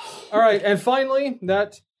 All right, and finally, I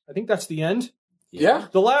think that's the end. Yeah.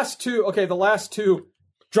 The last two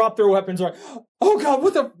drop their weapons. Are like, oh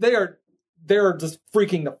God, they're just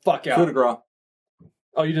freaking the fuck Coup de out. grace.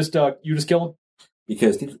 Oh, you just kill them.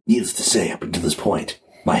 Because Needless to say, up until this point,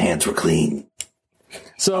 my hands were clean.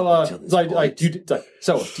 So, Until this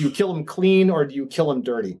so do you kill them clean or do you kill them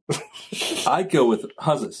dirty? I go with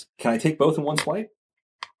Huzzes. Can I take both in one swipe?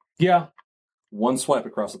 Yeah. One swipe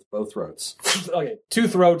across with both throats. Okay. 2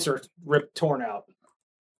 throats are torn out.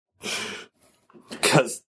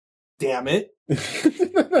 Because, damn it,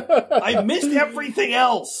 I missed everything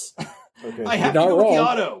else. okay. I have You're to not go with the wrong.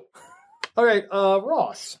 auto. All right,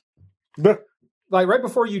 Ross. Bleh. Like right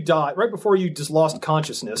before you die, right before you just lost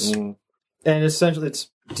consciousness, and essentially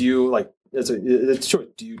do you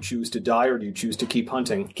choose to die or do you choose to keep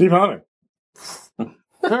hunting? Keep hunting.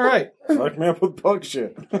 All right. Fuck me up with bug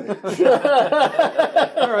shit. All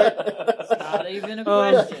right. Not even a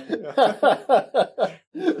question.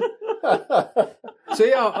 So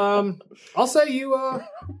yeah, I'll say you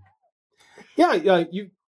you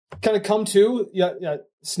kind of come to,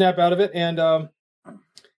 snap out of it, and I'll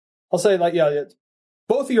say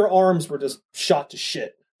both of your arms were just shot to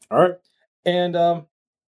shit, All right. and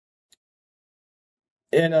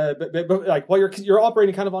but like while you're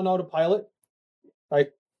operating kind of on autopilot,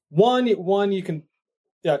 like one you can,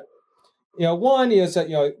 one is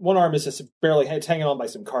one arm is just barely hanging on by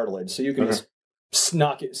some cartilage, so you can just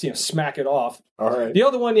smack it off. All right. The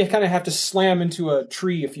other one, you kind of have to slam into a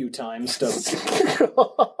tree a few times to.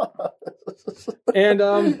 And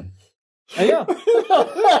yeah,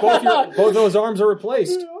 both those arms are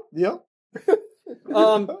replaced. Yep.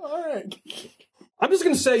 All right. I'm just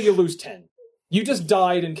gonna say you lose 10. You just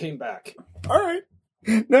died and came back. All right.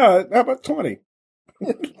 No, how about 20?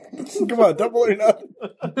 Come on, double or nothing.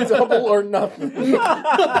 Double or nothing.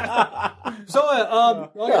 So,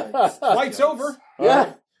 fight's over.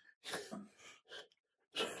 Yeah.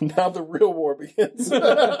 Now the real war begins. All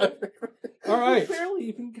right. Barely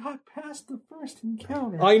even got past the first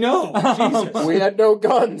encounter. I know. Jesus. We had no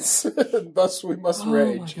guns, thus we must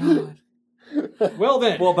rage. My God. Well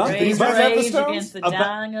then. Well, about Rage, the, rage stones? against the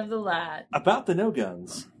dying of the light. about the no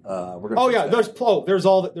guns. We're gonna Oh fix yeah,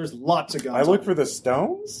 that. there's lots of guns. I look for the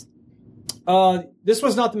stones? This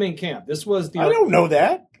was not the main camp. This was the. I don't know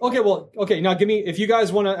that. Okay. Now give me, if you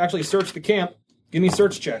guys want to actually search the camp, give me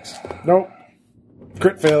search checks. Nope.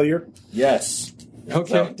 Crit failure. Yes.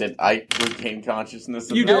 Okay. So, did I regain consciousness?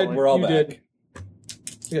 You that did. way? We're all You back. did.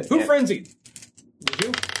 Yeah. Who frenzied? Did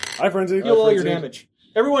you? Hi, Frenzy. Heal all your damage.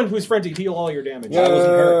 Everyone who's frenzied, heal all your damage. I wasn't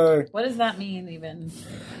hurt. What does that mean, even?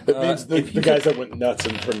 It means the if you guys that went nuts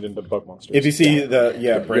and turned into bug monsters. If you see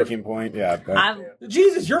the breaking point,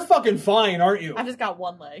 Jesus, you're fucking fine, aren't you? I've just got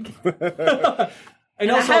one leg. And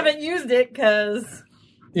And also, I haven't used it because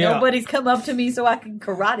yeah. nobody's come up to me so I can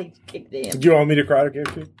karate kick them. Do you want me to karate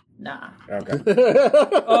kick you? Nah. Okay.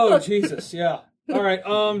 Oh Jesus, yeah. All right.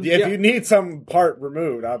 If you need some part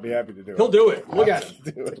removed, I'll be happy to do it. he'll do it. Look at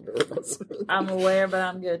him. Do it. I'm aware, but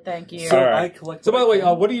I'm good. Thank you. All right. I collect. So by the way,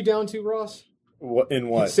 what are you down to, Ross? In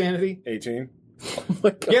what? Insanity. 18?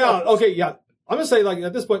 Yeah. Okay. Yeah. I'm gonna say, like,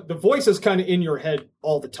 at this point, the voice is kind of in your head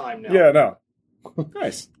all the time now. Yeah, no.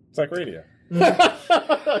 Nice. It's like radio.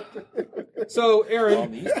 So, Aaron,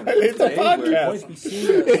 It's a podcast.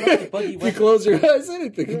 If you close your eyes,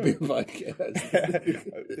 anything can be a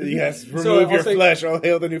podcast. Yes, remove So, I'll your say- flesh, I'll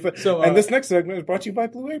hail the new flesh. So, and this next segment is brought to you by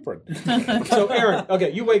Blue Apron. so Aaron,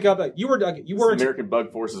 okay, you wake up. You weren't. American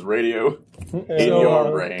Bug Forces radio in So,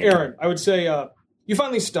 your brain. Aaron, I would say you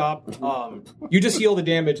finally stop. You just heal the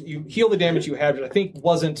damage. You heal the damage you had, which I think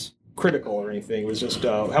wasn't critical or anything. It was just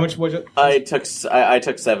how much was it? I took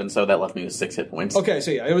 7, so that left me with 6 hit points. Okay,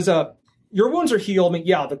 so yeah, it was your wounds are healed. I mean,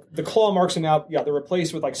 yeah, the claw marks are now they're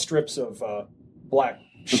replaced with like strips of black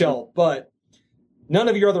shell, but none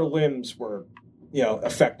of your other limbs were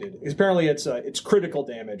affected. Apparently, it's critical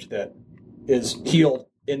damage that is healed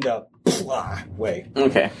in the blah way.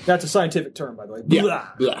 Okay. That's a scientific term, by the way.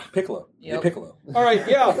 Blah. Piccolo. Yep. Yeah, Piccolo. All right,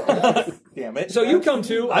 yeah. Damn it. So you come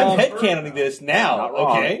to. I'm headcanoning this now. Not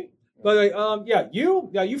wrong. Okay. By the way,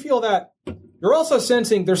 you feel that you're also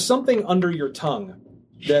sensing there's something under your tongue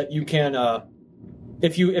that you can,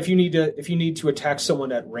 if you need to attack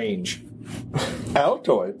someone at range.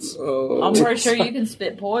 Altoids. I'm pretty sure you can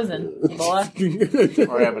spit poison, boy.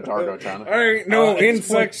 Or I have a Targo ton. I ain't no at this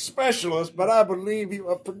insect specialist, but I believe you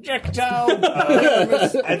a projectile.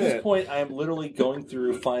 At this point, I am literally going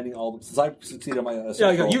through finding all the. Since I succeeded on my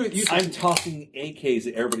assault roll, I'm tossing AKs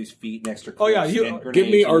at everybody's feet next to cliffs and grenades Give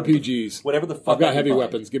me and RPGs. whatever the fuck. I've got I can heavy find.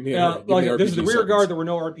 weapons. Give me Yeah, give me like, this is the RPG rear seconds. guard. There were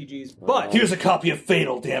no RPGs, but Here's a copy of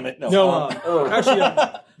Fatal. Damn it! no. Actually,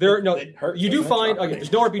 It hurts, you do doesn't it? find. Okay,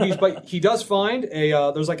 there's no RPGs, but he does find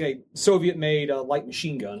a. There's like a Soviet-made light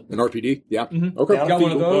machine gun. An RPD? Yeah. Mhm. Okay. Down Got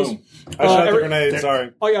one of feet, those. boom. I shot the every- grenade,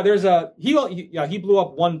 sorry. Oh yeah, there's a he blew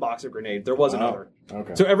up one box of grenades. There was another.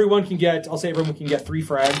 Okay. So everyone can get. I'll say everyone can get 3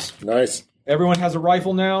 frags. Nice. Everyone has a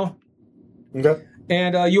rifle now. Okay.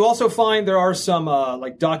 And you also find there are some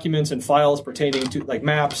like documents and files pertaining to like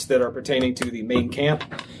maps that are pertaining to the main camp.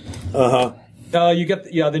 You get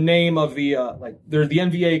the name of the they're the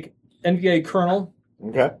NVA colonel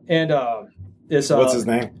Okay. and this What's his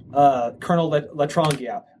name? Colonel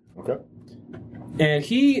Latrongiap. Okay. And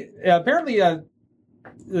he apparently at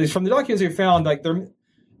least from the documents we found, like the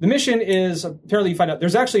mission is apparently you find out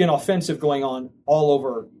there's actually an offensive going on all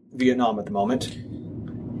over Vietnam at the moment.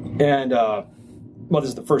 And this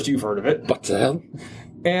is the first you've heard of it. What the hell?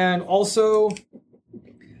 And also,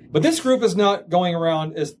 but this group is not going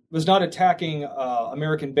around, was not attacking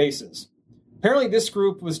American bases. Apparently, this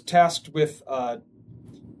group was tasked with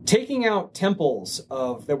taking out temples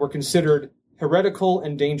that were considered heretical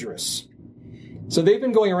and dangerous. So they've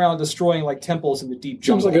been going around destroying like temples in the deep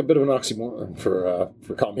jungle. Seems like a bit of an oxymoron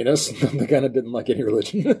for communists. They kind of didn't like any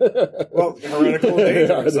religion. Well, heretical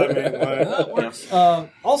dangerous. I mean,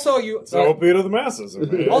 Also, it's the opiate of the masses.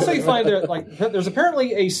 Also, you find that like there's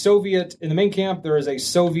apparently a Soviet in the main camp. There is a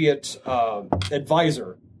Soviet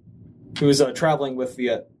advisor who is traveling with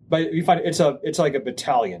the. But you find it's like a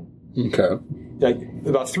battalion, Okay.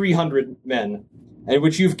 about 300 men, and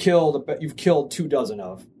which you've killed 24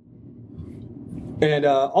 of. And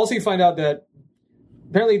also, you find out that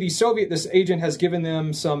apparently this agent has given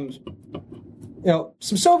them some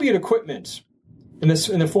Soviet equipment in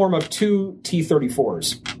the form of 2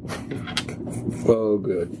 T-34s. Oh,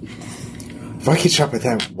 good. If I get shot with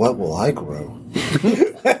that, what will I grow?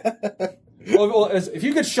 Well, if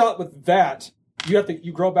you get shot with that,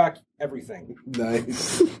 you grow back everything.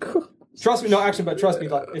 Nice. Trust me, no, actually, but trust me,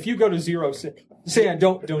 like, if you go to 0 sand,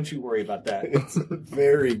 don't you worry about that. It's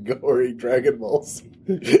very gory Dragon Balls.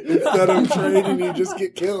 Instead of training, you just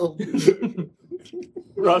get killed.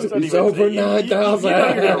 Ross, don't It's over 9,000. You're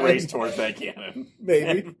not going to race towards that cannon.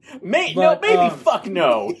 Maybe. Fuck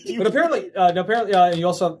no. But apparently, you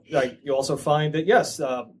also find that yes,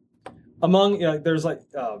 among there's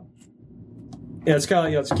it's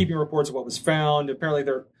kind of it's keeping reports of what was found. Apparently,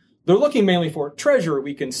 they're looking mainly for treasure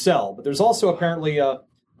we can sell, but there's also apparently a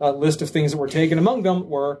list of things that were taken. Among them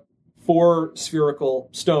were 4 spherical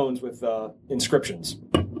stones with inscriptions.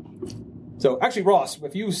 So actually, Ross,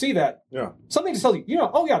 if you see that, something to tell you,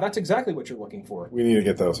 oh yeah, that's exactly what you're looking for. We need to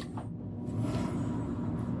get those.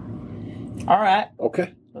 All right.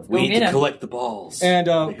 Okay. We need to collect the balls. And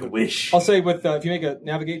make a wish. I'll say if you make a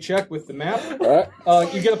navigate check with the map, All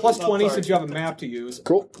right. you get a plus 20 since you have a map to use.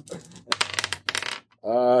 Cool.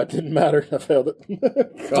 Didn't matter. I failed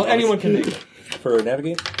it. Well, anyone can make it. For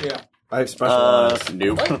navigate? Yeah. I have specialized.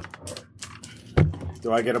 Nope.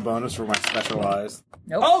 Do I get a bonus for my specialized?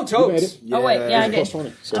 Nope. Oh, totes. Yeah. Oh, wait. Yeah, I did. Plus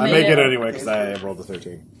 20. So I made make it. it anyway because I rolled a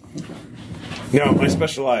 13. No, my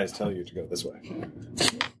specialized tell you to go this way.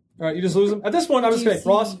 All right, you just lose them. At this one, I'm just going to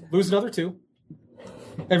Ross, lose another 2.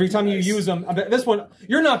 Every time you use them. At this one,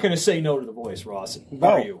 you're not going to say no to the voice, Ross.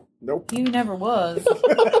 Are you? Nope. You never was.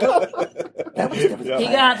 Yeah. He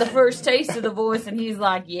got the first taste of the voice, and he's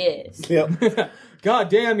like, yes. Yep. God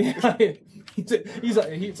damn, yeah. He's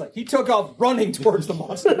like, he took off running towards the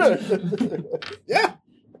monsters. Yeah.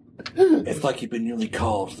 It's like you've been newly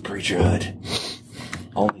called to the preacherhood.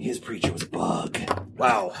 Only his preacher was a bug.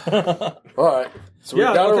 Wow. all right. So we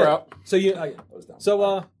got a okay. route.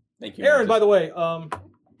 So Thank you. Aaron, by the way,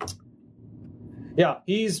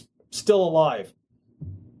 he's still alive.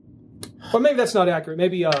 Or maybe that's not accurate.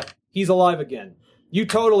 Maybe he's alive again. You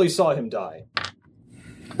totally saw him die.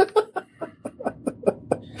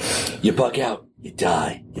 You bug out, you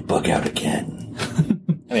die, you bug out again.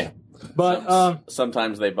 But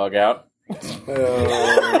sometimes they bug out.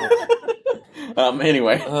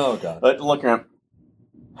 Anyway. Oh, God. But look around.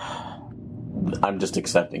 I'm just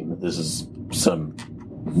accepting that this is some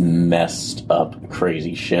messed up,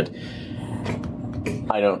 crazy shit.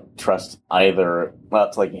 I don't trust either. Well,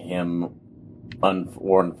 it's like him,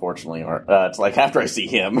 or unfortunately, or it's like after I see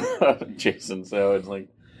him, Jason. So it's like,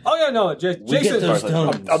 oh yeah, no,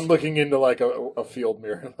 Jason. I'm looking into like a field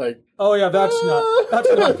mirror. Like, Oh yeah, that's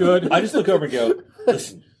not good. I just look over and go,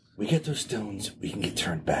 Listen, we get those stones, we can get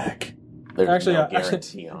turned back. there's Actually, no yeah, actually-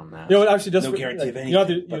 guarantee on that. You know what? Actually, just no guarantee of you don't have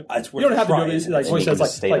anything. to, But it's you worth don't have to do trying. it. Like, And voice you says, can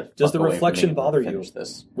stay like, does the fuck away from reflection me bother and you? finish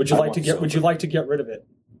this. Would you I like want to get? Would you silver. like to get rid of it?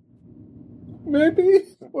 maybe?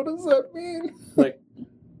 What does that mean?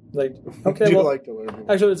 Like, okay, Do you well, like to learn?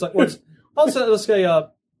 actually, it's like, well, also, let's say, you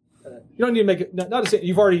don't need to make it. Not to say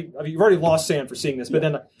you've already lost sand for seeing this, but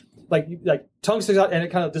then, like tongue sticks out and it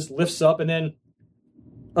kind of just lifts up, and then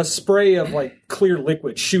a spray of like clear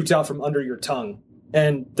liquid shoots out from under your tongue,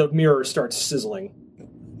 and the mirror starts sizzling.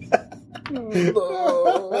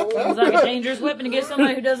 Sounds like a dangerous weapon to get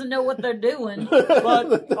somebody who doesn't know what they're doing.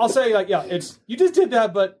 But I'll say, like, yeah, it's you just did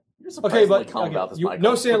that, but. Okay, but calm about this, no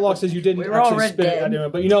Michael. Sandlock says you didn't We were actually already spit it dead. at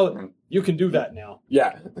anyone, but you know you can do that now.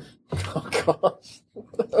 Yeah. Oh gosh.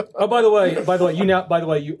 Oh, by the way,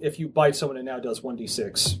 if you bite someone, it now does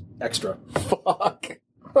 1d6 extra. Fuck.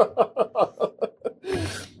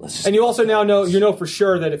 And you also now know for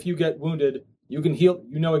sure that if you get wounded, you can heal.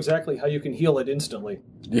 You know exactly how you can heal it instantly.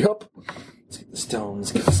 Yep. Let's get the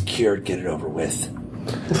stones, get this cured, get it over with.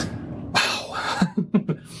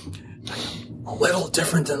 A little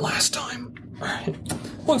different than last time. All right.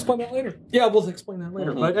 We'll explain that later. Yeah, we'll explain that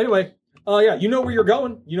later. But anyway, yeah, you know where you're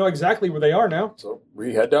going. You know exactly where they are now. So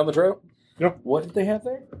we head down the trail. what did they have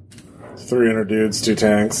there? 300 dudes, 2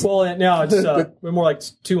 tanks. Well, and now it's we're more like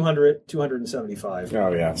 200, 275.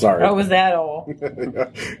 Oh, yeah. Sorry. Oh, was that all?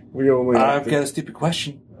 We only have I've got a stupid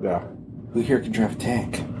question. Yeah. Who here can drive a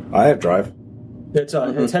tank? I have drive. It's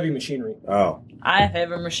heavy machinery. Oh. I have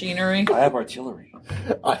heavy machinery. I have artillery.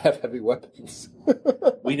 I have heavy weapons.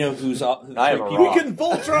 We know who's up. I have a We rock. can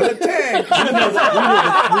Voltron a tank! We know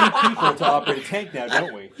the 3 people to operate a tank now,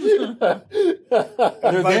 don't we? They're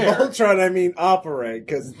By there. Voltron, I mean operate,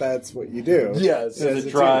 because that's what you do. Yes. There's As a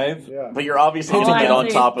team. drive. Yeah. But you're obviously All going to I get on say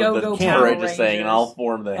is top go, of go, the Power courageous thing, and Rangers. I'll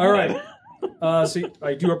form the All head. right. So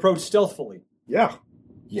I do approach stealthily. Yeah.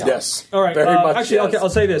 Yes. All right. Very much Actually, yes. okay. I'll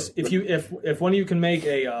say this: if one of you can make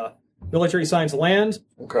a military science land,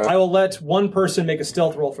 Okay. I will let one person make a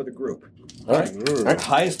stealth roll for the group. All right.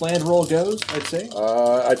 Highest land roll goes, I'd say.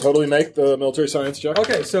 I totally make the military science check.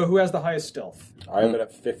 Okay. So who has the highest stealth? I have it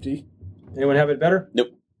at 50. Anyone have it better?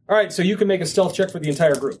 Nope. All right. So you can make a stealth check for the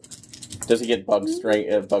entire group. Does he get bug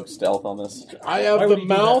strength, bug stealth on this? I have Why the would he do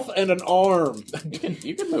mouth and an arm.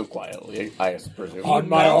 You can move quietly, I presume. On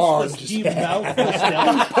my arm. Do you mouth the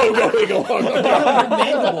stealth? Going along. Your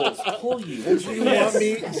mandibles pull you. Do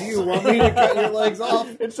you want me to cut your legs off?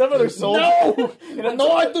 And some other soldiers.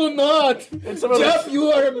 No, I do not. And some other, Jeff,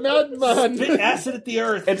 you are a madman. Spit acid at the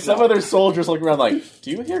earth. and some other soldiers looking around like,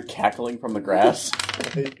 do you hear cackling from the grass?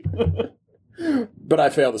 But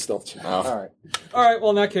I failed the stealth check. Oh. All right. All right.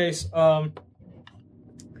 Well, in that case,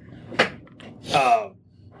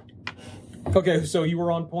 okay. So you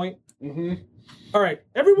were on point. Mm-hmm. All right.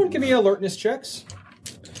 Everyone, give me alertness checks.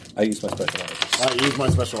 I use my specialized. I use my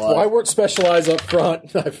special Well, I eye. worked specialize up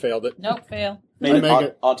front. I failed it. Nope, fail. Maybe make on,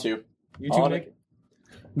 it. on two. You two On make it. it.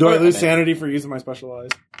 Do I Alright, lose I sanity for using my special eyes?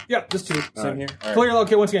 Yeah, just two. Same here. Clearly,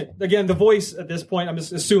 okay. Once again, the voice at this point. I'm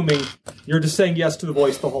just assuming you're just saying yes to the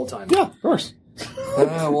voice the whole time. Yeah, of course. Well,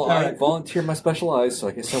 I Alright. volunteered my specialized, so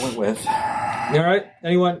I guess I went with. All right.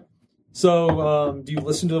 Anyone? So, do you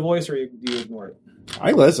listen to the voice or do you ignore it?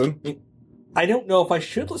 I listen. I don't know if I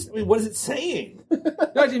should listen. I mean, what is it saying?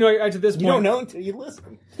 Actually, no. At this point, You don't know until you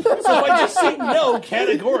listen. So if I just say no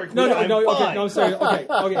categorically, No, I'm okay, fine. no, I'm sorry. Okay.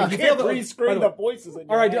 If you fail the, by Pre-screen the the way- voices in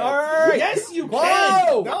your all right, head. all right. Yes, you Whoa!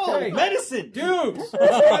 can. No. Okay. Medicine, Dude.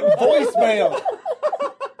 Voicemail.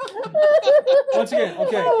 Once again,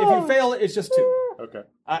 okay. If you fail it, it's just two. Okay.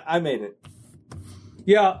 I made it.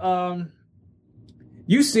 Yeah.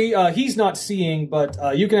 You see, he's not seeing,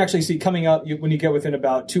 but you can actually see coming up when you get within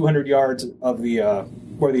about 200 yards of the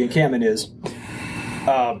where the encampment is.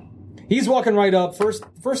 He's walking right up. First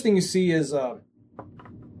thing you see is up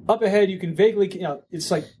ahead. You can vaguely,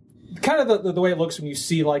 it's like kind of the way it looks when you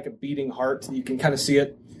see like a beating heart. You can kind of see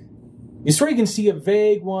it. You sort of can see a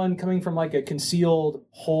vague one coming from like a concealed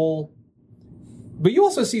hole. But you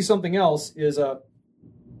also see something else. It's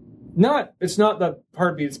not the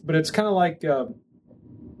heartbeats, but it's kind of like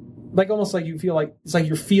almost like you feel like it's like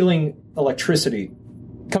you're feeling electricity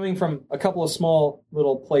coming from a couple of small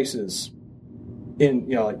little places in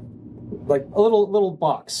like a little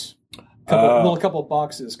box, couple of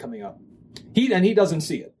boxes coming up. He doesn't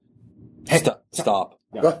see it, Stop.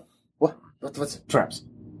 What's Traps.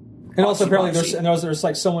 and also apparently there's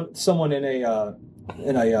like someone in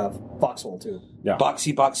a foxhole too.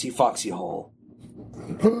 Boxy, foxy hole.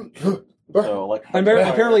 So, like, And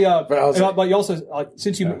apparently, Bowser. but you also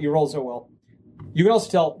since you rolled so well, you can also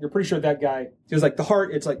tell you're pretty sure that guy is like the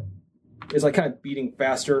heart. It's like kind of beating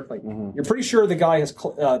faster. Like you're pretty sure the guy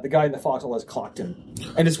the guy in the foxhole has clocked him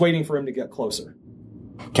and is waiting for him to get closer.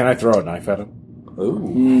 Can I throw a knife at him?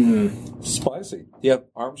 Ooh. Spicy. You have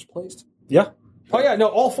arms placed? Yeah. Oh yeah, no,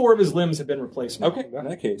 all four of his limbs have been replaced. Now. Okay, in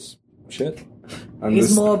that case. Shit.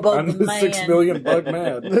 He's more bug I'm than the man. 6 million bug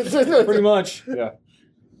man. Pretty much. Yeah.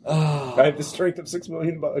 I have the strength of 6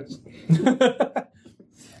 million bugs.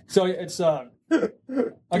 So it's okay.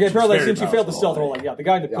 Apparently, very since you failed the powerful, stealth roll, like the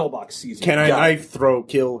guy in the pillbox sees you. Can I knife throw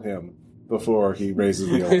kill him before he raises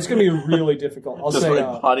the alarm? It's going to be really difficult. I'll just say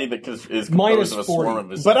a body that is minus composed of a 40. swarm of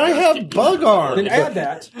his. But I have bug arms. then add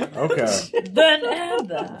that. Okay. Then add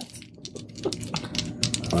that.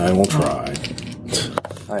 I will try.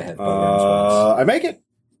 I had arms I make it.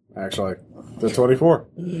 Actually, the 24.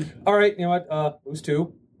 All right, you know what? Lose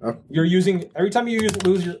 2. Oh. You're using every time you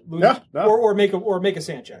lose. Yeah, no. or make a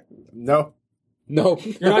sand check. No. No.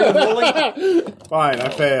 You're not even rolling. Fine, I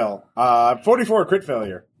fail. 44 crit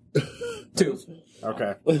failure. 2.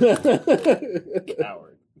 Okay.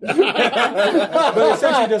 Coward. But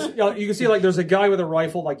essentially, just you can see like there's a guy with a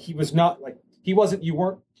rifle. Like he was not like he wasn't. You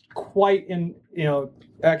weren't quite in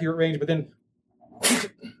accurate range, but then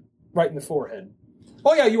right in the forehead.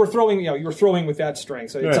 Oh yeah, you were throwing. You were throwing with that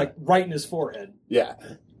strength, so it's Yeah. like right in his forehead. Yeah.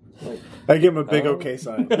 I give him a big okay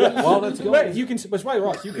sign. While that's going, Wait, you can. But why,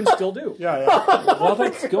 Ross? You can still do. Yeah. while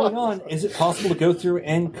that's going on, is it possible to go through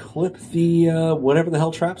and clip the whatever the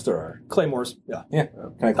hell traps there are? Claymores. Yeah. Yeah.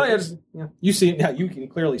 Can I clip Oh, yeah, those? yeah. You see. Yeah, you can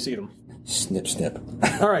clearly see them. Snip, snip.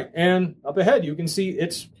 All right, and up ahead you can see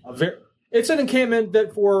it's an encampment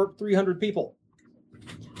that for 300 people.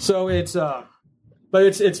 So it's but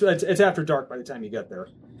it's after dark by the time you get there,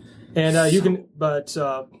 and you can. But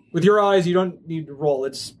with your eyes, you don't need to roll.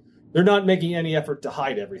 They're not making any effort to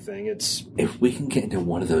hide everything. It's If we can get into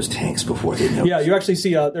one of those tanks before they know. yeah. You actually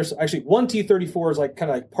see there's actually one T-34 is like kind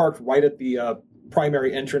of like parked right at the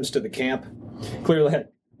primary entrance to the camp. Clearly ahead.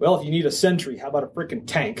 Well, if you need a sentry, how about a freaking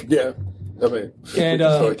tank? Yeah. I mean, And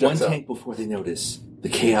One tank before they notice. The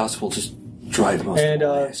chaos will just drive most and of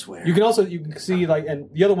them away, I swear. you can see like, and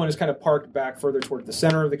the other one is kind of parked back further toward the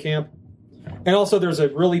center of the camp. And also, there's a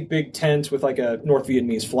really big tent with like a North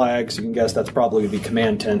Vietnamese flag, so you can guess that's probably the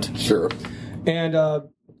command tent. sure. And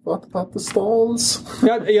What about the stones?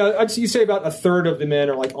 yeah, you say about a third of the men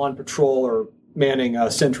are like on patrol or manning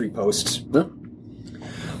sentry posts. Yeah.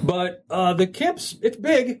 But the camp's it's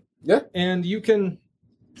big. Yeah. And you can.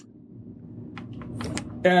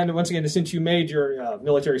 And once again, since you made your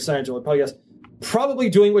military science, you'll probably guess probably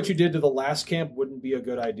doing what you did to the last camp wouldn't be a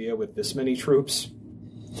good idea with this many troops.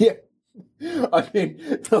 Yeah. I mean,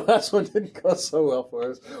 the last one didn't go so well for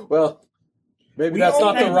us. Well, maybe that's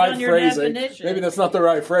not the Depends right on your phrasing. definition. Maybe that's not the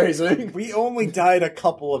right phrasing. We only died a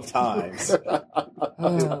couple of times.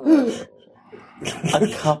 A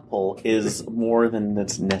couple is more than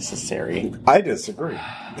that's necessary. I disagree.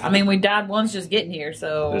 I mean, we died once just getting here,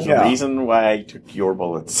 so There's Yeah. a reason why I took your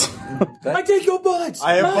bullets. I take your bullets.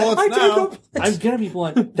 I have bullets I now. take your bullets. I'm gonna be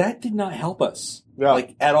blunt. That did not help us, Yeah.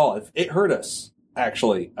 like at all. It hurt us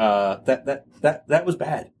actually. That was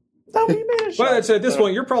bad. No, we made a shot. Well, at this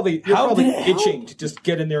point, you're probably How did it help? itching to just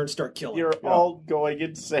get in there and start killing. You're all going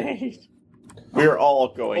insane. We're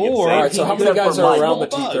all going Or- insane. All right, so how many Except guys for are Michael. around the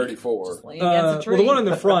Bug. T-34? lean against a well, tree. the one in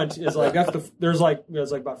the front is like there's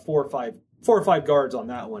like about four or five guards on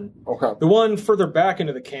that one. Okay. The one further back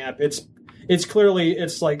into the camp, it's clearly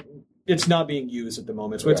it's not being used at the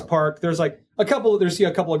moment. So it's Yeah. parked. There's like a couple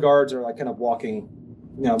of guards are like kind of walking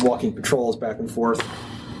patrols back and forth.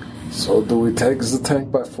 So do we take the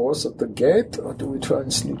tank by force at the gate, or do we try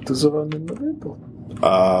and sneak to the one in the middle?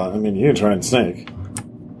 I mean, you can try and snake.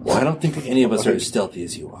 Well, I don't think that any of us are as stealthy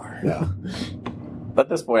as you are. Yeah. At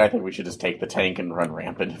this point, I think we should just take the tank and run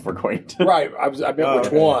rampant if we're going to. Right, I meant which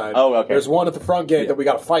okay. one. Oh, okay. There's one at the front gate that we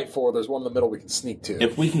got to fight for. There's one in the middle we can sneak to.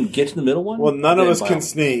 If we can get to the middle one, Well, none of then us by can all-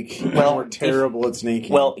 sneak. Well, We're terrible at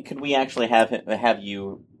sneaking. Well, could we actually have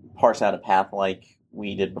you parse out a path like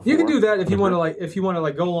we did before? You can do that if you want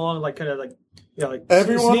to go along like kind of like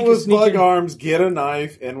everyone sneak- with sneak bug in. arms, get a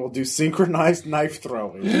knife, and we'll do synchronized knife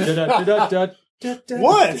throwing.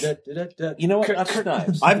 What? You know what? That's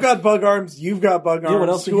knives. I've got bug arms. You've got bug arms. know what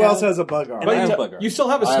else we Who have? else has a bug arm? And I have you, bug arms. you still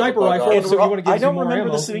have a I have a sniper bug rifle, arm. so if you want to get I some don't more remember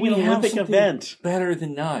ammo. this being We an have Olympic something event. better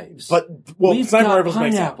than knives. But We've sniper got rifles make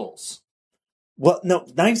sense. pineapples. Well, no,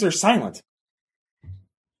 knives are silent.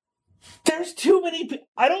 There's too many.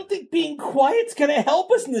 I don't think being quiet's going to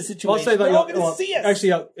help us in this situation. Well, I'll say They're that all going to see us.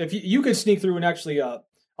 actually, if you could sneak through and actually,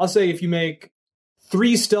 I'll say if you make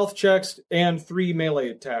 3 stealth checks and 3 melee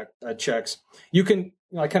attack checks, you can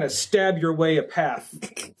kind of stab your way a path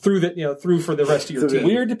through through for the rest of your team.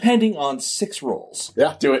 We're depending on 6 rolls.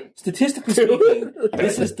 Yeah. Do it. Statistically speaking,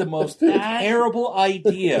 this is the most terrible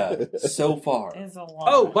idea so far. Is a lot.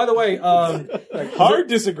 Oh, by the way, Hard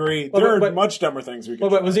disagree. Well, There are but- much dumber things we could.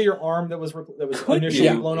 but was it your arm that was initially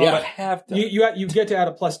yeah, blown yeah. off? Have to. You get to add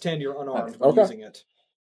a +10 to your unarmed when Okay. using it.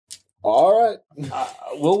 All right.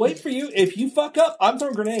 We'll wait for you. If you fuck up, I'm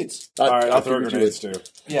throwing grenades. All right, I'll throw figured you grenades too.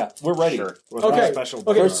 Yeah, we're ready. Sure. With my Okay. special Okay.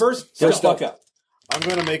 bug First, arm. First fuck up. I'm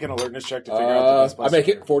going to make an alertness check to figure out the best place. I make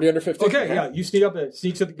to it 40 under 50. Okay, yeah, you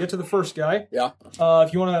sneak to get to the first guy. Yeah.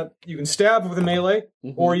 If you want to, you can stab with a melee,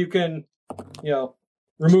 or you can,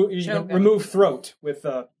 remove throat with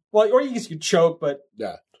or you can choke, but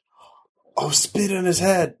Yeah. Oh, spit in his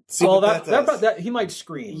head. See well, what that does. that he might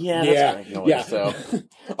scream. Yeah, Yeah, that's right. yeah.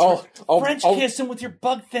 So French kiss him with your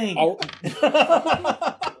bug thing.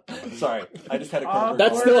 Sorry, I just had a card.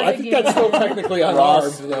 That's still. I think that's still technically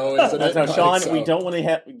unarmed, though, isn't it? no, Sean, So- we don't want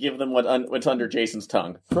to give them what's under Jason's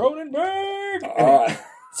tongue. Cronenberg. All right.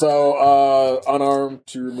 So unarmed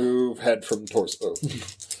to remove head from torso.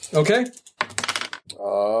 Okay,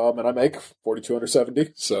 And I make 42 under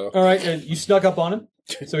 70. So all right, and you snuck up on him,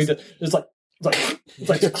 so it's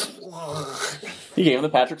like He gave him the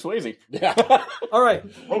Patrick Swayze. All right.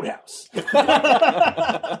 Roadhouse. Okay.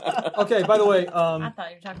 By the way, I thought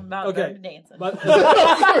you were talking about okay. Dirty Dancing. But,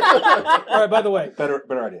 all right. By the way, Better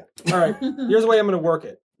idea. all right. Here's the way I'm going to work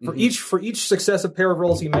it. For each successive pair of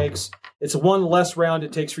rolls he makes, it's one less round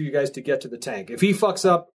it takes for you guys to get to the tank. If he fucks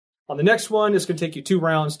up on the next one, it's going to take you 2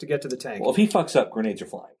 rounds to get to the tank. Well, if he fucks up, grenades are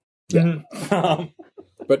flying. Mhm.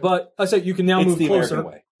 But I said you can now It's move the closer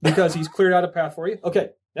American way. because he's cleared out a path for you. Okay.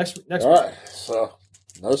 Next. All right. So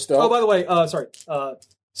no stealth. Oh, by the way, sorry.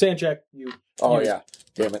 Sand check. You. Yeah.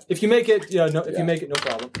 Damn it. If you make it, if Yeah. you make it, no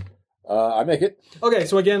problem. I make it. Okay,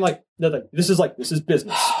 so again, nothing. This is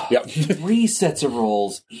business. Yep. 3 sets of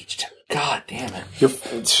rolls each time. God damn it.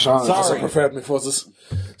 Sean Sorry. hasn't prepared me for this.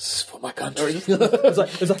 This is for my country. It's like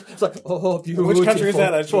oh, beautiful. Which country is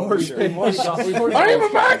that? For Spain. I am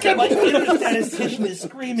American. statistician is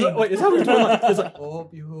screaming. Wait, is that what you're talking about? It's like, oh,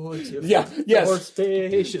 beautiful. Yeah, yes. For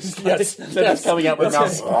spacious. Yes. Then he's coming out with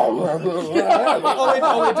That's mouth.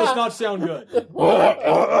 Oh, it does not sound good.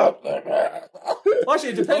 Actually,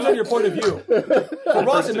 it depends on your point of view. For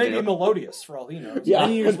Ross, it may be melodious, for all he knows. Yeah.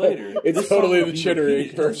 Many years later, It's this totally song the will be chittering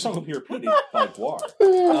repeated- version. This song will be repeated by Guar.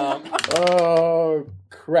 Oh,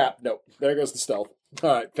 crap. Nope. There goes the stealth.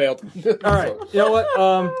 All right. Failed. All right. You know what?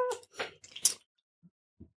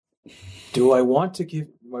 Do I want to give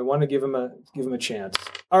him a chance?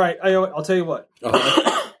 All right. I'll tell you what.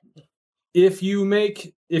 If you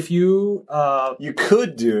You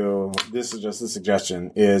could do, this is just a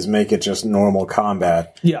suggestion, is make it just normal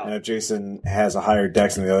combat. Yeah. And if Jason has a higher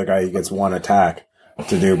dex than the other guy, he gets 1 attack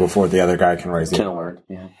to do before the other guy can raise the Can alert.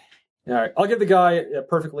 Yeah. all right, I'll give the guy a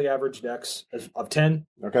perfectly average dex of 10.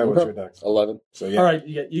 Okay, what's your dex? 11. So yeah. All right,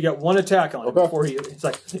 you get 1 attack on him Okay. before it's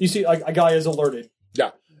like you see a guy is alerted.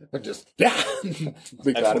 Yeah. Just, yeah. Big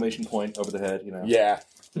bad. Exclamation point over the head, Yeah.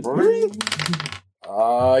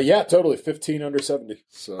 Yeah, totally. 15 under 70.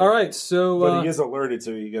 So. All right, so But he is alerted,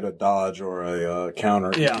 so you get a dodge or a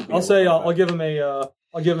counter. yeah, I'll say I'll give him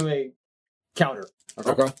a counter.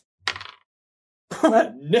 Okay.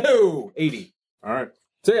 No, 80. All right.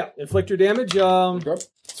 So yeah, inflict your damage. Okay.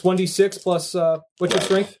 It's 1d6 plus what's your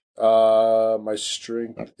strength? My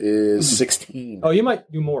strength is 16. Oh, you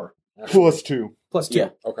might do more. Actually. Plus 2. Plus 2. Yeah.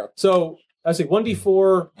 Okay. So I say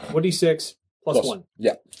 1d4, 1d6 plus 1.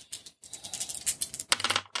 Yeah.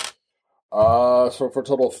 So for a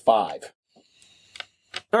total of 5.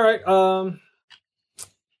 All right.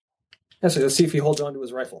 Let's see if he holds on to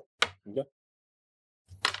his rifle. Okay.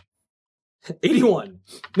 81.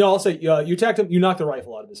 No, I'll say you attacked him. You knocked the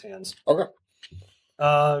rifle out of his hands. Okay.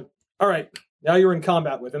 All right. Now you're in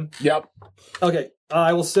combat with him. Yep. Okay.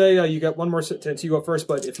 I will say you get 1 more since you go first.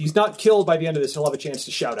 But if he's not killed by the end of this, he'll have a chance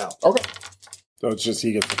to shout out. Okay. So it's just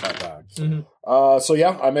he gets the 5 back. So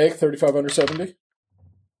yeah, I make 35 under 70.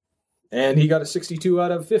 And he got a 62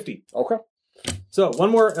 out of 50. Okay. So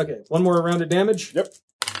one more round of damage. Yep.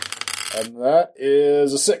 And that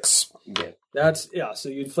is a 6. That's so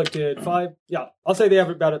you inflicted 5. Yeah, I'll say they have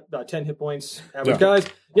about 10 hit points. Average Yeah. guys.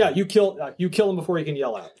 Yeah, you kill him before he can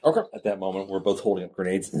yell out. Okay. At that moment, we're both holding up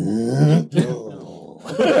grenades. God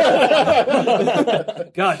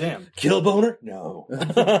damn. Kill boner? No.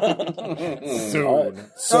 Soon. All right.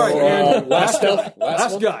 So All right, and last stealth.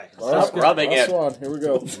 Last one. guy. Last Rubbing last it. one. Here we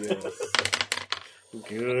go.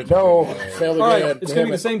 Good. No. Failed All right, again. it's Damn going to be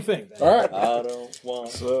the it. same thing. Then. All right. I don't want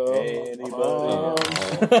So, anybody.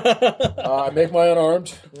 I make my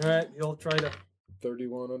unarmed. All right, he'll try to.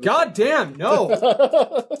 31 under. God damn, no.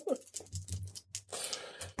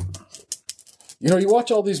 You watch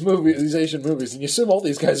all these movies, these Asian movies, and you assume all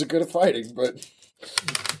these guys are good at fighting, but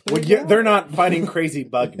Well, yeah, they're not fighting crazy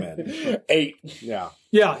bug men. 8. Yeah.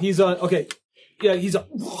 Yeah, he's okay. Yeah, he's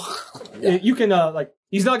You can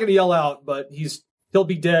he's not going to yell out, but he'll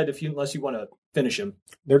be dead unless you want to finish him.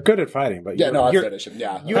 They're good at fighting, but Yeah, no, I you're- finish him.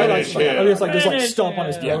 Yeah. You I finish mean, him. it's like just stomp on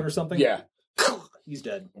his throat Yeah. or something. Yeah. He's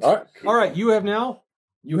dead. All right. All right, you have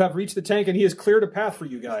reached the tank, and he has cleared a path for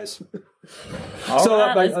you guys. All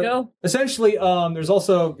right, let's go. Essentially, there's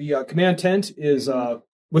also the command tent is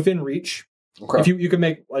within reach. Okay. If you can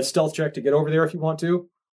make a stealth check to get over there if you want to,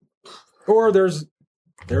 or there's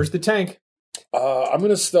the tank. I'm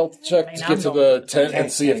going to stealth check I mean, to I'm get to going the to the tent tank,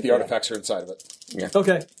 and see if the yeah. artifacts are inside of it.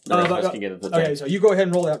 Okay. The rest of us can get at the Okay, tank. so you go ahead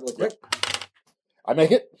and roll that real quick. I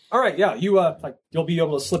make it. All right, yeah, you'll be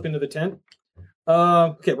able to slip into the tent.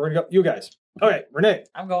 Okay, we're gonna go. You guys. Okay, Renee,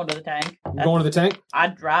 I'm going to the tank. you going to the tank? I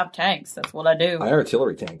drive tanks. That's what I do. I have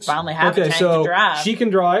artillery tanks. Finally have a Okay, tank so to drive. she can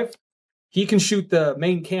drive. He can shoot the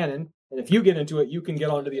main cannon, and if you get into it, you can get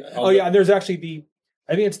onto the. Oh yeah, and there's actually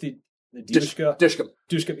I think it's the the Dishka.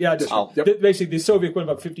 Dishka. Yeah, Dishka. Yep. Basically, the Soviet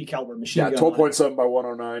equivalent of a 50 caliber machine Yeah, gun. 12.7 by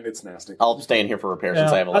 109. It's nasty. I'll stay in here for repair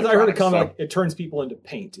since I have As I heard a electronics. comment, like, it turns people into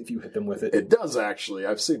paint if you hit them with it. It does, actually.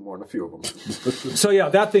 I've seen more than a few of them. So yeah,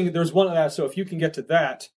 that thing, there's one of that. So if you can get to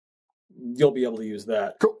that, you'll be able to use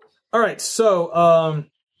that. Cool. All right. So,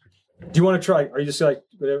 do you want to try? Are you just like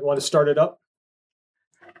want to start it up?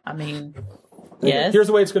 I mean, Okay, yes. Here's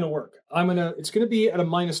the way it's going to work. It's going to be at a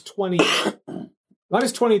minus 20,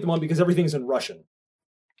 minus 20 at the moment because everything's in Russian.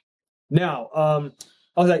 Now, I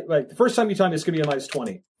was like the first time you time it's going to be a minus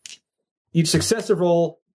 20. Each successive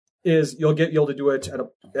roll is you'll be able to do it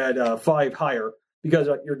at 5 higher because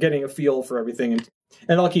you're getting a feel for everything, and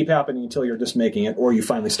it'll keep happening until you're just making it or you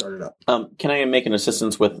finally start it up. Can I make an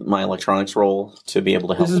assistance with my electronics roll to be able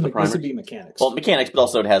to help with the This primer? would be mechanics. Well, mechanics, but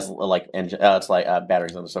also it has like engine. It's like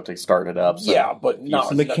batteries and stuff to start it up. So. Yeah, but no.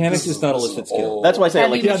 The mechanics is not a listed skill. That's why I say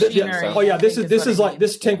Heavy like machinery. This is like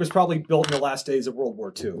this tank was probably built in the last days of World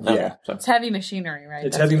War II. Okay, Yeah. so- It's heavy machinery, right?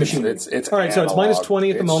 It's That's heavy what machinery. It's All right, so it's minus analog. 20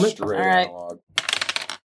 at the It's moment. straight All right. analog.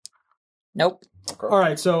 Nope. Okay. All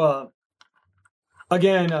right, so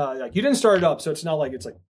again, like you didn't start it up, so it's not like it's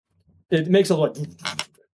like it makes a like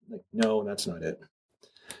no, that's not it.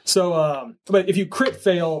 So, but if you crit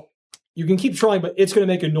fail, you can keep trying, but it's going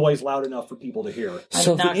to make a noise loud enough for people to hear.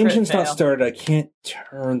 So if the Not engine's crit not fail. started, I can't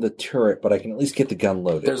turn the turret, but I can at least get the gun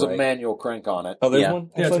loaded. There's a right? manual crank on it. Oh, there's Yeah. one? Yeah,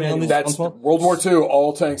 it's Actually, manual. on these- That's on small? World War II.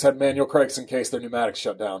 All tanks had manual cranks in case their pneumatics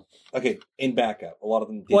shut down. Okay, in backup. A lot of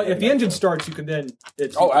them. did Well, have if the backup. engine starts, you can then.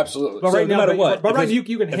 It's, Oh, absolutely. But So right no now, matter what, but if right it's- you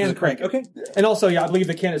can if hand it's a crank it. Okay. And also, yeah, I believe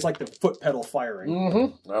the can is like the foot pedal firing.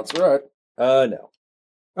 Mm-hmm. That's right. No.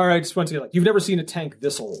 All right, just want to like you've never seen a tank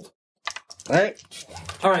this old. All right.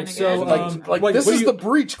 All right, so Like this what is do the you,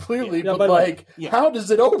 breach, clearly, Yeah, but by the way, like, how does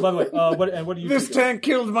it open? by the way, what do you? This two tank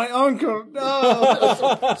killed my uncle.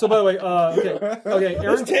 No. do? So by the way, okay,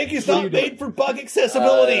 Aaron, This tank is what are you not doing? made for bug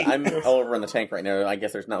accessibility. I'm over in the tank right now. I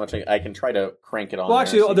guess there's not much I can try to crank it on. Well, there,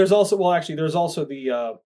 actually, see. there's also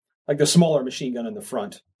the like the smaller machine gun in the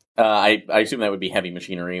front. I assume that would be heavy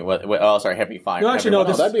machinery. Heavy fire. No, actually, heavy no,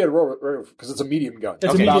 weapons. this- That'd be a because it's a medium gun. It's a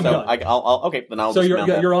okay, medium so gun. I'll okay, then I'll So just you're mount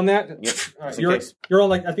that. you're on that. Yep, All just right, in you're case. you're on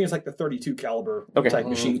like I think it's like the 32 caliber Okay. type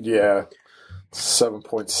machine. Yeah,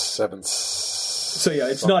 7.7. So yeah,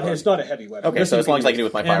 it's not a heavy weapon. Okay, This so is as long as I use. can do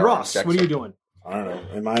with my And firearms Ross, check, what are so- you doing? I don't know.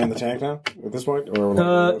 Am I in the tank now at this point?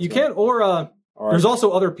 Or You can, or All right. there's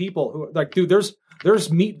also other people who like, dude.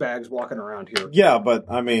 There's meat bags walking around here. Yeah, but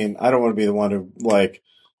I mean, I don't want to be the one to like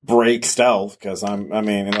break stealth because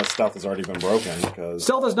unless stealth has already been broken. Because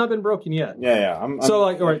Stealth has not been broken yet. yeah, I'm So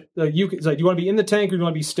like, all right, do you want to be in the tank or do you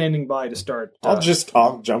want to be standing by to start? I'll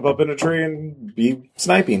jump up in a tree and be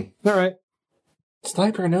sniping. All right.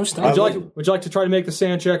 Sniper, no sniper. Would you like to try to make the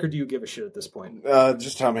sand check, or do you give a shit at this point?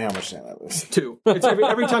 Just tell me how much sand that is. 2. It's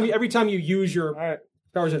every time you use your All right.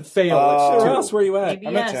 powers and fail. Sure. It's Ross, 2. where you at?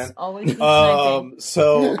 I'm at ABS, 10. always be sniping.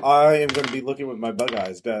 So I am going to be looking with my bug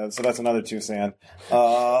eyes. So that's another 2 sand.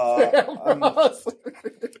 I'm-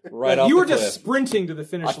 Right off You were the just cliff. sprinting to the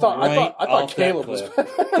finish I thought line. Right I thought off Caleb that was.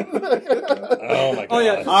 Oh my god. Oh,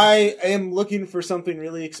 yeah. I am looking for something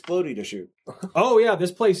really explodey to shoot, Oh yeah,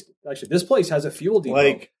 this place has a fuel depot.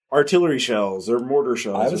 like artillery shells or mortar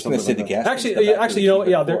shells. I or was going to something say the like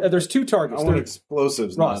that. gas. There's 2 I targets. want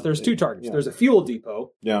explosives. Ross, not- there's 2 targets. Yeah. There's a fuel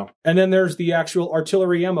depot, Yeah. and then there's the actual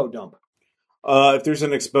artillery ammo dump. If there's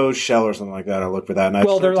an exposed shell or something like that, I'll look for that. And I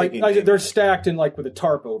Well, start they're like taking aim. they're stacked in like with a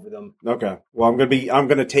tarp over them. Okay. Well, I'm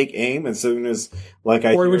gonna take aim as soon as like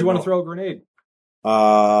I. Or would hear you want to no- throw a grenade?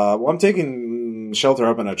 Well, I'm taking shelter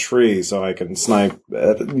up in a tree so I can snipe.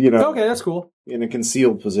 Okay, that's cool. In a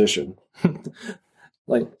concealed position.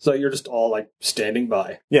 Like, so you're just all like standing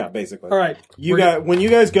by. Yeah, basically. All right. When you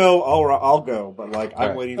guys go, I'll go. But like,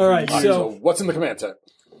 I'm waiting. All for right, you. so- what's in the command tent?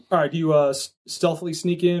 All right. Do you stealthily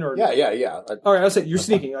sneak in or? Yeah. All right. I said you're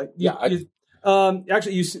sneaking. Actually,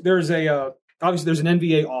 there's a obviously there's an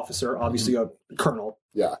NVA officer, obviously a colonel.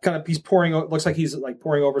 Yeah. Kind of, he's pouring. Looks like he's like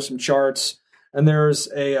pouring over some charts, and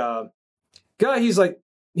there's a guy.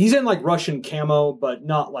 He's in like Russian camo, but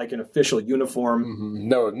not like an official uniform. Mm-hmm.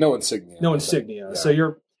 No insignia. No insignia. Yeah. So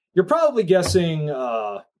you're probably guessing.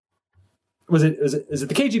 Is it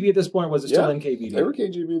the KGB at this point? Or was it still NKVD? They were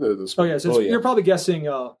KGB though. This. Oh yeah, so you're probably guessing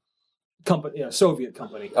company, Soviet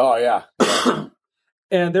company. Oh yeah.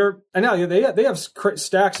 And they have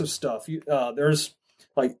stacks of stuff. There's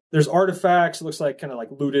artifacts. It looks like kind of like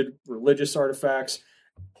looted religious artifacts.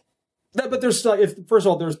 But there's first of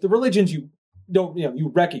all there's the religions you don't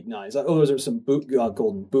you recognize. Like, those are some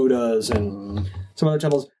golden Buddhas and some other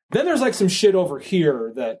temples. Then there's like some shit over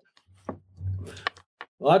here that.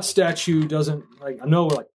 Well, that statue doesn't like. I know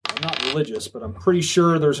not religious, but I'm pretty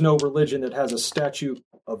sure there's no religion that has a statue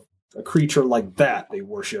of a creature like that they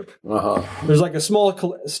worship. There's like a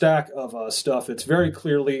small stack of stuff. It's very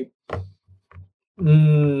clearly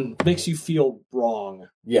makes you feel wrong.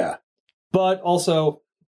 Yeah. But also,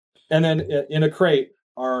 and then in a crate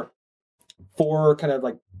are 4 kind of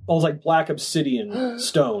like almost like black obsidian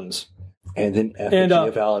stones. And an effigy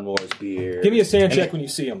of Alan Moore's beard. Give me a sand check when you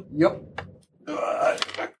see them. Yep.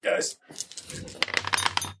 Guys.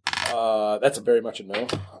 That's a very much a no.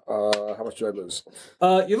 How much do I lose?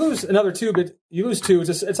 You lose another 2, but you lose 2.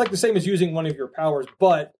 It's like the same as using one of your powers,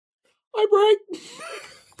 but I break.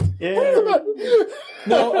 Yeah.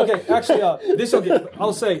 no. Okay, actually, this will get.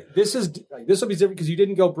 I'll say this will be different because you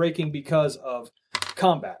didn't go breaking because of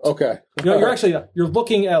combat. Okay. You're actually you're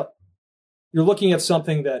looking at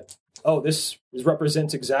something that this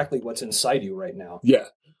represents exactly what's inside you right now. Yeah.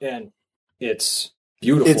 And it's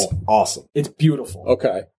beautiful. It's awesome. It's beautiful.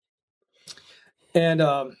 Okay. And you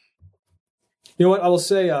know what? I will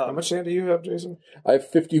say. How much sand do you have, Jason? I have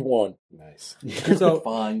 51. Nice. So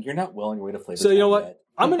Fine. You're not well on your way to flavor. So you know Town what? yet.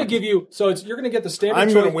 I'm going to give you. So you're going to get the standard. I'm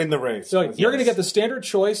choice. going to win the race. So you're going to get the standard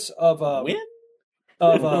choice of Win?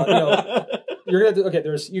 You're going to you're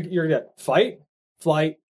going to get fight,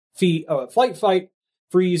 flight, fight,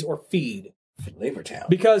 freeze, or feed. Flavor Town.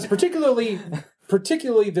 Because particularly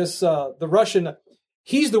this the Russian,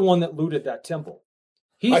 he's the one that looted that temple.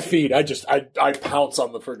 I feed. I pounce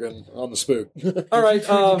on the spook. All right.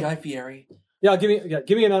 Guy Fieri. Yeah, give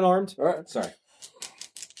me an unarmed. All right. Sorry.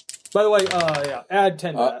 By the way, add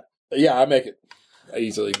 10 to that. Yeah, I make it. I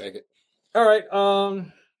easily make it. All right.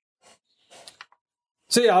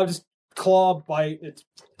 So yeah, I'll just claw, bite. At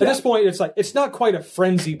this point, it's like it's not quite a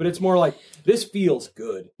frenzy, but it's more like this feels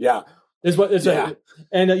good. Yeah. Is what it's Yeah. like,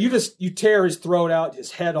 and you tear his throat out,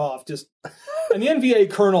 his head off, and the NVA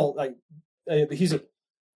colonel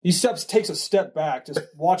takes a step back, just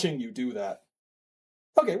watching you do that.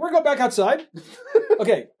 Okay, we're going back outside.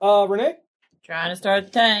 Okay, Renee. Trying to start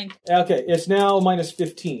the tank. Okay, it's now minus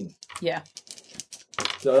 15. Yeah.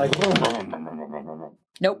 So like,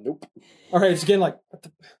 Nope. all right, it's again like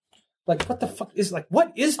what the fuck is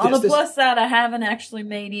what is this? On the This- plus side, I haven't actually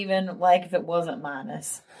made even if it wasn't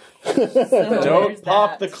minus. So Don't there's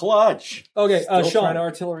pop that. the clutch. Okay, Still Sean, trying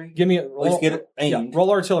artillery. give me a At least get it aimed.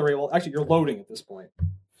 roll artillery. Well, actually, you're loading at this point.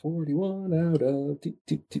 41 out of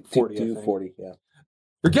 40, I think. 40, yeah.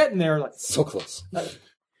 You're getting there. Like So close. we're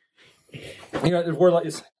like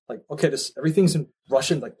it's like okay, everything's in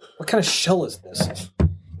Russian. Like what kind of shell is this?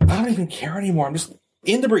 I don't even care anymore. I'm just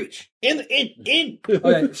in the breach. In.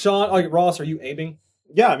 Okay, Sean. Okay, Ross, are you aiming?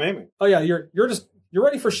 Yeah, I'm aiming. Oh yeah, you're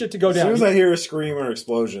ready for shit to go As down. soon as I hear a scream or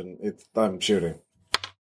explosion, I'm shooting.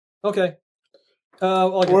 Okay.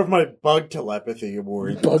 Okay. Or if my bug telepathy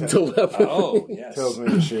award Bug telepathy. Oh yes. tells me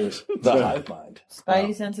to shoot. The hive mind.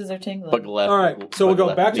 Spidey senses are tingling. Bug left. All right, so we'll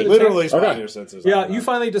go back to the Literally, tank. spider senses. Yeah, you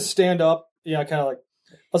finally just stand up. Yeah, kind of like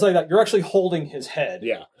I'll say that you're actually holding his head.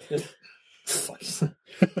 Yeah.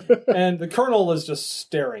 And the colonel is just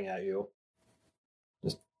staring at you.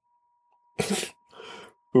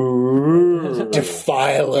 Ooh.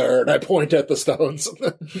 Defiler. And I point at the stones.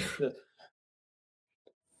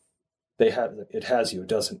 It has you. It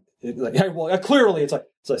doesn't. Clearly, it's like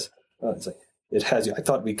it has you. I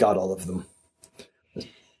thought we got all of them.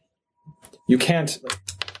 You can't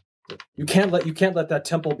let that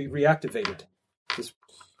temple be reactivated.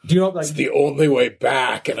 Do you know? It's the only way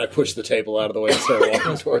back. And I push the table out of the way and start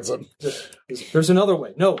walking towards him. There's another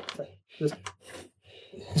way. No, we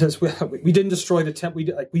didn't destroy the temple.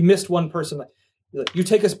 We missed one person. You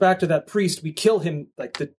take us back to that priest. We kill him.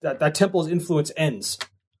 That temple's influence ends.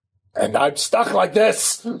 And I'm stuck like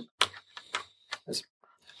this. This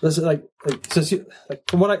is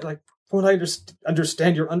from what I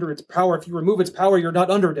understand, you're under its power. If you remove its power, you're not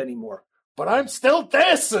under it anymore. But I'm still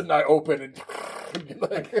this. And I open and...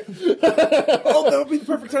 Oh, that would be the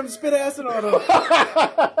perfect time to spit acid on him.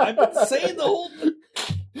 I've been saying the whole.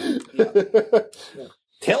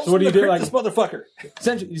 Tell So what do you do? this motherfucker.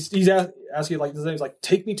 Essentially, he's asking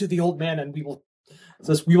take me to the old man, and we will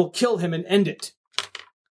kill him and end it.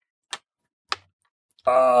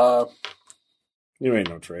 You ain't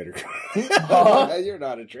no traitor. You're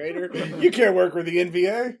not a traitor. You can't work with the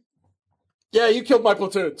NVA. Yeah, you killed my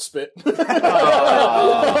platoon, Spit. I'll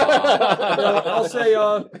say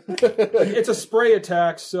it's a spray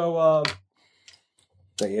attack, so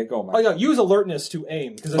There you go, man. use alertness to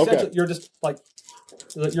aim because essentially you're just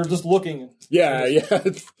looking. Yeah.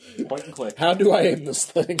 Point and click. How do I aim this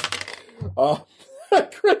thing?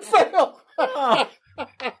 Crit fail. So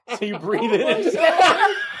you breathe in and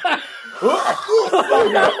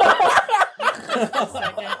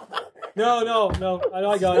Second. No.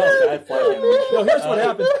 I got it. No, here's what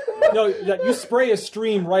happens. No, you spray a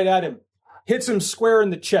stream right at him, hits him square in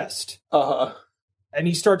the chest, and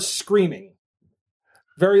he starts screaming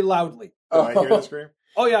very loudly. Do I hear the scream?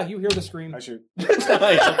 Oh yeah, you hear the scream. I shoot.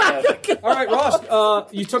 All right,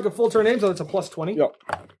 Ross, you took a full turn aim, so that's a plus 20. Yep.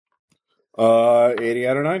 80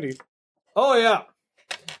 out of 90. Oh yeah,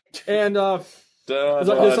 and I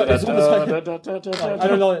don't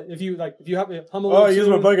know if you have a humble. Oh, I used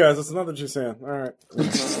my bug eyes. That's another Jusan. All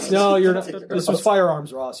right. No, you're not. This was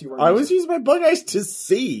firearms, Ross. You were. I was using my bug eyes to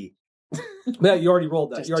see. Yeah, you already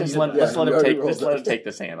rolled that. Just let him take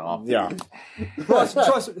this hand off. Yeah. Ross,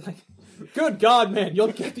 trust me. Good God, man, you'll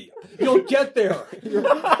get there.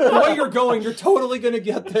 The way you're going, you're totally going to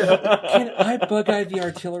get there. Can I bug eye the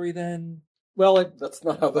artillery then? Well, That's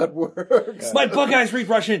not how that works. My bug eyes read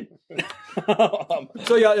Russian.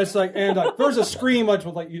 so yeah, it's like, and there's a scream like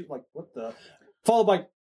what the, followed by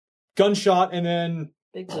gunshot, and then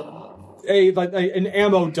Big an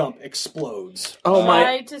ammo dump explodes. Oh my!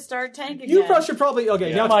 Try to start tank again. You should probably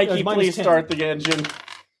now Mikey, minus please 10. start the engine.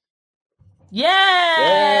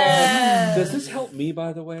 Yeah. Does this help me,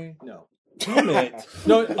 by the way? No. Damn it.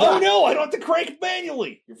 No. Oh no, I don't have to crank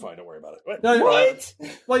manually. You're fine, don't worry about it. No, What?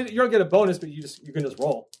 Well, you don't get a bonus, but you can just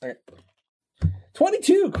roll.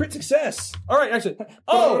 22, crit success. All right, actually.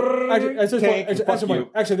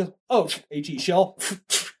 HE shell.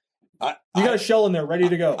 You got a shell in there, ready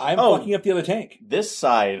to go. I'm fucking up the other tank. This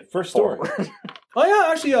side, First story. Oh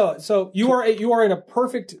yeah, actually, so you are in a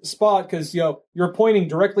perfect spot because you're pointing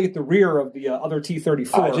directly at the rear of the other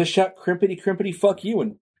T-34. I just shout crimpity, fuck you,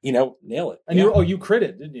 and nail it. And you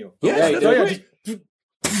critted, didn't you? Yeah, you did.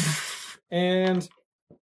 And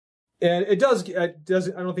it doesn't. I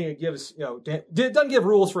don't think it gives. It doesn't give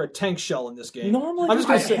rules for a tank shell in this game. Normally, I'm just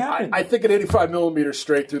going to say. I think an 85mm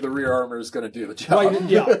straight through the rear armor is going to do the job. Right,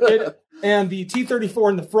 yeah. And the T-34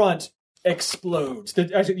 in the front explodes.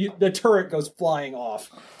 The turret goes flying off.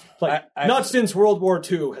 Not since World War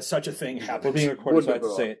II has such a thing happened. We're being recorded, so I have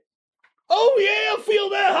to say it. Oh yeah, feel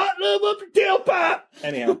that hot love up your tailpipe.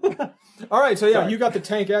 Anyhow. All right, so you got the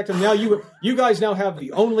tank active. Now you guys now have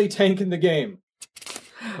the only tank in the game.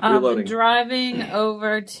 Reloading. Driving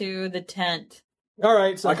over to the tent. All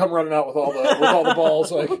right, so I come running out with all the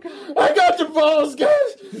balls. Like, I got your balls, guys.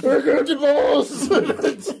 I got your balls. Jump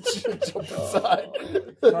inside.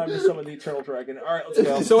 Time to summon the Eternal Dragon. All right, let's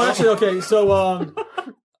go. So actually, okay, so all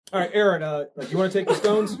right, Aaron, you want to take the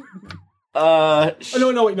stones? No,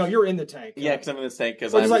 you're in the tank. Yeah, because I'm in this tank.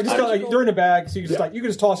 Because they're in a bag, so you can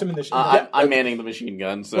just toss them in the. I'm manning the machine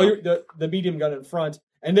gun. So the medium gun in front,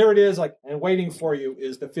 and there it is. And waiting for you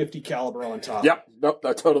is the 50 caliber on top. Yep, nope,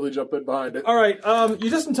 I totally jump in behind it. All right,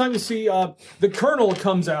 you're just in time to see the colonel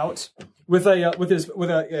comes out with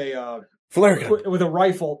a Flare gun. with a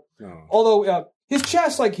rifle. No. Although his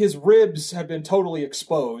chest, his ribs, have been totally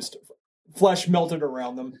exposed. Flesh melted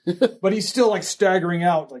around them, but he's still staggering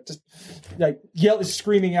out,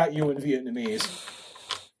 screaming at you in Vietnamese.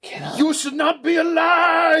 You should not be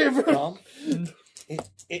alive. Tom,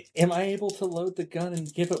 am I able to load the gun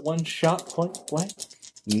and give it one shot point blank?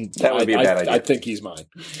 that would be a bad idea. I think he's mine.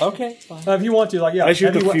 Okay, fine. If you want to, I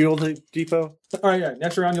shoot heavy the fuel depot. All right, yeah.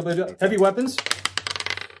 Next round, you'll be able to heavy weapons.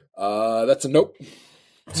 That's a nope.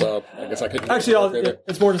 So I guess I could actually.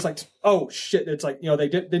 It's more just oh shit! It's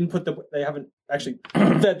they haven't actually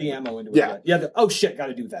fed the ammo into it yet. Yeah. Oh shit! Got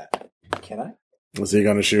to do that. Can I? Is he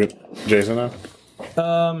going to shoot Jason now?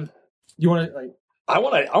 You want to I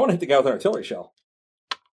want to hit the guy with an artillery shell.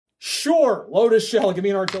 Sure, load a shell. Give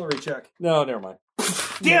me an artillery check. No, never mind.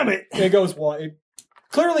 Damn it! It goes wide.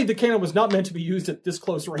 Clearly, the cannon was not meant to be used at this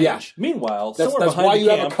close range. Yeah. Meanwhile, that's behind why the you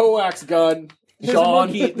camp, have a coax gun.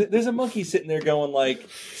 There's a monkey sitting there going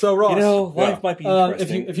so Ross, life might be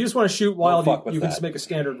interesting. If you just want to shoot wild, you can that. just make a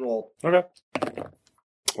standard roll. Okay.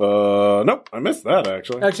 Nope, I missed that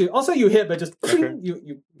actually. Actually, I'll say you hit, but just Okay.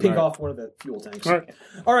 you ping off one of the fuel tanks.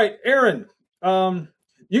 All right. Aaron.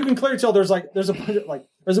 You can clearly tell there's a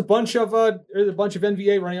bunch of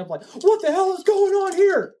NVA running up. What the hell is going on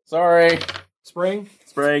here? Sorry. Spraying.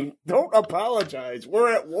 Don't apologize.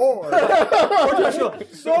 We're at war.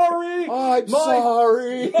 Sorry. I'm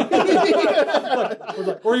sorry.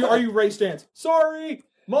 Or are you Ray Stantz? Sorry.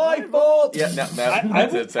 My fault. Yeah, that's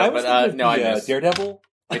it. I missed. Daredevil.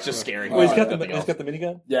 It's just scary. He's got the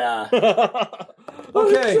minigun. Yeah.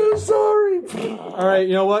 Okay. I'm so sorry. All right.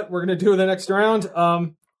 You know what? We're gonna do the next round. Do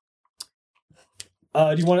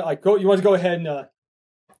you want to go? You want to go ahead and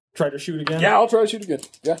try to shoot again? Yeah, I'll try to shoot again.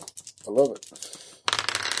 Yeah, I love it.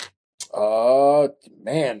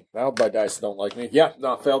 Man, now my dice don't like me. Yeah,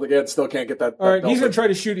 no, failed again. Still can't get that. All right, that he's belt. gonna try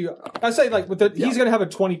to shoot you. I say like he's gonna have a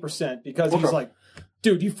 20% because he's Okay. like,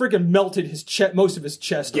 dude, you freaking melted his most of his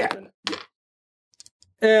chest open,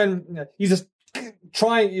 and he's just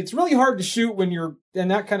trying. It's really hard to shoot when you're in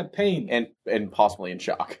that kind of pain, and possibly in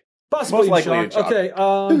shock. possibly most likely in shock. Okay,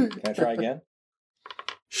 Can I try again?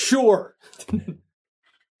 sure.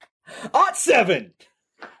 7.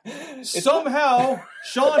 Somehow,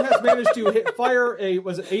 Sean has managed to fire a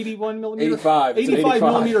 81 millimeter, 85. It's an 85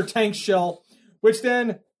 millimeter tank shell, which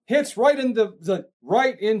then hits right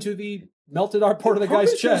into the melted out part of the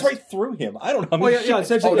guy's chest. Right through him. I don't know. How Oh many yeah, shit-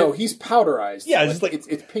 essentially. Oh no, he's powderized. Yeah, it's like- it's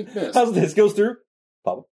pink mist. How's this? Goes through.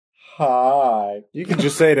 Pop. Hi. You can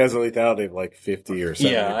just say it has a lethality of like 50 or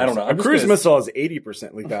 70%. Yeah, I don't know. A I'm just cruise gonna- missile has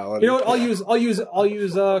 80% lethality. You know what? I'll use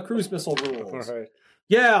cruise missile rules. All right.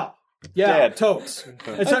 Yeah, Dead. totes.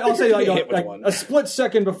 I'll say like, get hit with like one. a split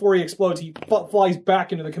second before he explodes, he flies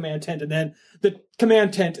back into the command tent, and then the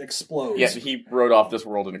command tent explodes. Yeah, he rode off this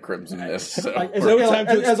world in a crimson mist. So. Like, as, No yeah, time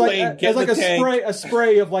to as like, explain. Get as like in the tank. a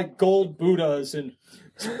spray of like gold Buddhas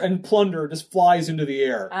and plunder just flies into the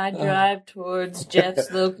air. I drive towards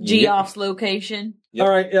Geoff's location. Yep.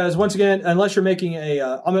 All right, as once again, unless you're making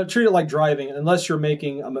I'm going to treat it like driving. Unless you're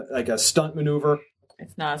making like a stunt maneuver,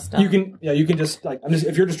 It's not a stunt. you can just like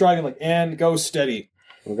if you're just driving like and go steady.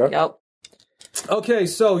 Okay. Yep. Okay,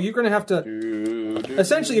 so you're going to have to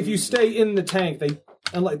essentially if you stay in the tank,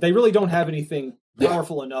 they really don't have anything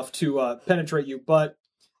powerful enough to penetrate you, but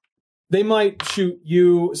they might shoot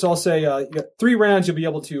you. So I'll say you got 3 rounds. You'll be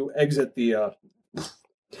able to exit the.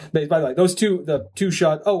 By the way, the two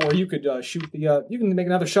shot. Oh, or you could shoot the. You can make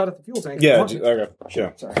another shot at the fuel tank. if you Yeah, want. okay.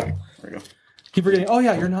 Sure. Sorry. There we go. Keep forgetting. Oh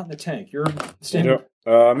yeah, you're not in the tank. You're standing.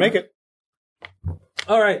 Make it.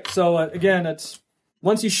 All right. So again, it's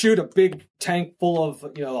once you shoot a big tank full of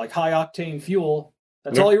like high octane fuel.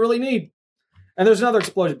 That's all you really need. And there's another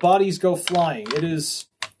explosion. Bodies go flying. It is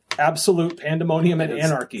absolute pandemonium and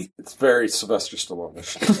anarchy. It's very Sylvester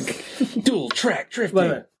Stallone. Dual track drifting. By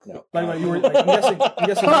the way, No. by the way, you were. I'm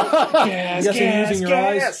guessing you're using your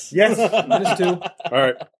eyes. Yes. -2. All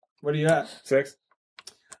right. What are you at? 6.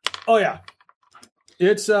 Oh yeah,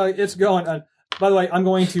 it's going. By the way, I'm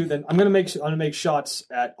going to make shots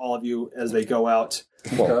at all of you as they go out.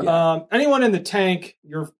 Okay. Anyone in the tank,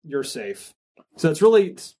 you're safe. So it's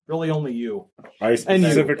really only you. I you.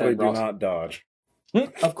 specifically And do Ross. not dodge.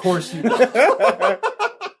 Of course you.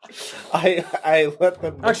 I let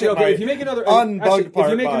them Actually, okay. If you make another unbugged if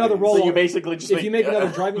you make another roll, So you basically just if you make another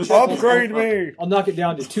driving check, upgrade me. I'll knock it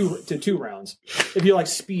down to two rounds. If you like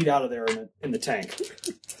speed out of there in the tank,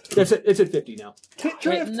 it's at 50 now.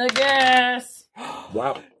 Hitting the gas.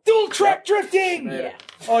 Wow. Dual track drifting. Yeah.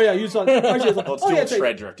 Oh yeah, you saw. Actually, it's like, Well, it's oh yeah, dual it's like-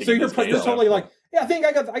 tread drifting So in you're this case, totally so. like, yeah, I think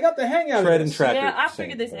I got the hang out Tread of and this. track. Yeah, I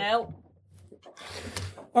figured this out.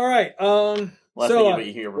 All right. Last So, thing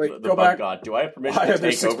anybody hear was wait, the go bug back. god. Do I have permission Why to are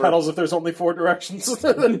there take 6 over? pedals if there's only 4 directions?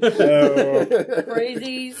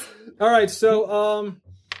 Crazies. all right. So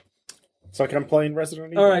It's like I'm playing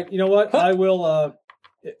Resident Evil. all right. You know what? I will.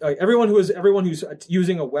 Everyone who's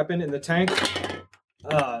using a weapon in the tank.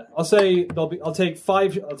 I'll say I'll take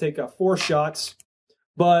 4 shots,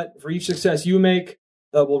 but for each success you make,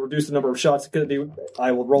 we'll reduce the number of shots.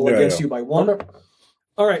 I will roll Yeah, against yeah. you by 1. Okay.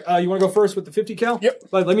 All right. You want to go first with the 50 cal? Yep.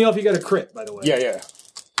 But let me know if you got a crit. By the way. Yeah.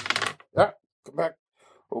 Ah, come back.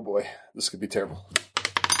 Oh boy, this could be terrible.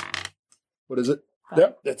 What is it?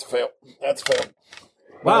 Yep, that's a fail. That's a fail.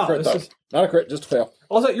 Wow, Not a crit, this though. is- Not a crit, just a fail.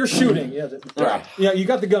 Also, you're shooting. Yeah. Yeah. You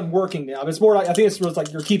got the gun working now. But it's more like I think it's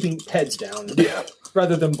like you're keeping heads down. Yeah.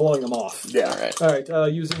 Rather than blowing them off. Yeah. All right. All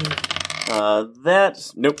right. Using.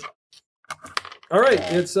 That's nope. All right.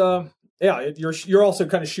 It's you're also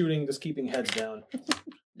kind of shooting, just keeping heads down.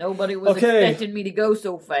 Nobody was Okay. expecting me to go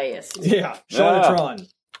so fast. Yeah. Shonatron.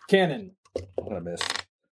 Cannon. I'm gonna miss.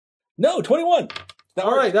 No, 21.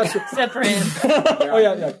 All right. That's. Except for him. Oh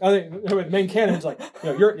yeah. I think the main cannon's like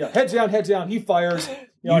you're heads down. He fires.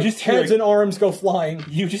 You just hear heads it. and arms go flying.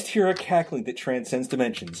 You just hear a cackling that transcends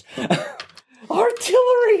dimensions.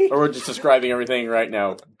 Artillery. Or we're just describing everything right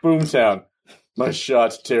now. Boom sound. My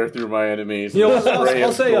shots tear through my enemies. You know, Spray I'll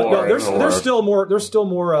of say gore there's and horror. still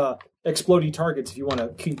more explodey targets if you want to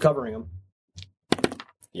keep covering them.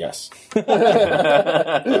 Yes.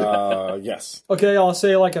 Yes. Okay, I'll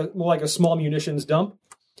say like a small munitions dump.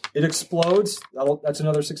 It explodes. That's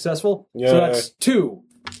another successful. Yeah. So that's 2.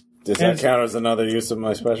 Does And- that count as another use of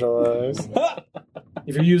my specialized?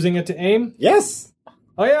 If you're using it to aim, Yes.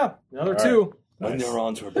 oh yeah, another All 2. My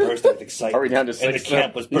neurons were bursting with excitement. Are we down to And the 6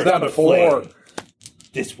 camp was He's bursting down to with 4. flame.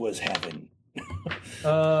 This was heaven.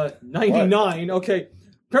 99. Okay.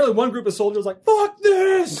 apparently one group of soldiers like, fuck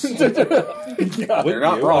this! They're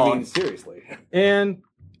not wrong. I mean, seriously. And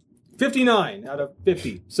 59 out of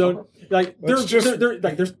 50. So, like, Let's just-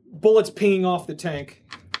 there's bullets pinging off the tank.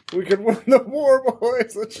 We could win the war,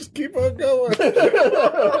 boys. Let's just keep on going.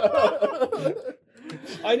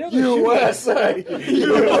 I know USA!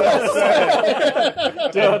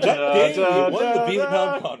 Dang, we won the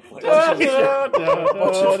Vietnam conflict.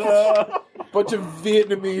 Bunch of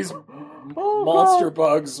Vietnamese monster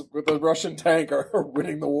bugs with a Russian tank are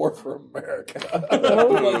winning the war for America.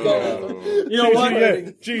 Oh my god! You know what?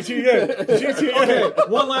 GTA. Okay,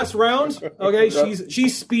 one last round. Okay,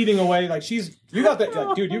 she's speeding away. Like you got that,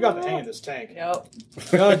 like, dude. You got the hang of this tank. Yep.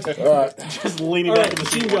 Just leaning All back right, in the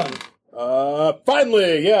machine seat. gun.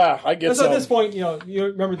 Finally, yeah, I get And so some. at this point, you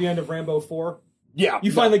remember the end of Rambo 4. Yeah,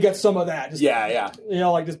 You finally get some of that. Just, yeah.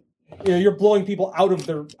 like just you're blowing people out of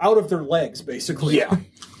their legs, basically. Yeah.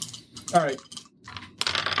 All right.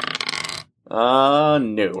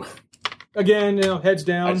 No. Again, heads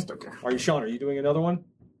down. just don't care. Are you, Sean? Are you doing another one?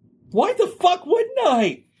 Why the fuck wouldn't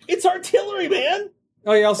I? It's artillery, man.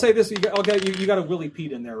 Oh yeah, I'll say this. You got a Willie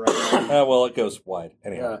Pete in there right now. Well, it goes wide.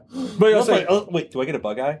 Anyhow. But I'll say, Wait, do I get a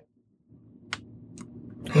bug eye?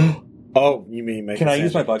 Oh, you mean make Can a I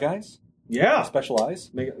use my sandwich? bug eyes? yeah, Special eyes?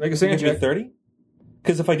 make a Can sand you give me check. 30?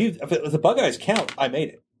 Because if the bug eyes count, I made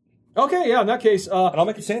it. Okay, yeah. In that case, And I'll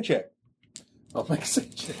make a sand check. I'll make some.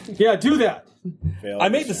 yeah, do that. Failed. I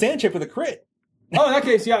made the sand check with a crit. Oh, in that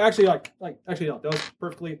case, yeah. Actually, actually, no, that was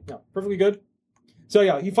perfectly good. So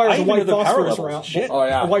yeah, he fires I a even white know the power phosphorus levels. round. Shit. Oh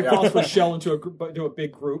yeah, A white yeah. phosphorus shell into a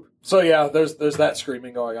big group. So yeah, there's that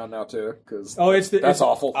screaming going on now too. Because Oh, that's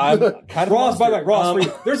awful. I'm kind of Ross. By the way, Ross, Um, for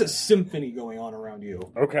you, there's a symphony going on around you.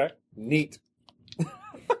 Okay. Neat.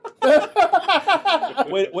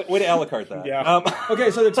 way to a la carte that. Yeah.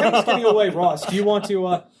 Okay, so the tank's getting away. Ross, do you want to?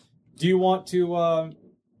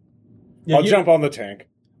 Yeah, I'll jump on the tank.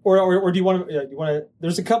 Or do you want to?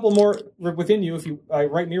 There's a couple more within you, if you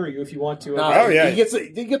right near you, if you want to. Oh, yeah. you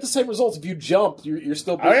get the same results if you jump. You're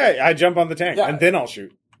still. Oh yeah, I jump on the tank Yeah. and then I'll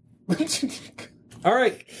shoot. All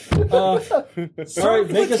right. All right.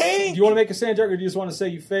 the Do tank! you want to make a sand check, or do you just want to say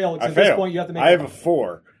you fail? I At fail. this point, you have to make. I have a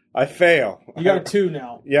 4. I fail. You got a 2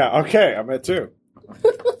 now. Yeah. Okay. I'm at 2.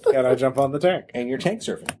 And I jump on the tank. And you're tank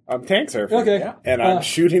surfing. I'm tank surfing. Okay. Yeah. And I'm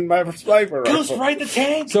shooting my sniper Ghost rifle. ride the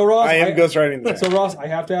tank! So Ross, I am ghost riding the tank. So Ross, I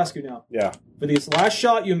have to ask you now. Yeah. For this last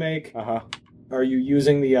shot you make, are you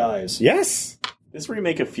using the eyes? Yes. This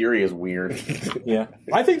remake of Fury is weird. Yeah.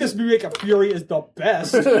 I think this remake of Fury is the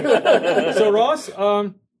best. So Ross,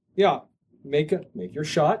 make your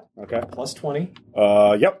shot. Okay. Plus 20.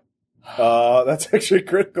 Yep. That's actually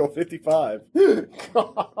critical. 55.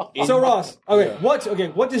 So Ross,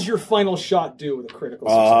 what does your final shot do with a critical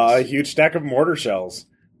A success? huge stack of mortar shells.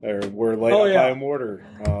 We're laid Oh, up yeah. by a mortar.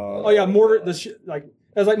 Mortar.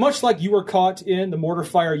 Much like you were caught in the mortar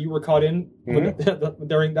fire you were caught in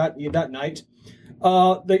during that night.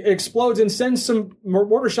 It explodes and sends some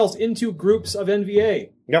mortar shells into groups of NVA,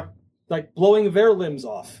 Yep. like blowing their limbs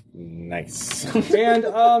off. Nice. And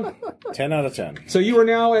 10 out of 10. so you are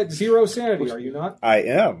now at 0 sanity, are you not? I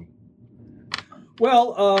am.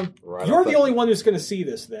 Well, Right you're up the there. only one who's going to see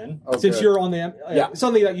this then, Oh, since good. you're on the Yeah.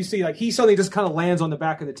 something that you see. Like he suddenly just kind of lands on the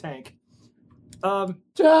back of the tank.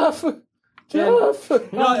 Jeff. No,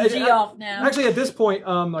 G off now. actually, at this point,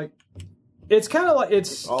 it's kind of like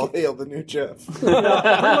it's All hail the new Jeff. pretty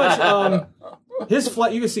much his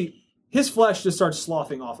flesh. You can see his flesh just starts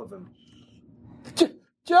sloughing off of him,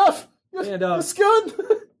 Jeff. and It's good.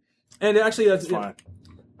 and actually that's Fine.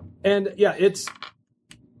 and yeah, it's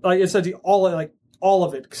like it says all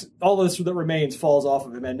of this that remains falls off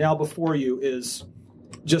of him, and now before you is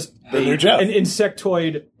just The new Jeff. a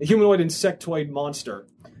humanoid insectoid monster.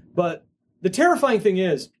 But the terrifying thing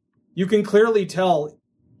is, you can clearly tell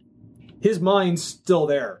his mind's still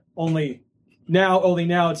there. Only now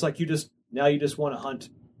it's like you just want to hunt.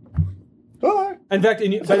 Bye. In fact,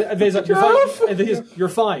 you're fine. You're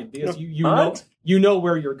fine because you know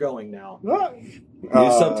where you're going now. New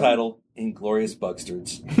subtitle, Inglorious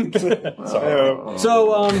Bugstards. Sorry.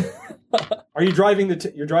 So, are you driving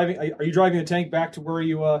Are you driving the tank back to where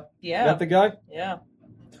you Yeah. met the guy? Yeah.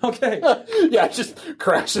 Okay. Yeah, just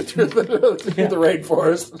crashing through the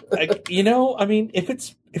rainforest. If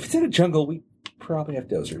it's in a jungle, we probably have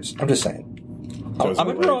dozers. I'm just saying. Dozer I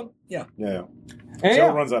might be blade. wrong. Yeah. Yeah. And Joe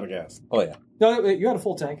yeah. runs out of gas. Oh, yeah. No, you had a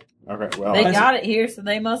full tank. Okay, well. They got it here, so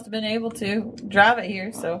they must have been able to drive it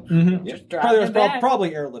here. So just drive it back.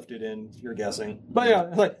 Probably airlifted in. You're guessing, but yeah,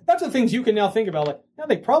 like that's the things you can now think about. Like, yeah,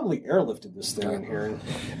 they probably airlifted this thing in here.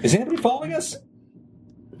 Is anybody following us?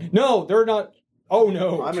 No, they're not. Oh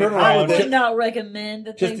no! I mean, Turn how around. would I they- would not recommend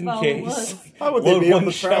that Just they in follow case. us. How would they Load be on one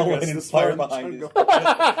the shell track and this fire far behind jungle?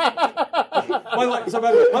 Well, like, so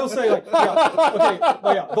I will say, like, yeah, okay,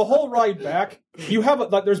 well, yeah, the whole ride back, you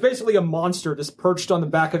have there's basically a monster just perched on the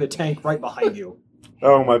back of the tank right behind you.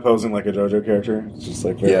 Oh, am I posing like a JoJo character? It's just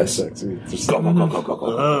like very Yes. sexy. It's just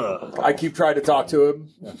I keep trying to talk to him.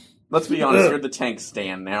 Let's be honest, you're the tank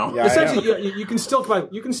stand now. Yeah, I am. Essentially, you can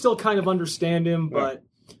still kind of understand him, but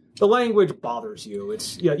the language bothers you.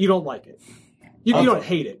 You don't like it. You don't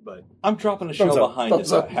hate it, but I'm dropping a shell Thumbs up. behind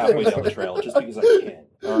us halfway down the trail just because I can.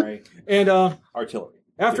 All right. and Artillery.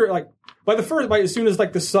 after as soon as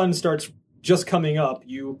like the sun starts just coming up,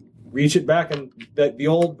 you reach it back, and the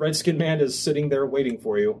old redskin man is sitting there waiting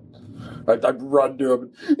for you. I run to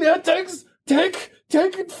him. Yeah, take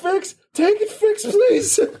it fix,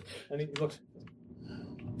 please. And he looks,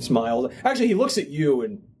 smiles. Actually, he looks at you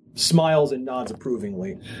and smiles and nods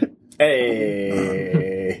approvingly.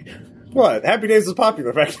 Hey. What? Happy Days was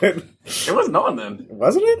popular back then. It wasn't on then.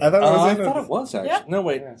 Wasn't it? I thought it was I in thought it was, actually. Yeah. No,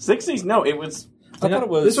 wait. 60s? No, it was. I thought it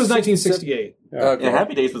was... This was 1968. Okay. Yeah,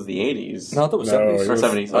 Happy Days was the 80s. No, I thought it was No, 70s. it Or was-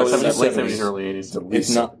 70s. Oh, it was 70s, late 70s. 70s, early 80s. It's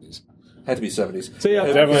not... Had to be 70s. So yeah,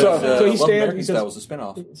 Definitely. so he Love stands. American He Style says, was a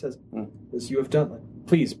spinoff. he says, "As you have done,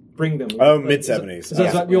 please bring them." Oh, mid-70s. He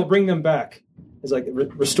says, Yeah. "You'll bring them back." It's like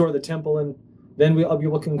restore the temple, and then I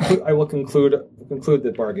will conclude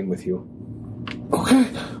the bargain with you.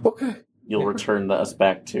 Okay. You'll return us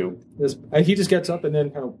back to. And he just gets up and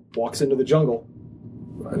then kind of walks into the jungle,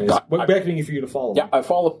 and he's beckoning for you to follow. Yeah, him. I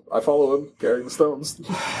follow him, carrying the stones.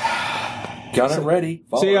 Got it ready.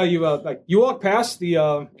 So yeah, you walk past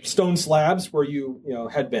the stone slabs where you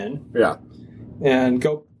had been, Yeah. and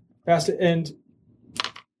go past it, and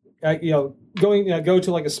go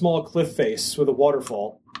to like a small cliff face with a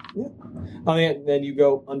waterfall. Yeah. Then you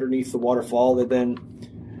go underneath the waterfall, and then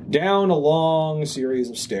down a long series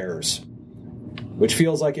of stairs, which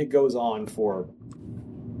feels like it goes on for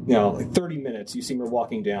like 30 minutes. You seem to be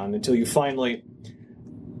walking down until you finally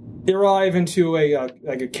arrive into a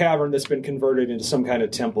cavern that's been converted into some kind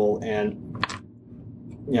of temple, and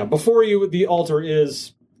before you the altar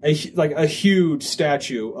is a huge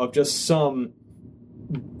statue of just some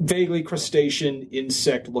vaguely crustacean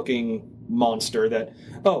insect looking monster that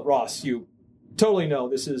Ross, you totally know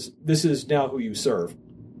this is now who you serve.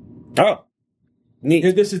 Oh.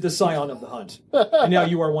 Neat. This is the scion of the hunt, and now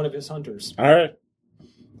you are one of his hunters. All right.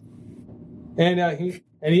 And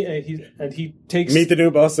he takes Meet the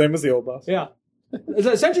new boss, same as the old boss. Yeah.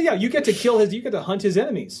 Essentially, you get to hunt his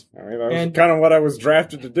enemies. All right, that was And- kind of what I was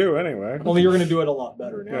drafted to do anyway. Only you're going to do it a lot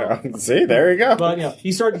better now. Yeah. See, there you go. But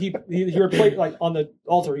he replaced on the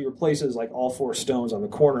altar. He replaces all 4 stones on the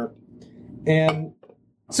corner, and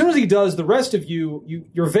as soon as he does, the rest of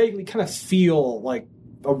you're vaguely kind of feel like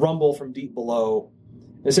a rumble from deep below.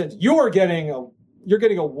 It says you're getting a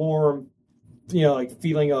warm,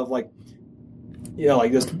 feeling of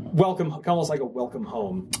just welcome, almost like a welcome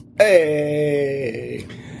home. Hey.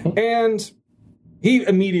 And he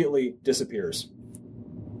immediately disappears.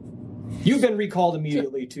 You've been recalled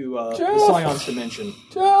immediately to the Scion's dimension.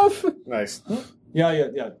 Jeff! Nice. Yeah.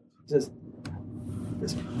 It says,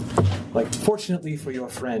 fortunately for your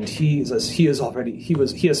friend, he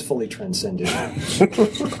has fully transcended.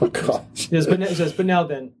 Oh, gosh. It says, but now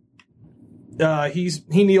then,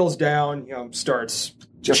 he kneels down, starts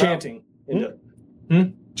Jeff chanting.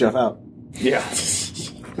 Jeff out. Yeah.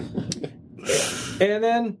 And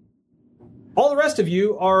then all the rest of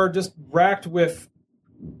you are just racked with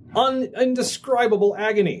indescribable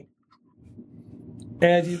agony.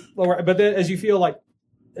 But then as you feel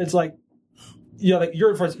it's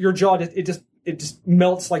your jaw it just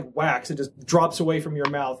melts like wax. It just drops away from your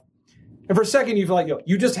mouth. And for a second you feel like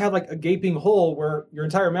you just had a gaping hole where your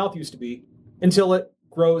entire mouth used to be until it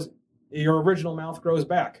grows, your original mouth grows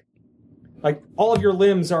back. All of your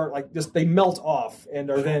limbs are they melt off and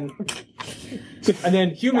then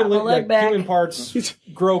human parts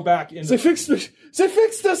grow back into. They fixed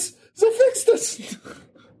us.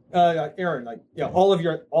 Aaron, all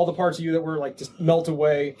the parts of you that were just melt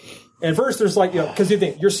away. And first there's because you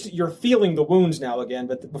think you're feeling the wounds now again,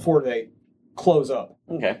 but before they close up.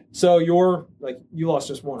 Okay. So you're you lost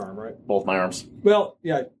just one arm, right? Both my arms. Well,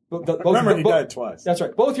 yeah. Remember, he died twice. That's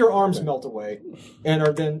right. Both your arms melt away, and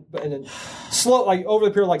then slow over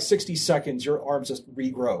the period of 60 seconds, your arms just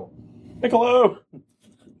regrow. Piccolo.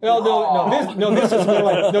 Well, this is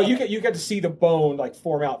more you get to see the bone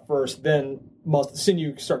form out first, then the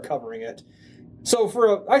sinew start covering it. So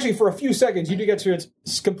for a few seconds, you do get to its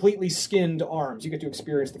completely skinned arms. You get to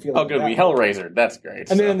experience the feeling. Oh, good. We Hellraiser. That's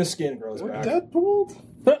great. And then the skin grows back. Deadpool?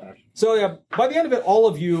 So by the end of it, all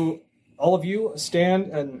of you all of you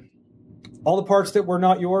stand, and all the parts that were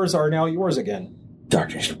not yours are now yours again.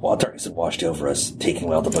 Darkness had washed over us, taking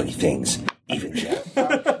away all the buggy things. Even Jeff. I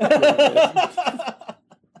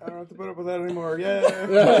don't have to put up with that anymore. Yeah.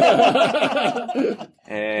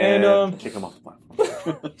 And kick him off the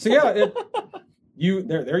platform. So yeah,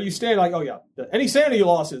 there you stand. Like, oh yeah, any sanity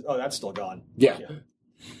losses? Oh, that's still gone. Yeah.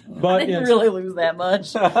 But I didn't really lose that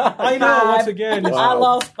much. I know. Once again, it's, I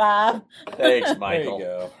lost 5. Thanks, There you Michael.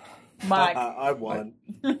 go. Mike. I won.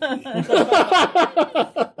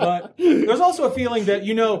 But there's also a feeling that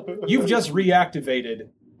you've just reactivated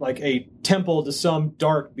like a temple to some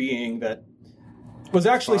dark being that was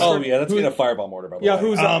actually. Oh yeah, that's been a fireball mortar. By the Yeah,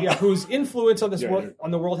 way. whose influence on this world on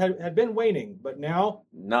the world had been waning, but now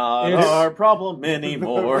Not It's- our problem The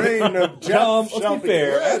anymore. reign of Jeff Let's shall be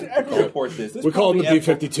fair. red. I can report this. We call them the probably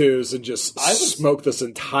B-52s and just smoke this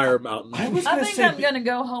entire mountain. I was I gonna think say I'm going to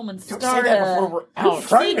go home and Don't start say that before we're out.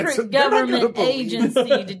 secret They're not gonna government believe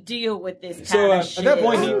agency to deal with this kind so of at shit. that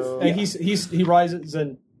point he rises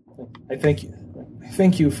and I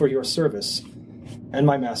thank you for your service, and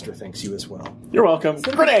my master thanks you as well. You're welcome.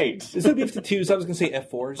 Grenades! Instead of B-52s, I was going to say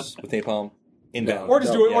F4s with napalm inbound. Or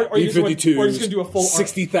just do it, or you're just going B-52s, to do a full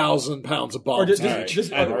 60,000 pounds of bombs. or just, Alright.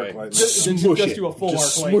 just, Either way. just Smush it. do a full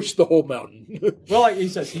Just arc smush the whole mountain. Well, like he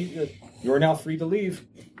says, you are now free to leave.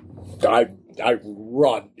 I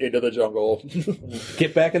run into the jungle.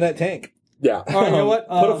 Get back in that tank. Yeah. All right, you know what?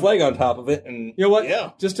 Put a flag on top of it, and You know what?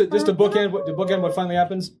 Yeah. Just to bookend what finally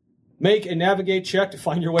happens. Make a navigate check to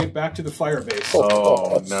find your way back to the fire base.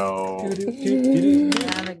 Oh, no.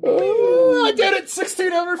 I did it!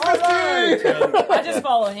 16 over 50! I just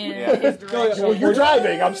follow him in his direction. Well, you're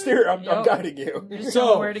driving. I'm steering. I'm Yep. guiding you. You're just So-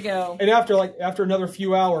 telling where to go. And after another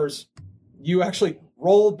few hours, you actually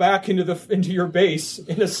roll back into your base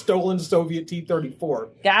in a stolen Soviet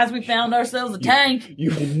T-34. Guys, we found ourselves a tank.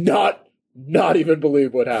 You will not even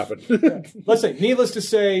believe what happened. Let's say, needless to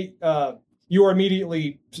say, you are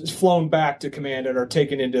immediately flown back to command and are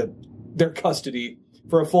taken into their custody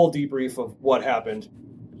for a full debrief of what happened.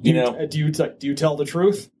 Do you tell the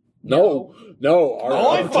truth? No.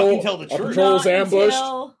 I fucking tell the Our truth. patrol was Not ambushed.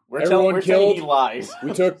 until- We're Everyone telling he killed. lies.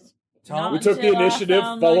 We took not the until I initiative,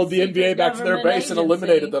 found followed my the NBA secret back to their government base, and agency.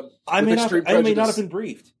 eliminated them. I with may not extreme have prejudice. been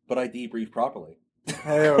briefed, but I debriefed properly.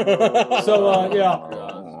 So,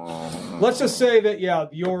 let's just say that,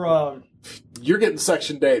 You're getting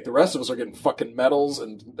Section 8. The rest of us are getting fucking medals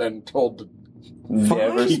and told to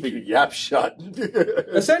Never keep speak. your yap shut.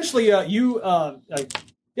 essentially, for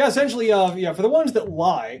the ones that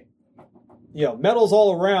lie, medals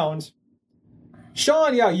all around.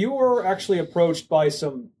 Sean, you were actually approached by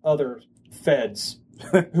some other feds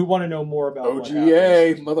who want to know more about what happened.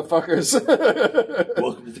 OGA, motherfuckers.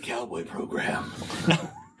 Welcome to the cowboy program.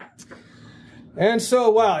 And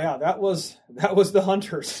so, that was the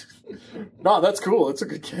Hunters. No, that's cool. It's a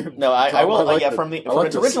good game. No, I will. like it. From I from like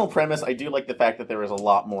its this. original premise, I do like the fact that there was a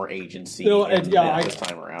lot more agency this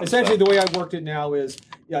time around. Essentially, so. the way I worked it now is,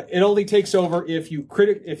 it only takes over if you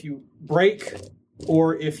break,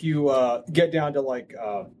 or if you get down to like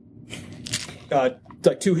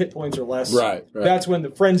 2 hit points or less. Right. That's when the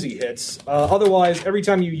frenzy hits. Otherwise, every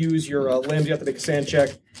time you use your limbs, you have to make a sand check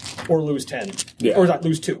or lose 10. Yeah. Or not,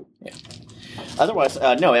 lose 2. Yeah. Otherwise,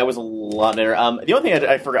 no, that was a lot better. The only thing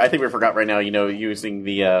I forgot, I think we forgot right now, using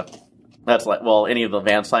the that's like, well, any of the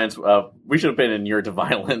advanced science, we should have been inured to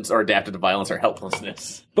violence or adapted to violence or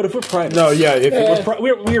helplessness. But if we're primates, No, yeah.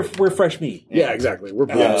 If we're fresh meat. yeah, exactly. We're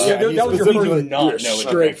that was your specifically first- we're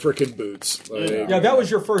straight freaking boots. Like, Yeah, that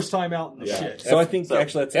was your first time out in the shit. So I think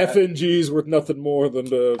actually that's FNG's worth nothing more than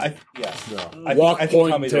the I walk think point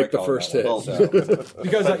and Tommy's take the right first calling hit. that one,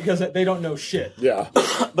 so. Because they don't know shit. Yeah.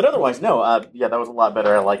 But otherwise, no, that was a lot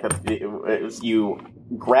better. I like that you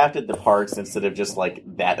grafted the parts instead of just like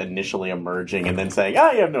that initially emerging and then saying, you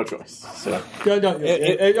have no choice. So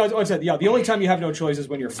I said, the only time you have no choice is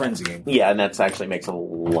when you're frenzying. yeah, and that actually makes it a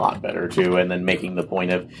lot better too. And then making the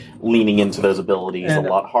point of leaning into those abilities And, a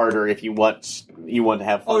lot harder if you want to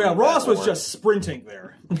have fun. Oh yeah, with Ross that was more. just sprinting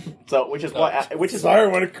there. So, which is why Sorry,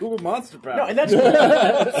 what a cool monster pack. no, and that's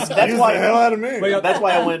that's Use why the hell out of me. that's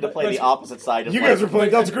why I wanted to play the opposite side of You guys were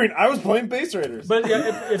playing Delta Green. I was playing Base Raiders. But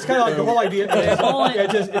it's kind of like the whole idea.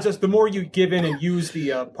 It's just the more you give in and use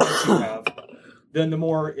the parts you have, then the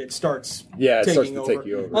more it starts. Yeah, it taking starts to over. take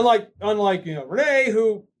you over. Unlike Renee,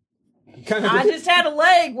 who kind of I just had a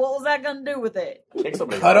leg. What was that going to do with it? Kick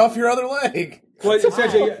somebody. Cut off your other leg. well,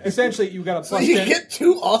 essentially you got a So plus you 10. get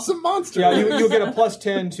 2 awesome monsters. Yeah, you get a plus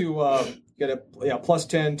 10 to get a plus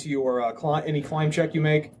 10 to your any climb check you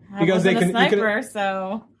make I wasn't a sniper,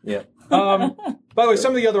 so Um, By the way,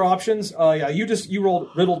 some of the other options, you rolled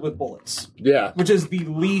riddled with bullets, Yeah. which is the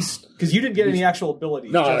least because you didn't get any actual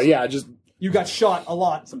abilities. No, just, you got shot a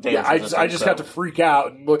lot. Some Yeah, I just got to freak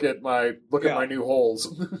out and look at my new holes.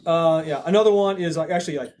 Another one is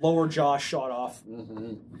actually lower jaw shot off.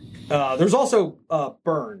 Mm-hmm. There's also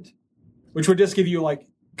burned, which would just give you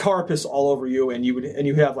carapace all over you, and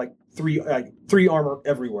you have three armor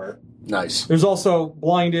everywhere. Nice. There's also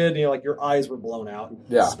blinded, your eyes were blown out.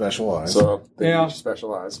 Yeah. Special eyes. So Yeah.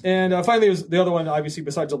 special eyes. And finally, there's the other one, obviously,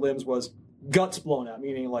 besides the limbs, was guts blown out,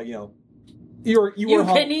 meaning you were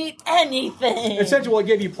can eat anything. Essentially, it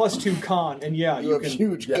gave you +2 con, and you have can.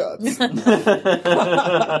 huge guts.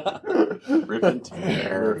 Rip and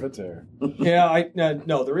tear. Rip and tear.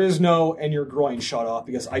 No, there is no, and your groin shot off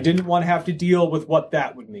because I didn't want to have to deal with what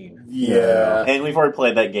that would mean. Yeah. And we've already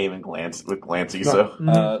played that game with Glancy,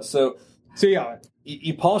 so. So yeah,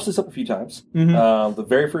 You polished this up a few times. Mhm. The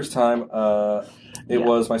very first time, it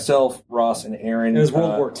was myself, Ross, and Aaron. it was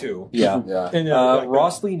World War II. Yeah. Yeah. And,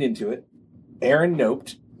 Ross leaned into it. Aaron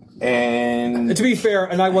noped. And to be fair,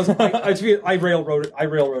 and I wasn't. I railroaded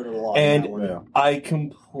it a lot. And on that one. I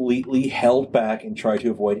completely held back and tried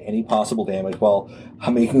to avoid any possible damage while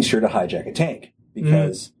making sure to hijack a tank.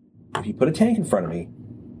 Because if you put a tank in front of me,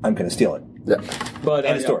 I'm going to steal it. Yeah. But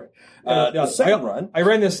End of story. The second run, I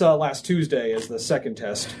ran this last Tuesday as the second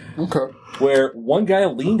test. Okay. where one guy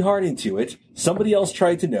leaned hard into it, somebody else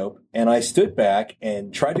tried to nope, and I stood back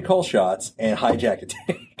and tried to call shots and hijack a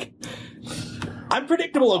tank. I'm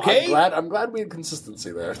predictable, okay? I'm glad we had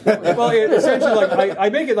consistency there. Well, essentially, I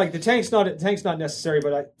make it the tank's not necessary,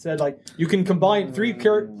 but I said you can combine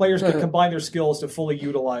players can combine their skills to fully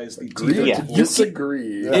utilize the team. Yeah.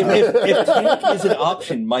 Disagree. If tank is an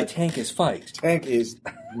option, my tank is fight. Tank is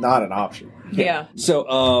not an option. Yeah.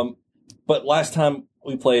 So, but last time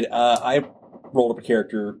we played, I rolled up a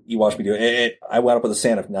character. You watched me do it. I wound up with a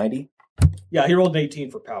SAN of 90. Yeah, he rolled an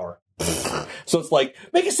 18 for power. So it's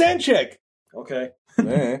make a SAN check. Okay.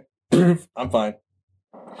 I'm fine.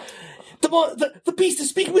 The beast is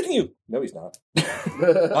speaking with you. No, he's not. I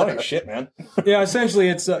don't give a shit, man. Yeah, essentially,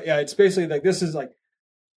 it's basically this is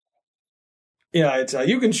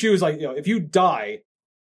you can choose if you die,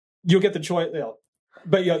 you'll get the choice.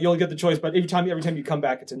 But you'll get the choice. But every time you come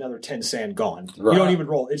back, it's another 10 sand gone. Right. You don't even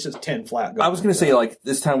roll; it's just 10 flat gone. I was going to say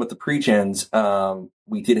this time with the pre-gens,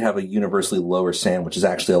 we did have a universally lower SAN, which is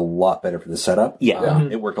actually a lot better for the setup. Yeah.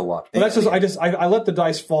 It worked a lot. Well, that's just I let the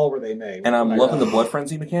dice fall where they may. And I'm loving the blood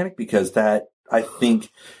frenzy mechanic because that I think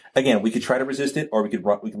again we could try to resist it or we can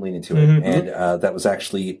lean into it, and that was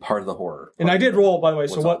actually part of the horror. And I did roll, by the way.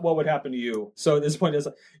 So what would happen to you? So at this point is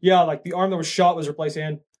the arm that was shot was replaced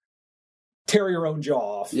and tear your own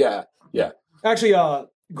jaw off. Yeah. Yeah. Actually,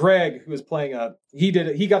 Greg, who was playing, he did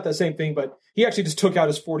it. He got the same thing, but he actually just took out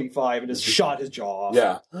his 45 and just shot his jaw off.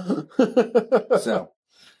 Yeah. So,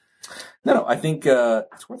 no, I think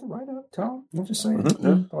it's worth a write out, Tom. I'm just saying.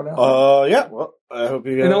 Throw it out. Yeah. Well, I hope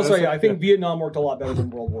you guys. And also, I think Vietnam worked a lot better than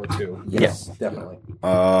World War II. Yes, definitely.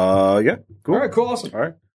 Yeah. Cool. All right, cool, awesome. All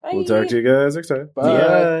right. Bye. We'll talk to you guys next time.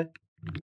 Bye.